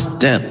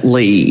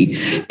constantly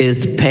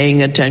is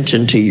paying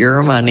attention to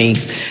your money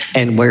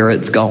and where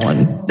it's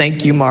going.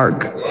 Thank you,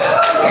 Mark.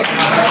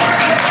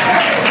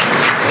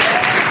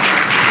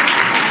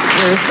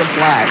 Where's the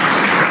flag?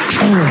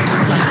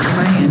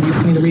 You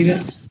want me to read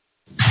it?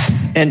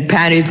 And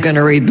Patty's going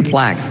to read the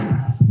plaque.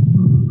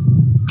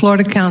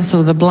 Florida Council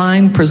of the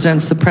Blind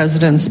presents the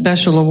President's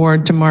Special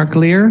Award to Mark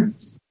Lear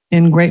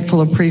in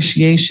grateful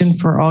appreciation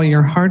for all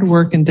your hard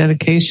work and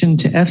dedication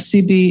to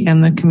FCB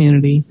and the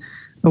community.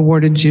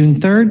 Awarded June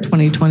 3rd,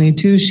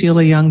 2022,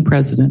 Sheila Young,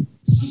 President.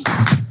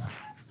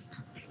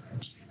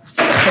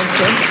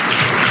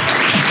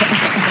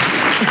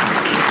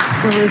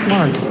 Where is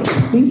Mark?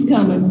 He's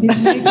coming.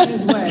 He's making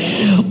his way.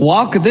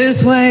 Walk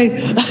this way.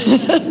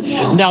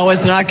 No,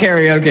 it's not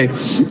karaoke.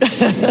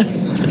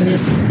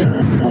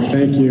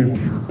 Thank you.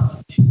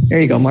 There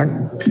you go, Mark.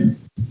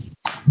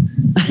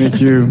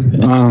 Thank you.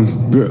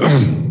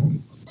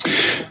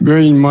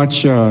 Very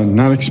much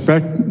not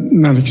expect.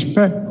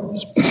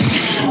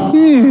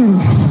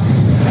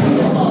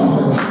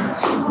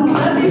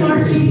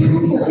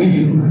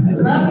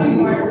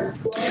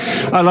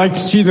 I like to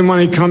see the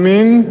money come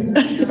in.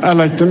 I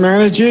like to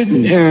manage it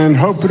and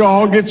hope it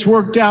all gets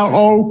worked out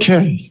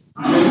okay.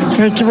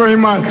 Thank you very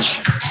much.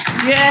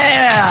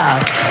 Yeah.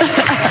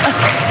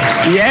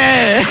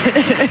 Yeah.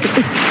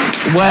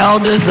 Well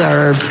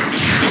deserved.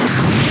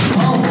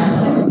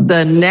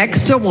 The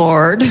next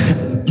award,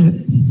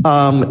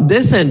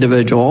 this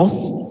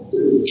individual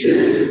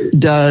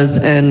does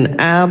an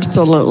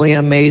absolutely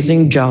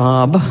amazing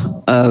job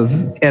of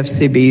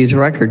FCB's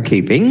record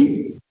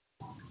keeping.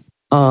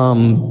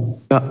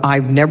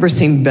 I've never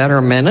seen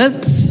better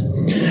minutes.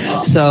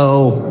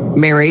 So,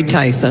 Mary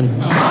Tyson.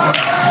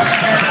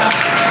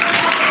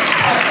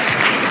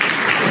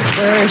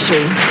 Where is she?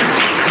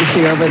 Is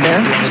she over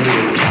there?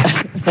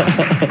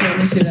 Let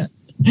me see that.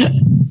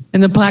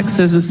 And the plaque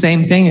says the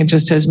same thing. It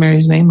just has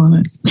Mary's name on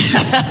it.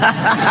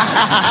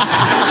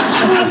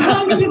 As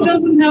long as it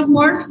doesn't have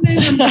Mark's name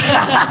on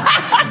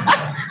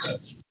it.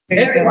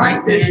 It's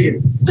right this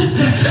year.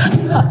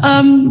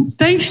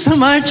 Thanks so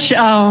much.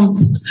 I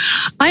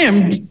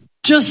am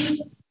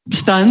just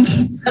stunned.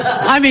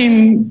 I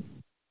mean,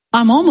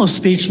 I'm almost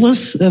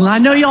speechless, and I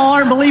know y'all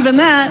aren't believing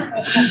that.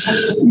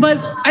 But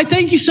I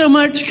thank you so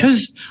much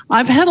because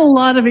I've had a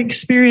lot of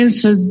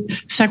experience in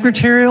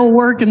secretarial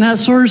work and that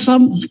sort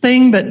of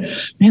thing, but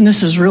man,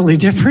 this is really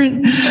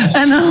different.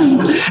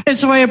 And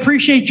so I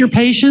appreciate your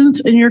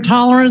patience and your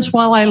tolerance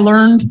while I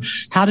learned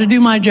how to do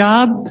my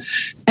job.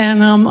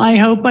 And I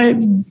hope I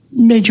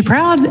made you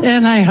proud,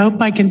 and I hope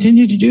I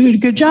continue to do a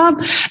good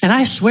job. And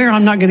I swear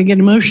I'm not going to get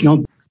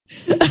emotional.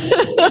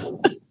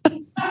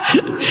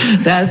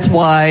 That's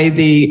why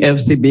the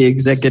FCB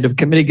Executive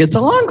Committee gets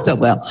along so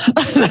well.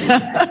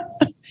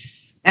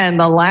 And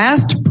the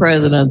last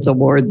President's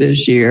Award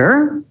this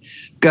year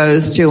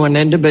goes to an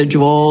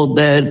individual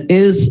that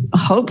is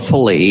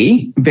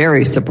hopefully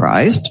very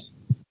surprised,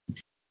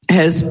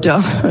 has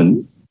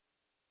done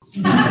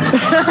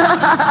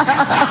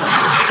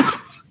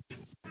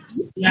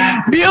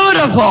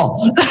beautiful.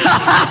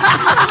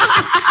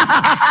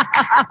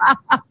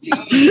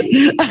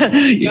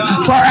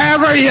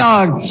 Forever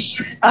young.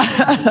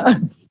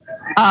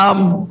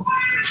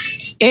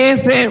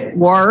 If it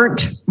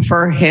weren't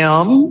for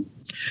him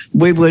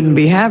we wouldn't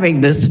be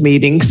having this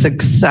meeting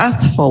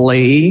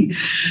successfully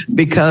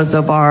because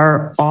of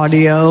our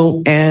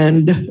audio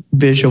and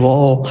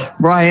visual.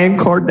 Brian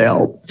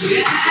Cordell.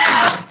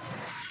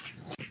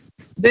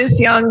 This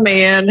young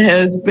man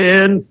has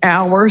been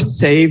our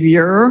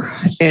savior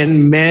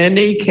in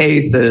many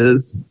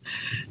cases,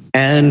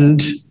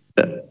 and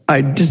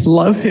I just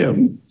love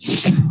him.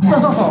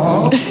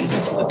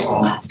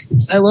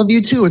 I love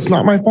you too. It's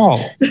not my fault.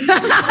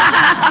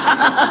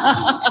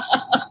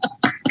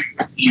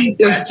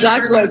 You're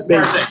stuck with me.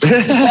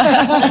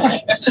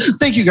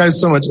 Thank you guys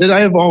so much. And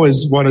I have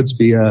always wanted to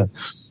be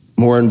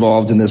more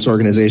involved in this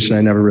organization.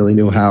 I never really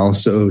knew how.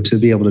 So to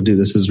be able to do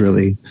this is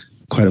really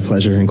quite a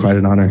pleasure and quite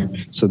an honor.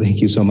 So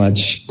thank you so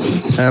much.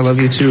 And I love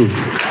you too.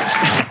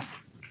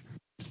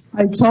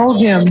 I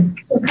told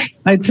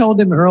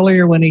him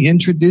earlier when he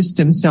introduced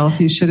himself,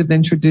 he should have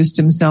introduced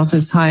himself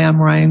as, "Hi,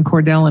 I'm Ryan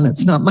Cordell, and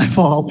it's not my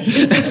fault."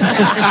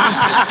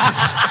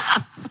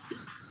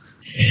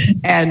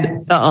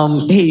 And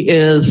he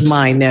is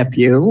my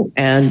nephew,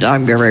 and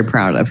I'm very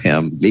proud of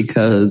him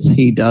because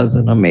he does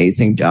an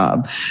amazing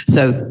job.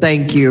 So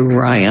thank you,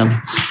 Ryan.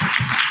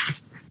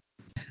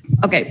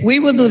 Okay, we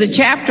will do the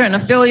chapter and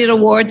affiliate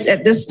awards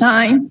at this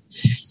time.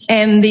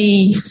 And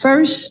the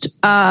first,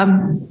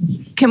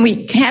 can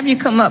we have you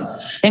come up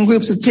in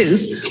groups of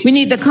twos? We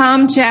need the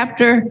COM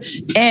chapter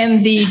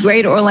and the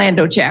Greater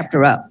Orlando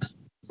chapter up.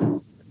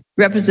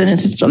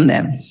 Representatives from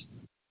them.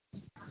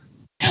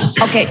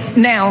 Okay,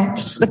 now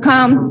the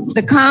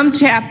COM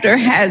chapter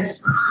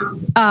has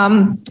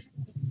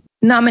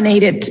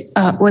nominated,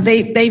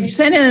 they've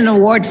sent in an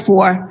award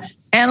for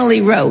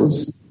Annalie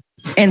Rose.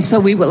 And so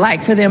we would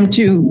like for them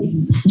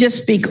to just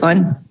speak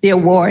on the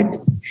award.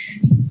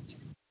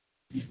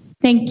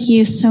 Thank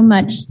you so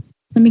much.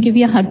 Let me give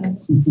you a hug.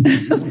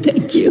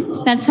 Thank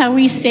you. That's how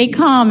we stay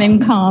calm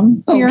and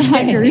calm. Okay. We're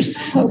huggers.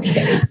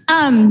 Okay.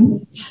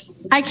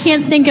 I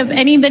can't think of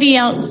anybody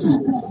else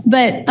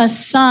but a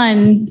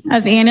son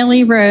of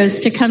Annalie Rose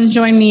to come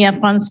join me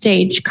up on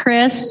stage.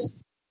 Chris,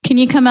 can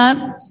you come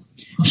up?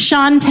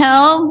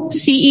 Chantel,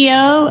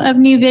 CEO of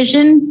New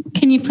Vision,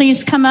 can you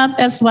please come up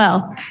as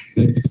well?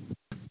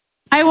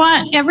 I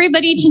want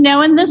everybody to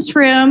know in this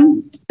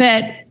room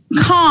that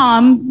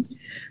COM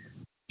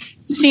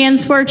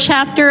stands for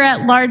Chapter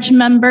at Large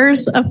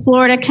Members of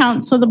Florida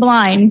Council of the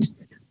Blind.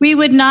 We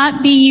would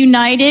not be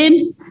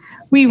united.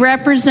 We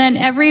represent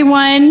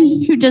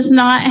everyone who does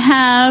not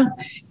have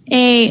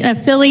an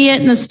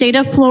affiliate in the state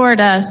of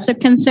Florida. So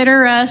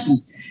consider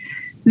us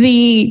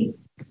the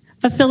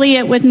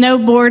affiliate with no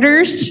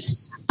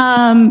borders.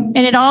 And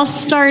it all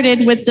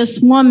started with this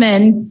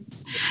woman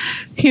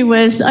who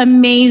was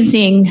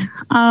amazing.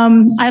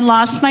 I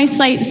lost my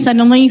sight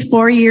suddenly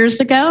 4 years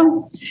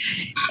ago,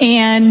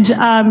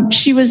 and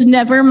she was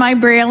never my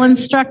Braille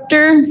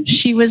instructor.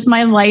 She was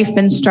my life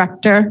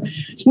instructor.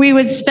 We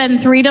would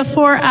spend 3 to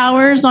 4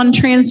 hours on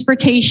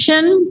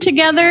transportation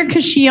together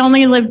because she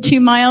only lived 2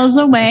 miles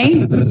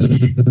away.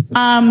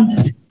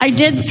 I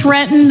did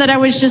threaten that I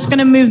was just going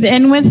to move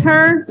in with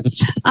her,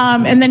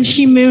 and then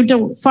she moved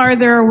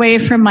farther away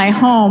from my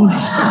home.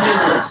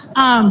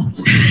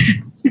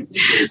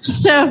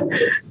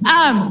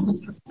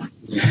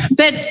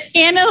 But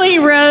Annalie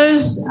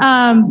Rose,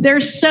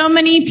 there's so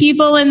many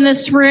people in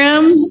this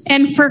room.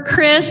 And for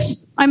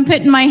Chris, I'm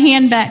putting my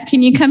hand back.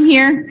 Can you come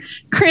here?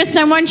 Chris,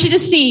 I want you to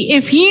see.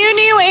 If you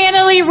knew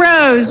Annalie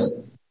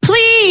Rose,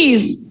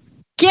 please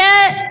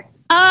get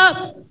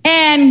up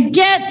and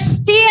get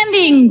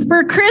standing,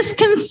 for Chris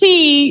can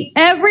see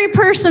every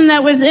person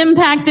that was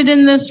impacted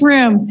in this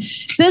room.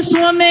 This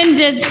woman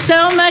did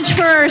so much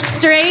for our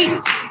state,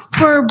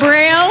 for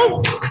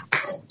Braille.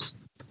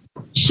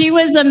 She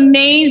was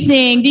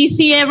amazing. Do you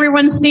see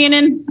everyone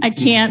standing? I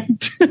can't.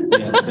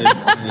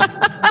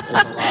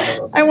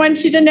 I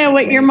want you to know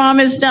what your mom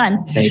has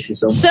done. Thank you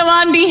so much. So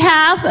on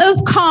behalf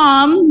of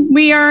COM,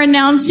 we are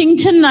announcing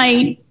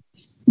tonight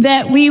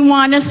that we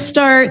want to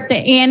start the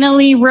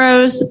Annalie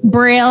Rose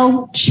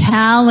Braille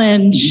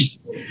Challenge.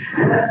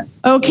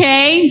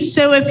 Okay,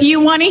 so if you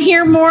want to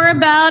hear more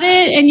about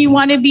it and you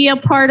want to be a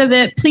part of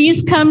it,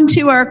 please come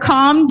to our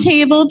COM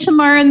table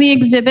tomorrow in the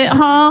exhibit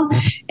hall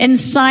and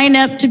sign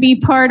up to be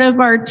part of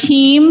our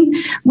team.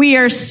 We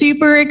are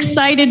super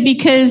excited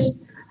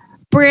because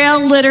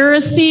Braille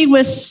literacy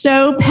was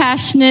so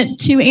passionate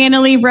to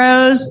Annalie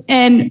Rose,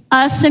 and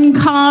us and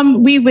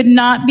COM, we would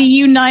not be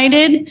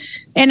united.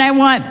 And I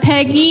want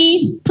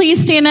Peggy,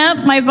 please stand up,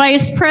 my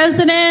vice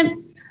president.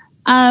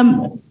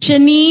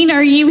 Janine,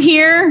 are you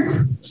here?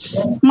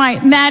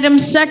 My Madam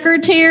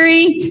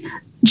Secretary,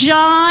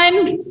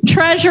 John,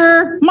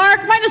 Treasurer,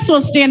 Mark, might as well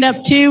stand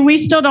up too. We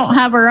still don't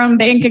have our own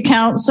bank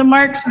account. So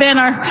Mark's been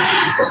our,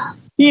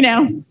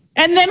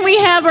 and then we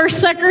have our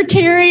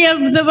secretary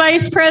of the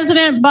vice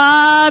president,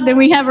 Bob, and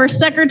we have our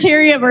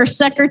secretary of our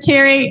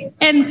secretary.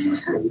 And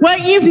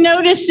what you've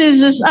noticed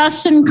is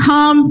us and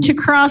COM to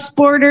cross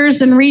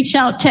borders and reach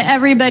out to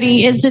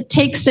everybody is it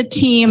takes a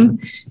team.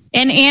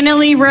 And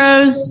Annalie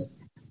Rose,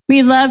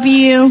 we love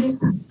you.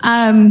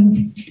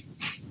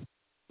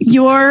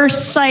 your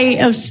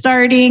sight of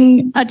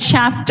starting a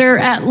chapter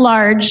at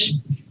large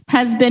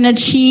has been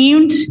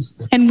achieved,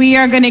 and we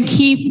are going to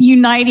keep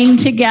uniting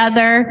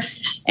together.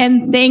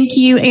 And thank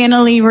you,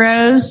 Annalie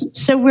Rose.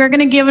 So we're going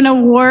to give an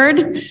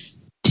award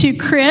to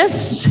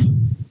Chris.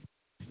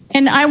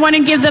 And I want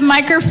to give the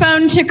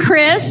microphone to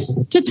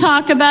Chris to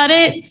talk about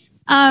it.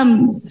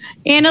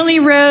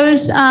 Annalie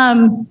Rose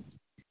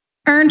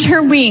earned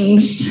her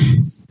wings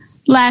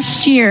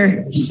last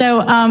year.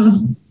 So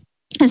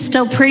it's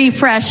still pretty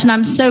fresh, and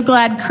I'm so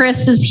glad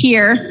Chris is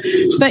here.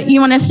 But you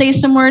want to say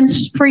some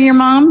words for your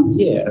mom?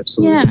 Yeah,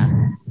 absolutely.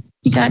 Yeah.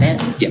 You got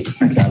it? Yeah.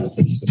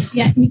 Okay.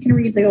 Yeah, you can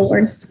read the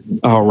award.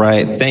 All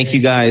right. Thank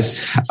you,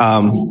 guys.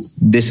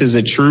 This is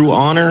a true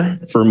honor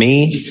for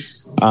me.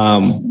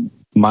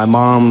 My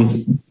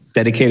mom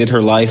dedicated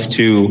her life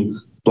to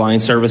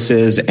blind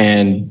services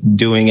and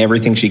doing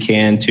everything she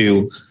can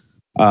to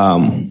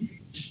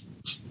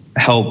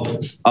help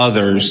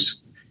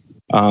others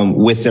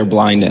with their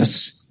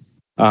blindness.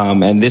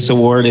 And this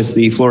award is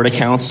the Florida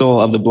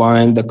Council of the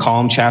Blind, the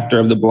Calm Chapter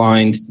of the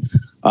Blind,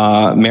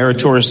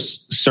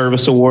 Meritorious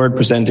Service Award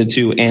presented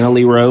to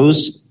Annalie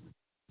Rose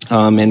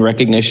in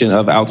recognition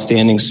of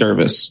outstanding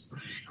service.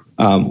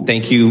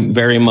 Thank you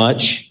very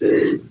much.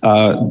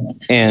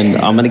 And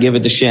I'm going to give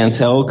it to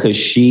Chantel because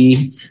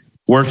she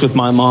worked with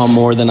my mom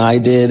more than I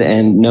did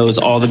and knows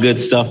all the good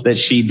stuff that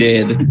she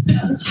did.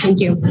 Thank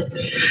you.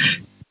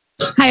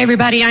 Hi,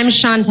 everybody. I'm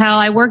Chantel.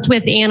 I worked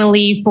with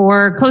Annalie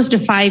for close to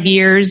 5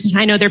 years.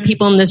 I know there are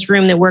people in this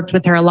room that worked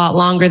with her a lot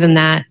longer than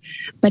that.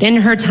 But in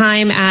her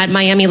time at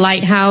Miami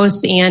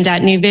Lighthouse and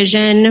at New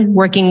Vision,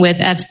 working with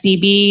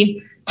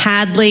FCB,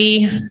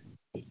 Hadley,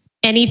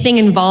 anything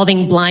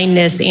involving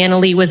blindness,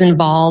 Annalie was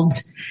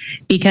involved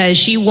because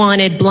she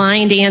wanted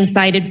blind and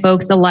sighted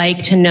folks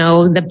alike to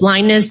know that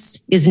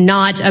blindness is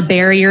not a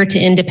barrier to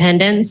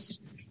independence.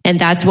 And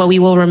that's what we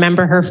will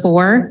remember her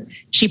for.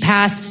 She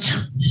passed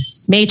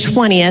May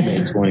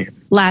 20th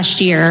last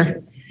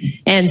year.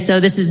 And so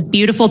this is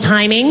beautiful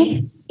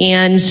timing.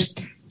 And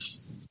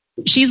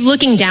she's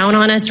looking down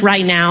on us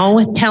right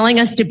now, telling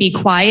us to be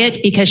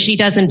quiet because she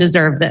doesn't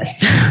deserve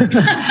this.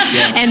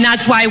 And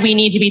that's why we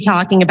need to be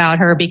talking about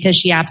her, because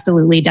she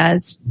absolutely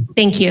does.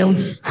 Thank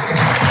you.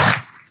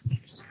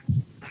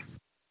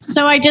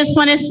 So I just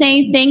want to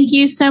say thank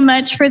you so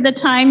much for the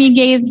time you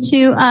gave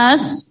to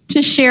us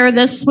to share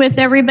this with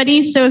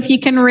everybody. So if you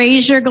can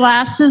raise your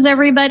glasses,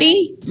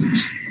 everybody.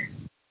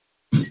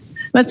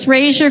 Let's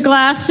raise your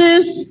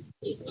glasses.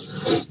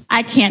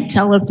 I can't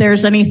tell if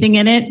there's anything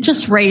in it.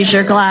 Just raise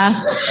your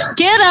glass.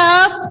 Get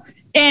up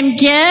and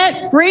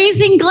get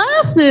raising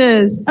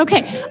glasses.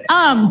 Okay.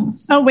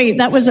 Oh, wait,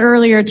 that was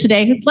earlier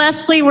today.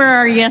 Leslie, where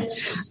are you?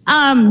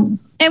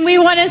 And we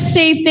want to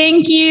say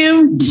thank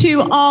you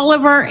to all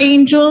of our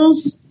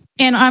angels.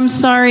 And I'm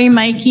sorry,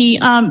 Mikey,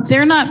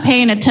 they're not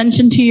paying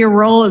attention to your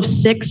roll of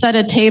 6 at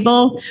a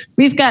table.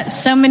 We've got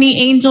so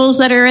many angels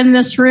that are in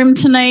this room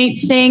tonight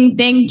saying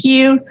thank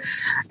you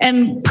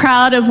and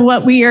proud of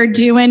what we are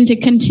doing to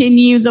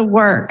continue the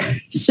work.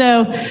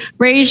 So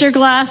raise your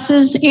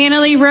glasses.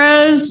 Annalie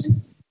Rose,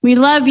 we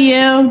love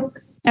you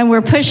and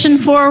we're pushing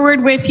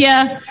forward with you.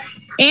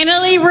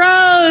 Annalie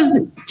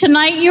Rose,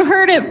 tonight you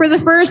heard it for the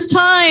first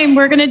time.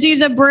 We're going to do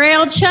the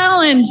Braille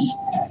Challenge.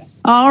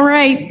 All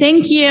right.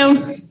 Thank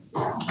you.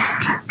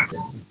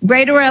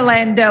 Greater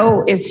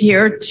Orlando is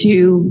here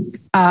to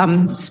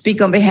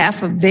speak on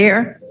behalf of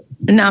their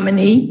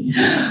nominee,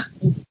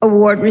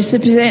 award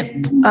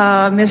recipient,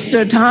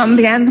 Mr. Tom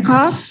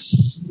Bankoff.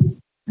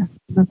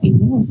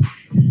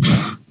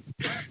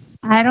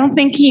 I don't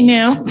think he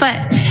knew,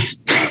 but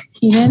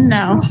he didn't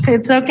know.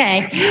 It's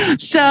okay.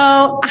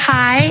 So,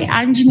 hi,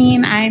 I'm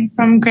Janine. I'm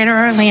from Greater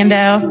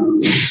Orlando.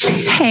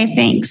 Hey,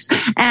 thanks.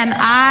 And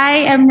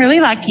I am really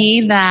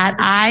lucky that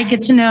I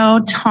get to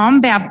know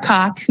Tom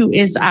Babcock, who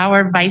is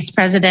our vice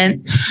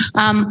president.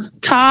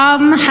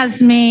 Tom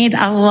has made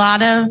a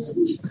lot of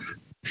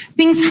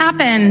things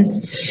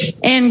happen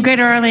in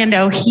Greater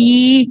Orlando.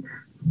 He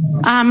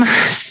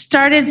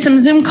started some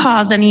Zoom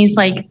calls and he's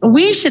like,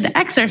 we should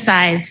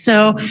exercise.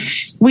 So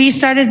we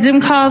started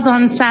Zoom calls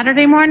on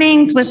Saturday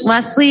mornings with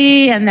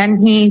Leslie, and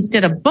then he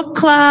did a book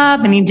club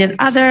and he did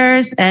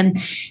others. And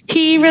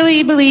he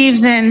really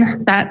believes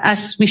in that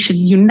we should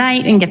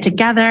unite and get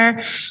together.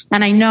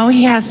 And I know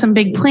he has some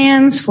big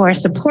plans for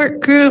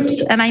support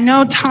groups. And I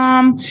know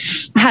Tom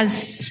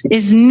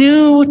is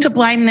new to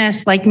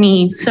blindness like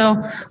me.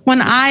 So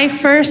when I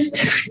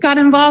first got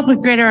involved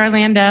with Greater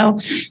Orlando,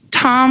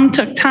 Tom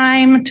took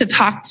time to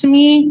talk to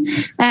me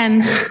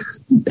and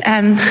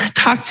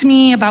talk to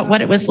me about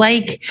what it was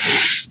like.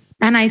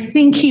 And I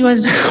think he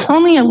was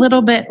only a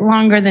little bit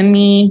longer than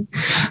me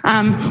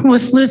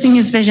with losing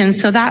his vision.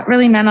 So that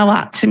really meant a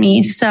lot to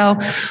me. So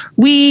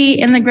we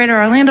in the Greater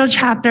Orlando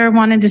chapter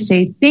wanted to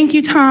say thank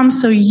you, Tom.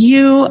 So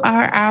you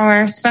are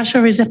our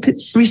special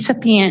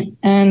recipient.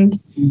 And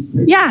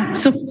yeah,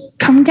 so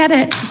come get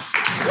it.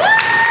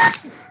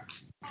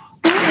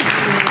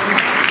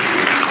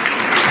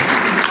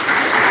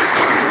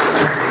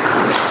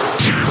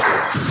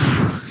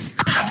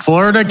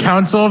 Florida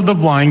Council of the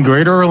Blind,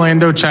 Greater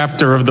Orlando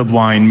Chapter of the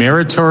Blind,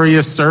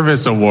 Meritorious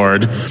Service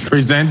Award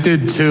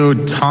presented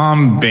to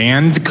Tom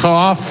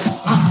Bandkoff.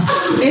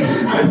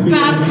 It's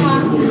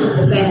Babcock.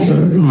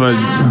 But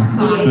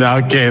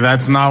okay,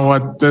 that's not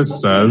what this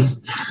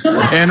says.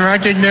 In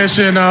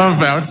recognition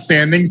of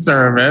outstanding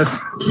service,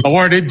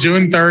 awarded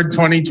June 3rd,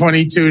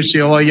 2022,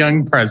 Sheila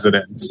Young,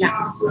 President.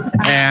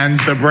 And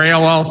the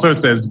Braille also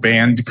says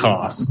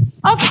Bandkoff.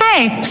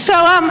 Okay, so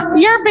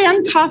you're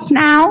Bandkoff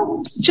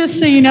now, just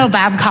so you know,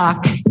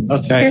 Babcock.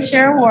 Okay. Here's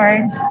your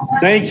award.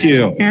 Thank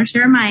you. Here's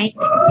your mic.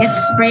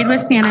 It's sprayed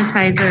with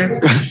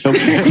sanitizer.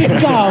 Here you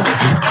go.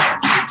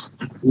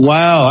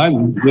 Wow,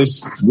 I'm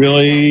just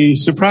really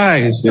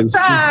surprised.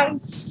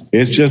 Surprise!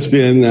 It's just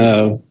been,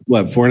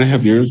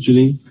 4.5 years,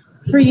 Janine?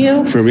 For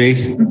you? For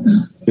me,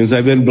 since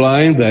I've been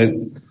blind, but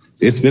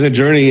it's been a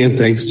journey, and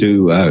thanks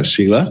to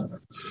Sheila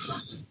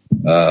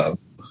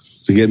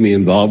to get me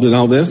involved in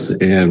all this,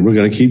 and we're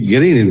going to keep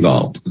getting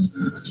involved.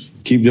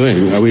 Keep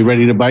doing. Are we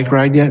ready to bike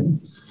ride yet?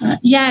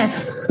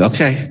 Yes.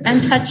 Okay.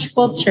 And touch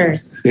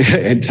sculptures.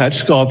 And touch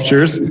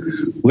sculptures,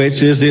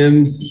 which is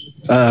in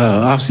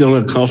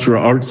Osceola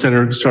Cultural Arts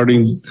Center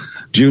starting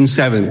June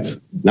 7th,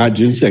 not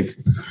June 6th,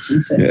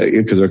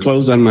 because they're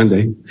closed on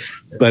Monday.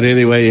 But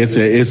anyway,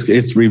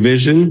 it's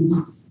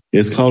Revision.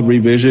 It's called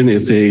Revision.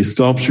 It's a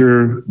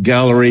sculpture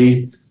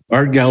gallery,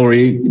 art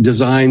gallery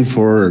designed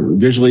for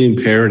visually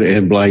impaired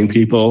and blind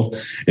people,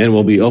 and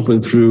will be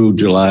open through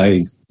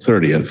July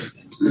 30th.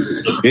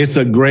 It's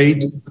a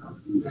great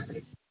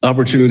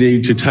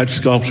opportunity to touch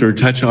sculpture,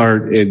 touch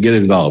art, and get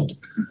involved.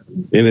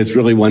 And it's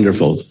really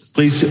wonderful.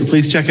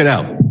 Please check it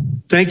out.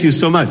 Thank you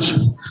so much.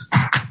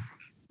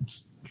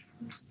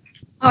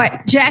 All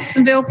right,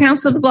 Jacksonville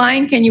Council of the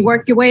Blind, can you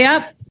work your way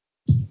up?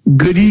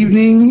 Good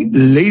evening,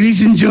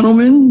 ladies and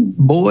gentlemen,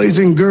 boys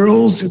and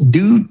girls,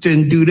 dudes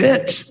and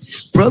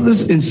dudettes,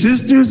 brothers and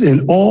sisters,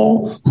 and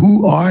all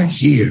who are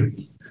here.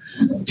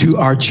 To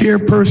our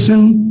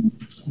chairperson,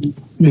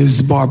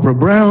 Ms. Barbara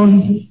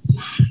Brown,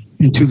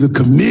 and to the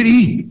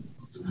committee.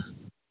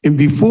 And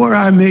before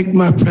I make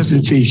my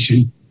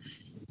presentation,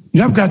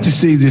 I've got to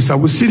say this. I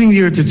was sitting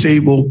here at the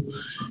table,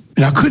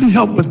 and I couldn't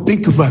help but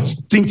think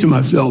to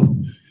myself,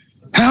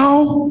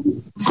 how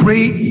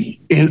great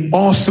and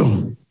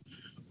awesome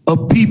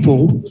of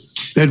people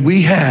that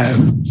we have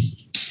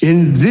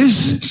in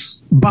this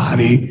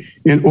body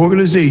and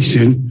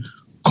organization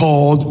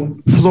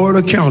called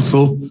Florida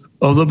Council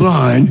of the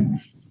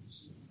Blind,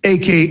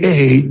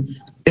 aka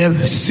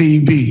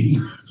FCB.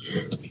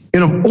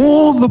 And of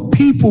all the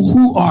people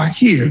who are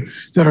here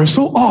that are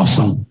so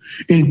awesome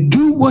and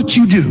do what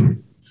you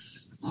do,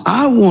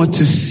 I want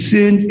to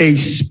send a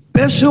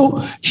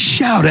special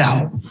shout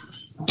out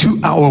to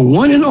our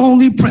one and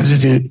only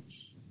president,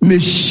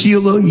 Miss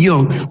Sheila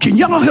Young. Can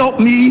y'all help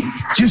me?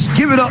 Just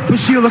give it up for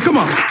Sheila. Come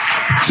on.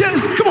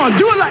 Come on,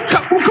 do it like,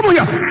 come on,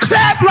 y'all.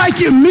 Clap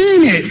like you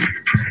mean it.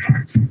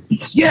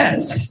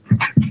 Yes.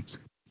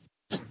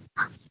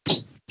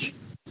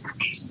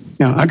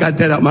 Now, I got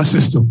that out my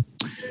system.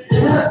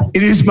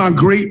 It is my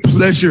great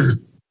pleasure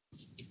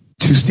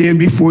to stand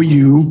before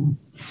you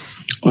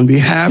on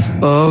behalf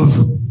of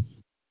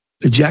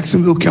the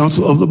Jacksonville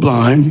Council of the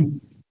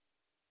Blind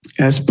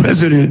as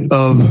president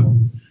of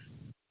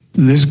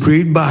this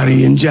great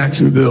body in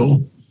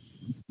Jacksonville.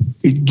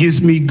 It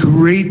gives me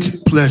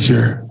great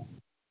pleasure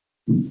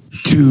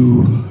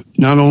to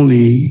not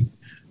only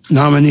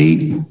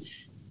nominate,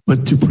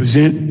 but to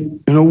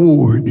present an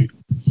award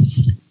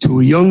to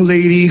a young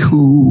lady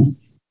who,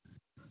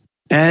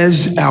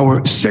 as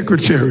our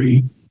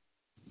secretary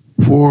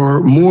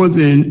for more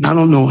than, I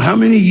don't know how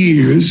many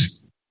years,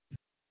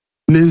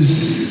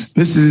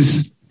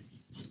 Mrs.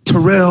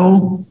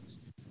 Terrell,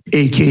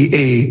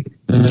 aka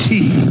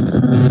T.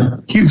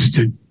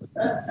 Houston,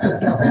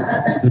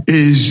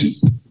 is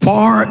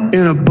far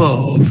and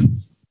above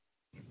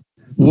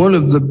one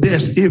of the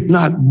best, if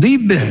not the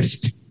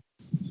best,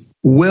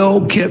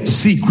 well-kept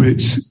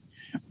secrets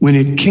when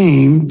it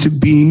came to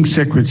being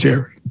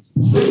secretary.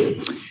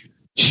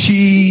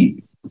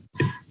 She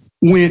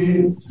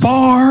went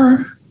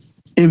far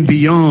and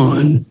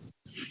beyond,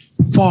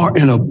 far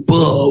and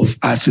above,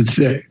 I should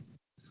say,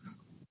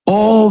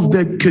 all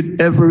that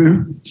could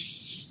ever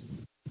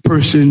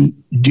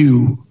person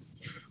do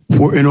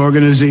for an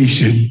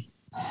organization.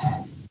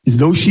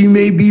 Though she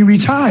may be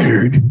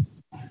retired,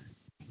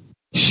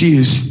 she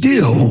is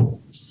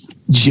still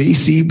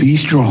JCB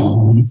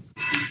strong.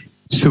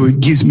 So it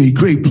gives me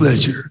great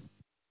pleasure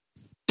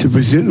to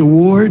present an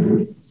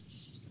award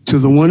to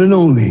the one and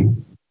only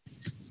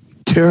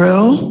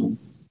Terry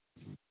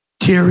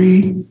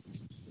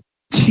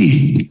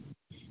T.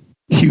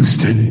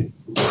 Houston.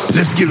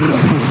 Let's give it up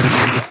for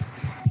her.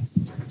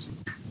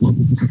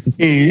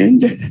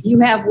 And you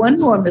have one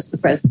more,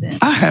 Mr. President.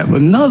 I have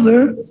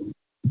another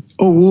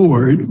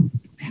award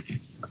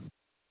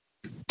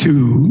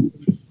to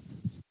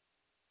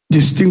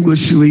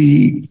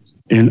distinguishedly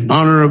and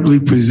honorably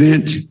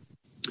present.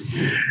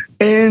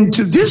 And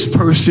to this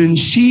person,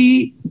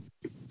 she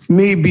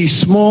may be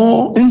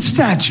small in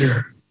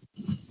stature,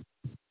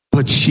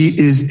 but she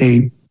is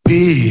a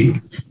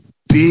big,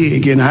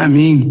 and I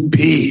mean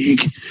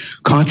big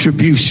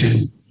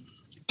contribution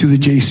to the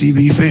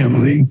JCB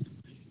family.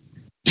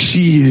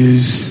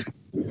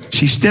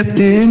 She stepped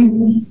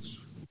in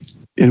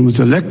and was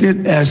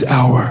elected as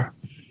our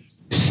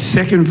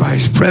second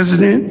vice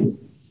president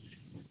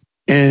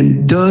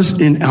and does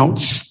an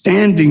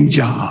outstanding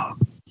job.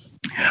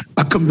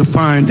 I come to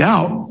find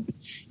out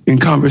in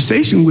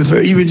conversation with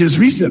her, even just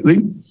recently,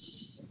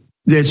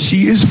 that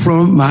she is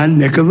from my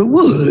neck of the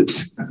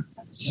woods.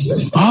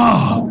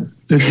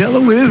 The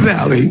Delaware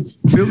Valley,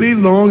 Philly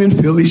long and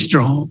Philly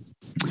strong.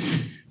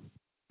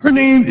 Her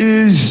name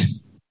is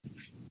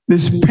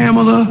Miss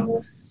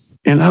Pamela,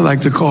 and I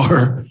like to call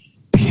her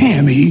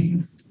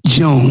Pammy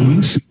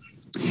Jones.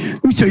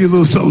 Let me tell you a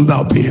little something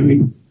about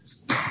Pammy.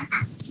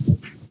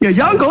 Yeah,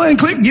 y'all go ahead and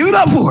click, give it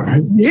up for her.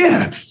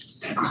 Yeah.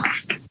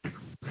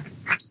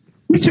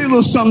 Let me tell you a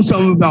little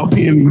something about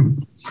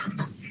Pammy.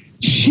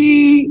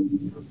 She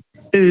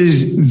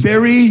is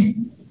very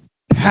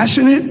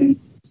passionate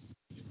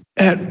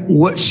at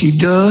what she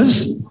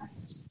does.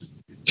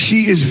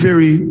 She is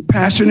very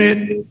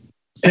passionate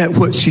at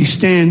what she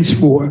stands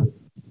for.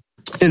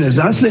 And as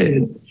I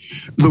said,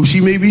 though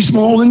she may be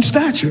small in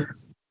stature,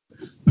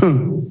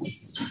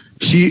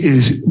 she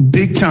is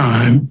big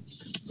time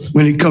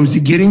when it comes to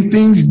getting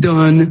things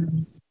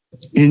done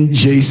in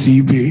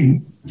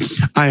JCB.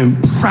 I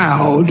am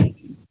proud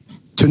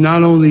to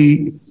not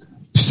only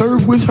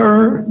serve with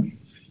her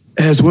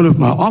as one of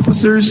my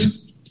officers,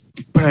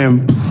 but I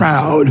am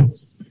proud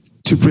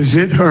to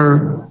present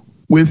her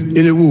with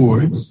an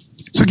award.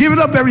 So give it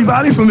up,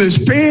 everybody, for Ms.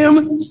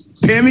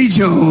 Pammy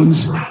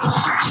Jones,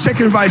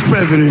 second vice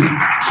president,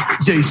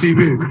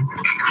 JCB.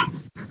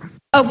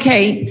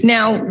 Okay,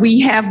 now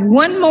we have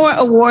one more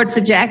award for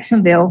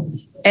Jacksonville,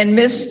 and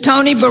Miss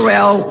Tony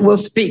Burrell will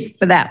speak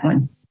for that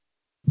one.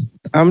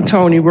 I'm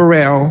Tony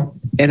Burrell,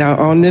 and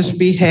on this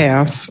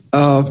behalf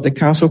of the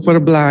Council for the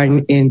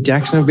Blind in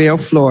Jacksonville,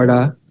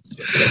 Florida,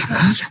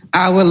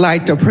 I would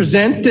like to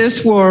present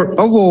this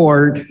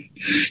award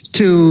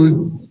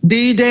to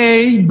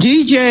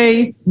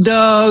DJ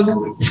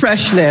Doug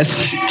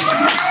Freshness.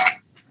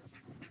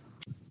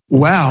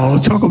 Wow,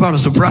 talk about a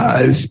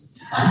surprise.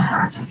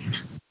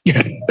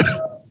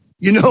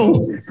 You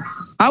know,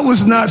 I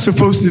was not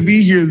supposed to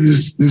be here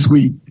this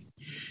week.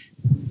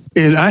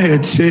 And I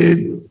had said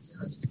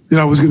that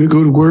I was going to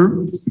go to work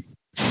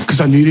because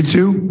I needed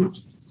to.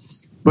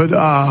 But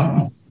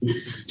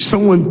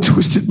someone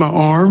twisted my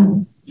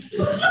arm.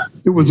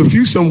 There was a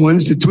few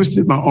someones that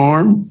twisted my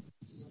arm.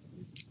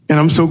 And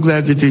I'm so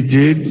glad that they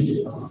did.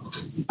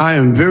 I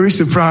am very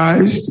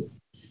surprised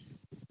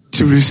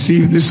to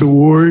receive this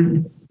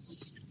award.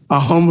 I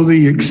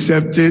humbly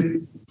accept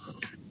it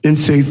and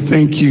say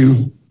thank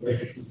you.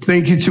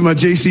 Thank you to my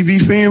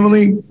JCB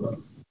family.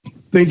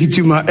 Thank you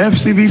to my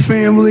FCB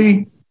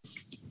family.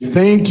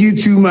 Thank you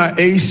to my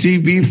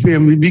ACB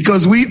family,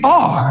 because we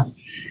are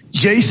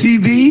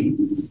JCB,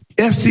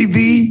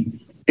 FCB,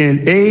 and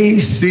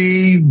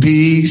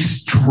ACB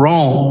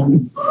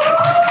strong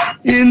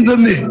in the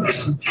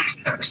mix.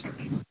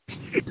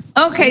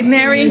 Okay,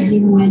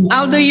 Mary,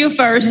 I'll do you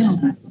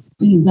first.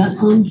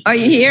 Are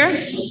you here?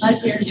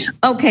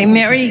 Okay,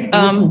 Mary,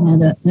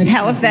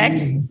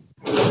 Halifax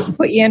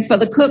put you in for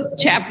the Cook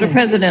Chapter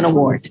President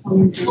Award.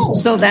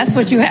 So that's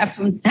what you have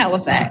from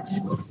Halifax.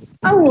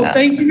 Oh,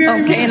 thank you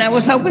very much. Okay, and I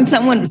was hoping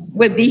someone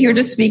would be here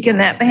to speak in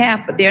that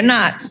behalf, but they're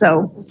not.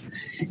 So,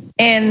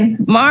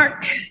 and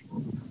Mark,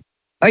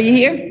 are you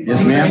here?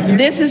 Yes, ma'am.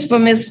 This is for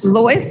Miss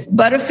Lois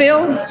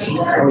Butterfield.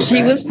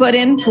 She was put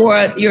in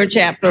for your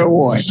chapter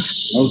award.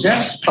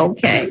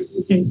 Okay.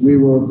 We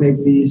will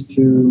take these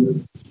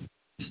to.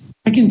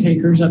 I can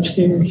take hers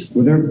upstairs.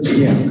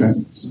 Okay.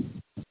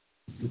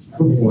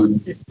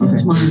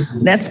 That's mine.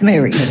 That's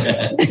Mary.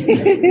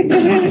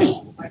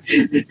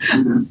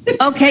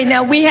 Okay,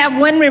 now we have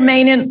one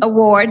remaining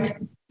award,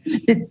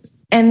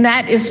 and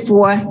that is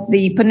for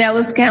the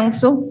Pinellas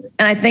Council.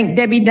 And I think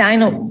Debbie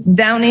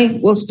Downey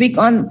will speak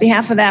on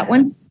behalf of that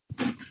one.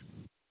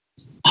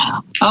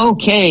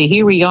 Okay,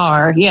 here we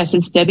are. Yes,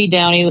 it's Debbie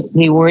Downey,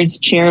 the awards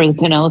chair of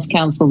the Pinellas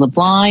Council of the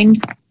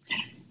Blind.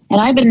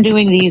 And I've been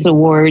doing these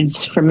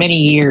awards for many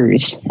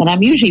years, and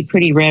I'm usually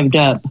pretty revved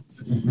up.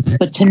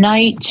 But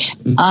tonight,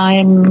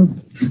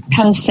 I'm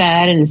kind of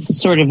sad, and it's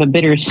sort of a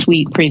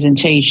bittersweet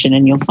presentation,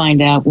 and you'll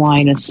find out why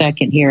in a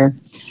second here.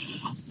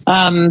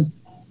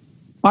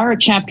 Our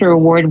chapter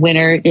award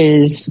winner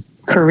is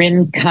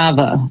Corinne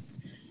Cava.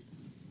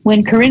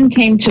 When Corinne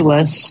came to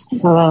us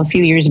a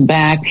few years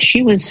back,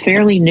 she was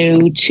fairly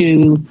new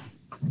to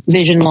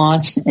vision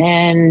loss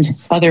and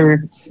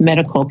other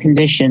medical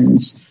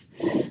conditions.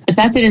 But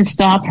that didn't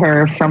stop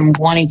her from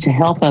wanting to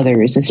help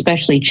others,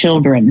 especially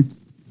children.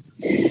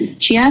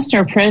 She asked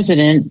our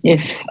president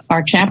if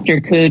our chapter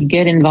could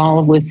get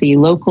involved with the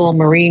local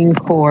Marine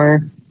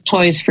Corps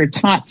Toys for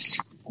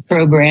Tots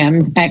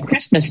program at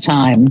Christmas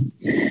time.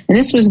 And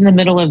this was in the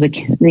middle of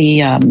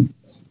the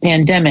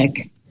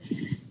pandemic.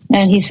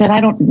 And he said,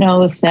 I don't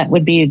know if that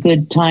would be a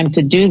good time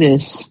to do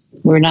this.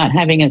 We're not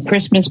having a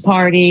Christmas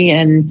party,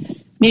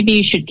 and maybe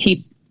you should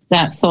keep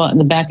that thought in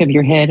the back of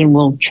your head and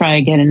we'll try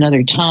again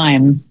another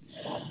time.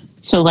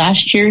 So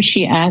last year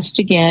she asked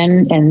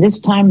again, and this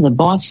time the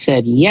boss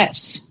said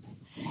yes.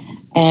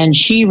 And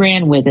she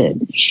ran with it.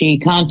 She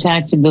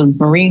contacted the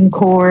Marine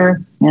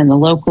Corps and the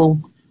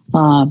local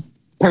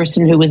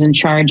person who was in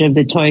charge of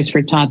the Toys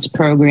for Tots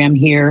program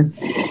here.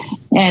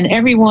 And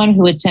everyone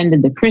who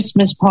attended the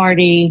Christmas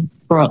party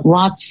brought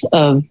lots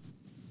of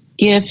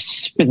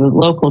gifts for the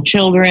local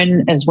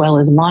children, as well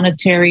as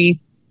monetary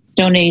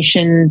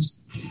donations.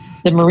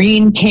 The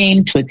Marine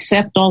came to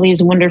accept all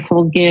these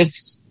wonderful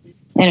gifts.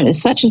 And it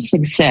was such a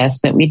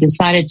success that we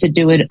decided to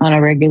do it on a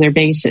regular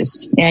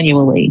basis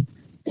annually.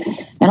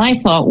 And I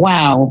thought,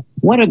 wow,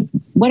 what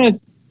a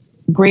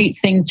great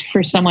thing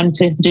for someone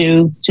to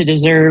do to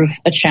deserve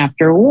a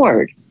chapter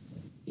award.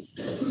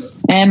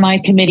 And my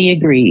committee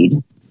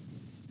agreed.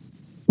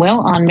 Well,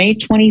 on May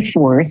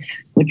 24th,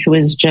 which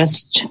was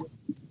just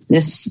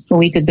a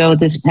week ago,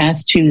 this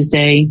past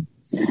Tuesday,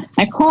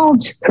 I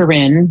called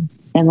Corinne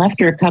and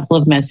left her a couple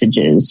of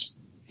messages.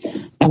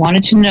 I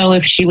wanted to know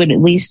if she would at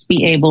least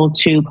be able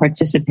to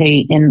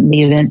participate in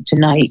the event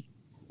tonight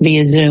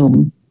via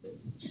Zoom.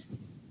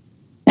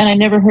 And I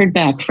never heard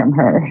back from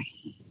her.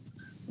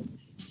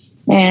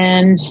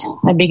 And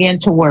I began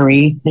to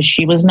worry that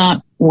she was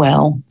not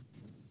well.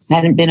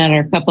 Hadn't been at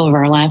a couple of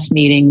our last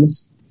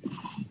meetings.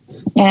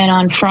 And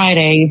on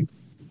Friday,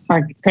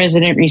 our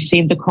president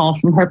received a call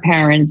from her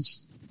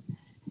parents.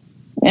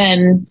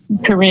 And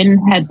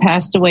Corinne had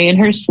passed away in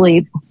her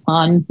sleep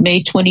on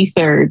May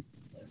 23rd.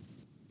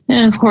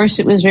 And of course,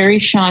 it was very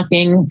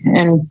shocking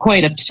and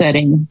quite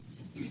upsetting.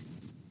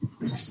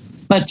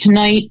 But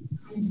tonight,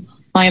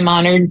 I am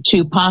honored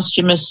to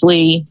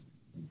posthumously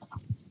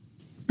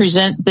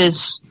present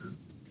this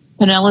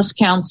Pinellas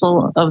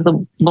Council of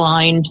the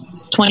Blind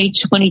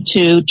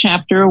 2022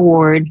 Chapter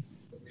Award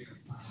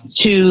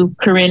to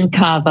Corinne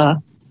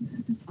Cava.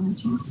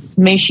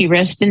 May she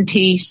rest in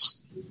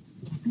peace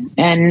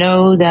and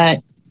know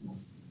that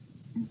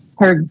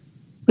her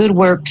good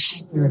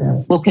works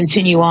will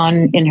continue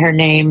on in her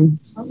name.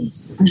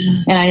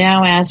 And I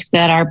now ask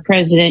that our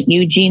president,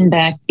 Eugene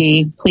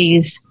Backby,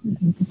 please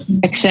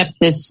accept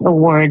this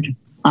award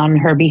on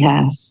her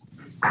behalf.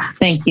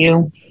 Thank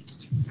you.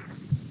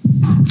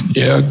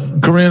 Yeah,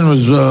 Corinne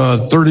was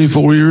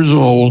 34 years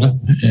old,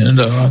 and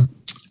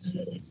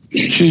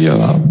she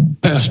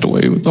passed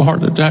away with a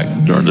heart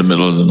attack during the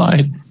middle of the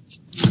night.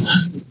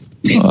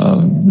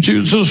 She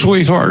was a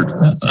sweetheart.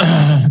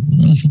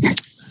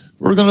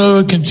 We're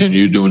going to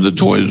continue doing the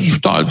Toys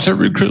for Tots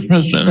every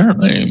Christmas in her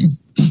name.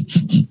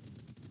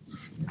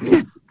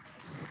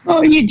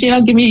 Oh, Eugene,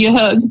 I'll give you a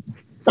hug.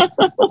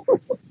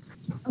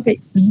 Okay,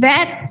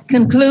 that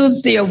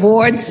concludes the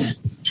awards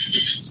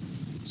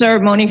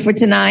ceremony for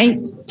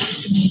tonight.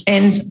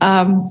 And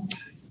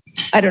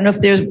I don't know if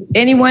there's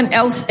anyone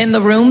else in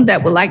the room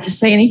that would like to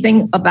say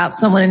anything about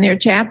someone in their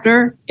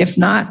chapter. If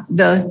not,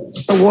 the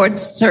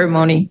awards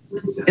ceremony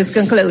is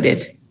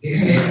concluded.